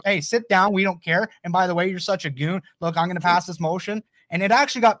proposal. Hey, sit down. We don't care. And by the way, you're such a goon. Look, I'm going to pass this motion. And it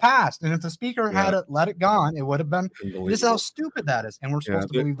actually got passed. And if the speaker had let it gone, it would have been. This is how stupid that is. And we're supposed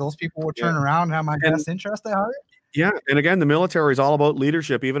to believe those people will turn around and have my best interest at heart. Yeah. And again, the military is all about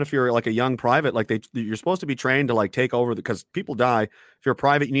leadership. Even if you're like a young private, like you're supposed to be trained to like take over because people die. If you're a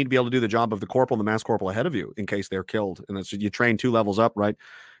private, you need to be able to do the job of the corporal and the mass corporal ahead of you in case they're killed. And that's, you train 2 levels up. Right.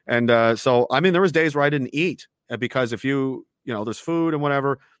 And so, I mean, there was days where I didn't eat because if there's food and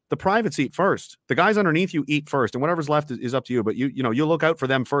whatever, the privates eat first. The guys underneath you eat first, and whatever's left is up to you. But you look out for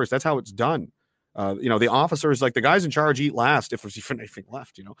them first. That's how it's done. The officers, like the guys in charge, eat last if there's even anything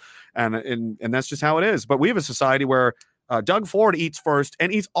left. And that's just how it is. But we have a society where Doug Ford eats first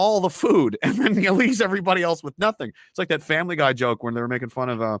and eats all the food, and then he leaves everybody else with nothing. It's like that Family Guy joke when they were making fun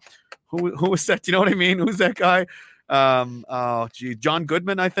of who was that? Do you know what I mean? Who's that guy? John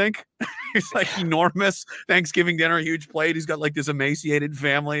Goodman, I think. He's like enormous Thanksgiving dinner, huge plate. He's got like this emaciated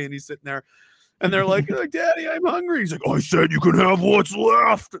family, and he's sitting there, and they're like, Daddy, I'm hungry. He's like, I said you can have what's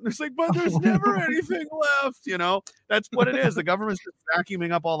left. And it's like, but there's never anything left. That's what it is. The government's just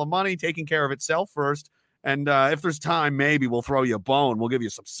vacuuming up all the money, taking care of itself first. And if there's time, maybe we'll throw you a bone. We'll give you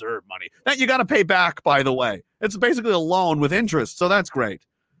some CERB money that you got to pay back, by the way. It's basically a loan with interest. So that's great.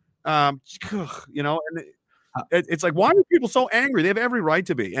 And it's like, why are people so angry? They have every right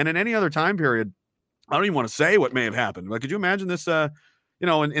to be. And in any other time period, I don't even want to say what may have happened. Like, could you imagine this? In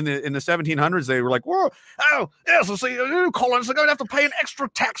the 1700s, they were like, "Whoa, oh yes, let's see, Collins are going to have to pay an extra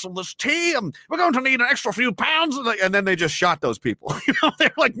tax on this tea, and we're going to need an extra few pounds." And then they just shot those people. They're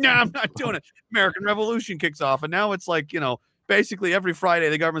like, "No, I'm not doing it." American Revolution kicks off, and now it's like, basically every Friday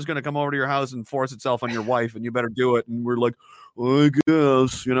the government's going to come over to your house and force itself on your wife, and you better do it. And we're like, I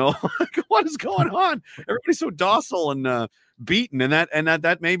guess, like, what is going on? Everybody's so docile and beaten, and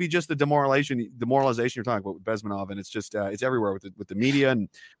that may be just the demoralization you're talking about with Bezmenov, and it's just it's everywhere with the media and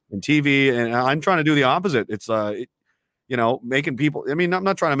TV. And I'm trying to do the opposite. It's making people. I mean, I'm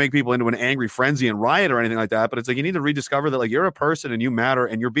not trying to make people into an angry frenzy and riot or anything like that, but it's like you need to rediscover that like you're a person and you matter,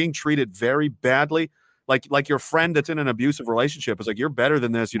 and you're being treated very badly. Like your friend that's in an abusive relationship is like, you're better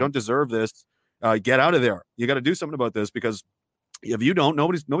than this. You don't deserve this. Get out of there. You got to do something about this, because if you don't,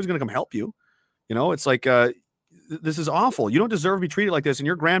 nobody's going to come help you. It's like, this is awful. You don't deserve to be treated like this. And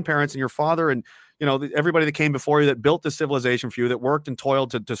your grandparents and your father and, everybody that came before you that built this civilization for you, that worked and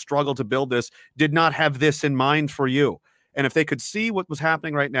toiled to struggle to build this, did not have this in mind for you. And if they could see what was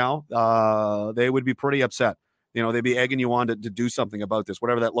happening right now, they would be pretty upset. You know, they'd be egging you on to do something about this,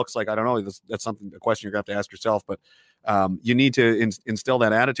 whatever that looks like. I don't know. That's a question you're going to have to ask yourself. But you need to instill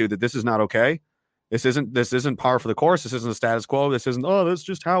that attitude that this is not okay. This isn't par for the course. This isn't the status quo. This isn't, oh, this is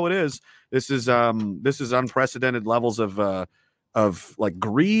just how it is. This is unprecedented levels of like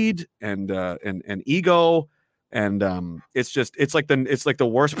greed and ego. And it's like the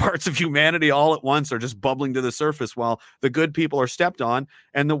worst parts of humanity all at once are just bubbling to the surface, while the good people are stepped on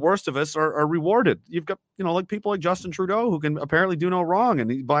and the worst of us are rewarded. You've got, you know, like people like Justin Trudeau, who can apparently do no wrong,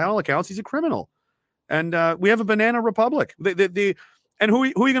 and by all accounts he's a criminal. And we have a banana republic. And who are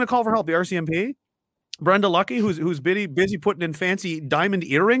you going to call for help? The RCMP? Brenda Lucky, who's busy putting in fancy diamond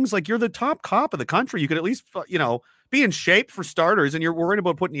earrings? Like, you're the top cop of the country. You could at least, you know, be in shape for starters, and you're worried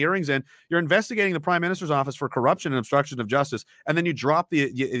about putting earrings in. You're investigating the Prime Minister's office for corruption and obstruction of justice, and then you drop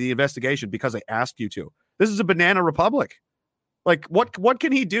the investigation because they asked you to. This is a banana republic. Like, what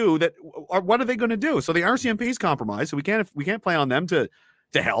can he do that? Or what are they going to do? So the RCMP is compromised, so we can't play on them to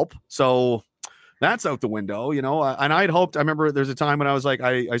help. So that's out the window, you know. And I'd hoped. I remember there's a time when I was like,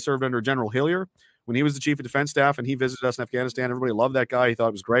 I served under General Hillier when he was the chief of defense staff, and he visited us in Afghanistan. Everybody loved that guy. He thought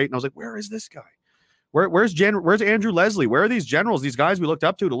it was great, and I was like, where is this guy? Where's Andrew Leslie? Where are these generals, these guys we looked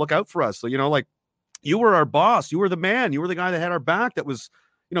up to look out for us? So, you know, like, you were our boss. You were the man. You were the guy that had our back, that was,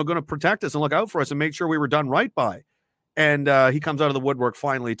 you know, going to protect us and look out for us and make sure we were done right by. And he comes out of the woodwork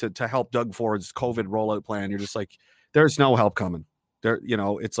finally to help Doug Ford's COVID rollout plan. You're just like, there's no help coming. There, you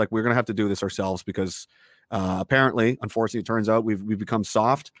know, it's like, we're going to have to do this ourselves because apparently, unfortunately, it turns out we've become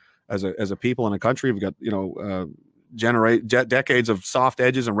soft as a people in a country. We've got, you know, decades of soft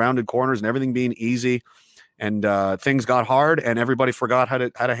edges and rounded corners and everything being easy, and things got hard and everybody forgot how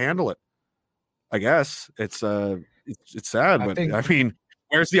to handle it. I guess it's sad, but I mean,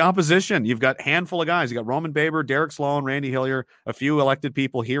 where's the opposition? You've got a handful of guys. You got Roman Baber, Derek Sloan, Randy Hillier, a few elected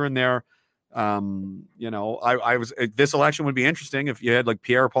people here and there. You know, this election would be interesting if you had like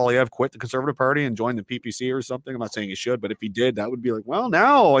Pierre Poilievre quit the Conservative Party and join the PPC or something. I'm not saying he should, but if he did, that would be like, well,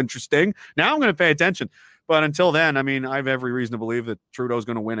 now interesting. Now I'm going to pay attention. But until then, I mean, I have every reason to believe that Trudeau's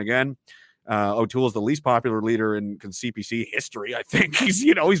going to win again. O'Toole is the least popular leader in CPC history. I think he's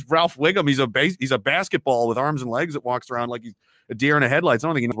Ralph Wiggum. He's a basketball with arms and legs that walks around like he's a deer in the headlights. I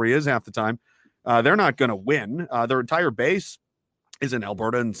don't think he knows where he is half the time. They're not going to win. Their entire base is in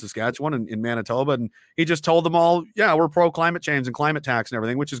Alberta and Saskatchewan and in Manitoba. And he just told them all, yeah, we're pro climate change and climate tax and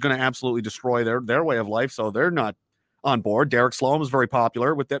everything, which is going to absolutely destroy their way of life. So they're not on board. Derek Sloan was very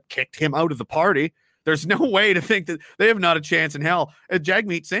popular with that, kicked him out of the party. There's no way to think that they have not a chance in hell.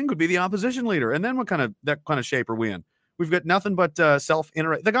 Jagmeet Singh could be the opposition leader. And then what kind of shape are we in? We've got nothing but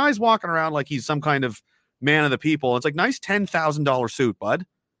self-interest. The guy's walking around like he's some kind of man of the people. It's like, nice $10,000 suit, bud.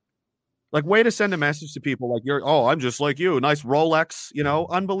 Like, way to send a message to people like, I'm just like you. Nice Rolex, you know,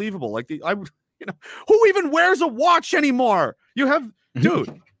 unbelievable. Like, who even wears a watch anymore? You have,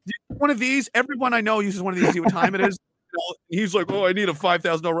 dude, one of these, everyone I know uses one of these. See what time it is? He's like, I need a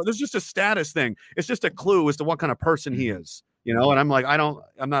 $5,000. This is just a status thing. It's just a clue as to what kind of person he is, you know? And I'm like,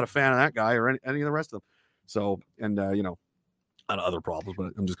 I'm not a fan of that guy or any of the rest of them. So, and, you know, other problems,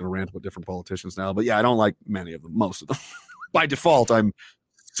 but I'm just going to rant about different politicians now. But yeah, I don't like many of them, most of them. By default, I'm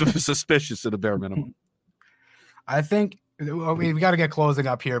suspicious at a bare minimum. I think we got to get closing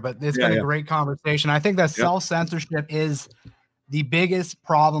up here, but it's been a great conversation. I think that self-censorship is the biggest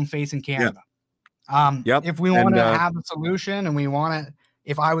problem facing Canada. If we want to have a solution, and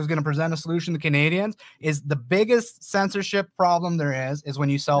if I was going to present a solution to Canadians, is the biggest censorship problem there is when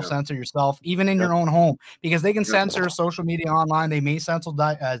you self-censor yourself, even in your own home, because they can censor social media online. They may censor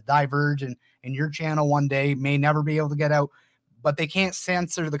Diverge and your channel one day, may never be able to get out, but they can't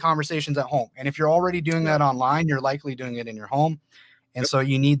censor the conversations at home. And if you're already doing that online, you're likely doing it in your home. And so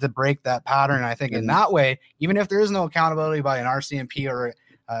you need to break that pattern. I think in that way, even if there is no accountability by an RCMP or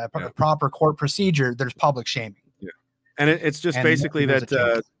proper court procedure, there's public shaming. And it's just basically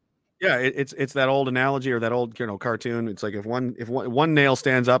that it's that old analogy or that old cartoon. It's like if one nail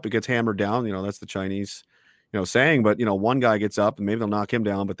stands up, it gets hammered down. You know, that's the Chinese saying. But one guy gets up and maybe they'll knock him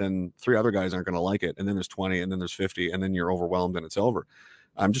down, but then 3 other guys aren't going to like it, and then there's 20, and then there's 50, and then you're overwhelmed and it's over.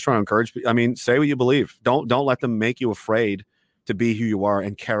 I'm just trying to encourage. I mean, say what you believe. Don't let them make you afraid to be who you are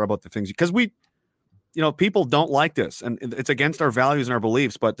and care about the things, because people don't like this, and it's against our values and our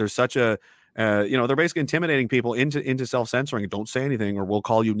beliefs. But there's such a they're basically intimidating people into self-censoring. Don't say anything or we'll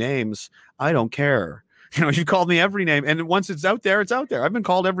call you names. I don't care. You've called me every name, and once it's out there, it's out there. I've been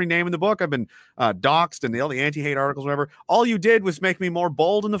called every name in the book. I've been doxxed and all the anti-hate articles, whatever. All you did was make me more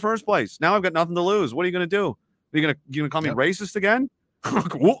bold in the first place. Now I've got nothing to lose. What are you going to do? Are you going to call me racist again?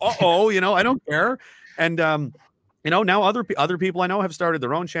 I don't care. And now other people I know have started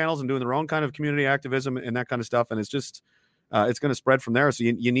their own channels and doing their own kind of community activism and that kind of stuff. And it's just, it's going to spread from there. So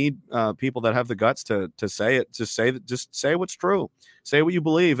you need people that have the guts to say it, just say what's true, say what you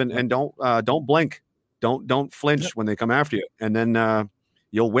believe, and don't blink, don't flinch when they come after you, and then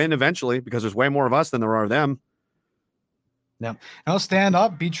you'll win eventually, because there's way more of us than there are of them. Yeah. No, stand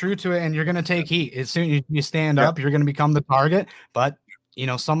up, be true to it, and you're going to take heat. As soon as you stand up, you're going to become the target. But,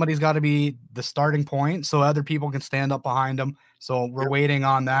 somebody's got to be the starting point so other people can stand up behind them. So we're waiting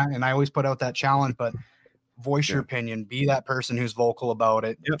on that. And I always put out that challenge, but voice your opinion, be that person who's vocal about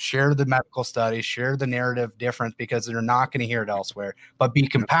it, share the medical studies, share the narrative difference, because they're not going to hear it elsewhere, but be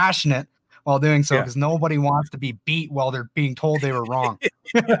compassionate while doing so, because nobody wants to be beat while they're being told they were wrong.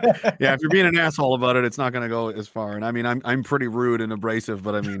 If you're being an asshole about it, it's not going to go as far. And I mean, I'm pretty rude and abrasive,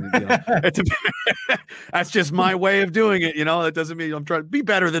 but I mean, that's just my way of doing it. That doesn't mean I'm trying to be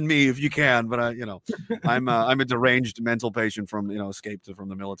better than me if you can, but I'm a deranged mental patient from, escaped from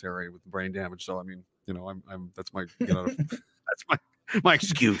the military with brain damage. So, I mean, that's my, that's my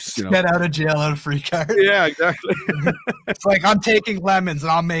excuse. Get out of jail on a free card. Yeah, exactly. It's like, I'm taking lemons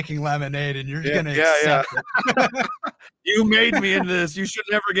and I'm making lemonade, and you're going to accept it. You made me into this. You should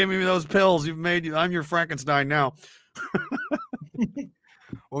never give me those pills. I'm your Frankenstein now.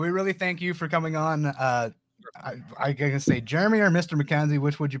 Well, we really thank you for coming on. I can say Jeremy or Mr. McKenzie,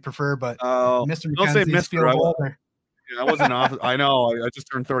 which would you prefer? But Mr. McKenzie's feel older. I wasn't off. I know. I just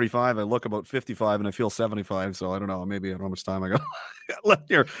turned 35. I look about 55 and I feel 75. So I don't know. Maybe I don't know how much time I got left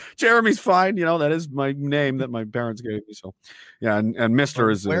here. Jeremy's fine. That is my name that my parents gave me. So yeah. And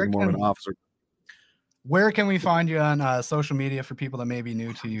Mr. is more of an officer. Where can we find you on social media for people that may be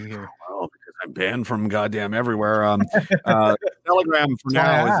new to you here? Well, because I'm banned from goddamn everywhere. Telegram for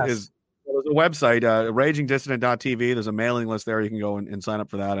now is there's a website, ragingdissident.tv. There's a mailing list there. You can go and sign up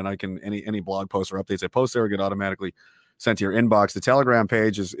for that. And I can, any blog posts or updates I post there get automatically sent to your inbox. The Telegram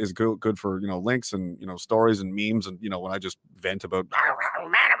page is good for, links and, stories and memes. And, when I just vent about,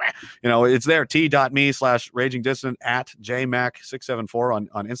 it's there, t.me/ragingdissident @jmac674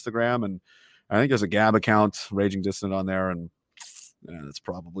 on Instagram. And I think there's a Gab account, Raging Dissident, on there. And that's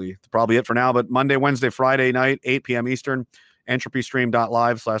probably it for now. But Monday, Wednesday, Friday night, 8 p.m. Eastern,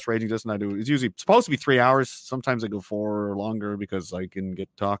 entropystream.live/ragingdissident. It's usually supposed to be 3 hours. Sometimes I go 4 or longer because I can get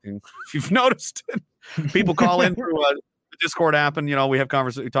talking. If you've noticed, people call in through the Discord app, and we have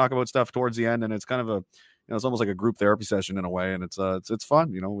conversations, we talk about stuff towards the end, and it's kind of it's almost like a group therapy session in a way, and it's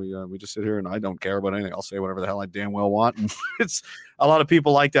fun. We just sit here and I don't care about anything. I'll say whatever the hell I damn well want, and it's a lot of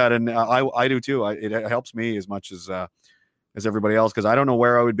people like that, and I do too. It helps me as much as everybody else, because I don't know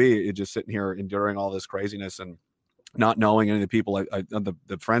where I would be just sitting here enduring all this craziness and not knowing any of the people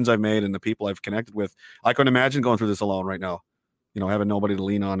the friends I've made and the people I've connected with. I couldn't imagine going through this alone right now, having nobody to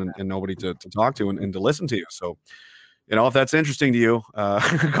lean on and nobody to talk to and to listen to you. So, if that's interesting to you,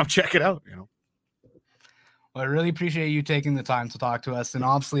 come check it out. Well, I really appreciate you taking the time to talk to us, and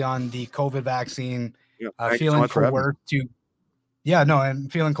obviously on the COVID vaccine, feeling coerced to. Yeah, no, I'm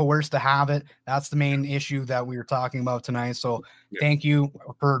feeling coerced to have it. That's the main issue that we were talking about tonight. So thank you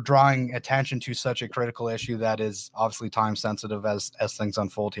for drawing attention to such a critical issue that is obviously time sensitive as things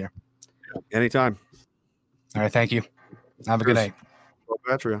unfold here. Anytime. All right. Thank you. Have a good night.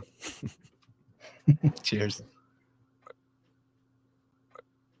 Patria. Cheers.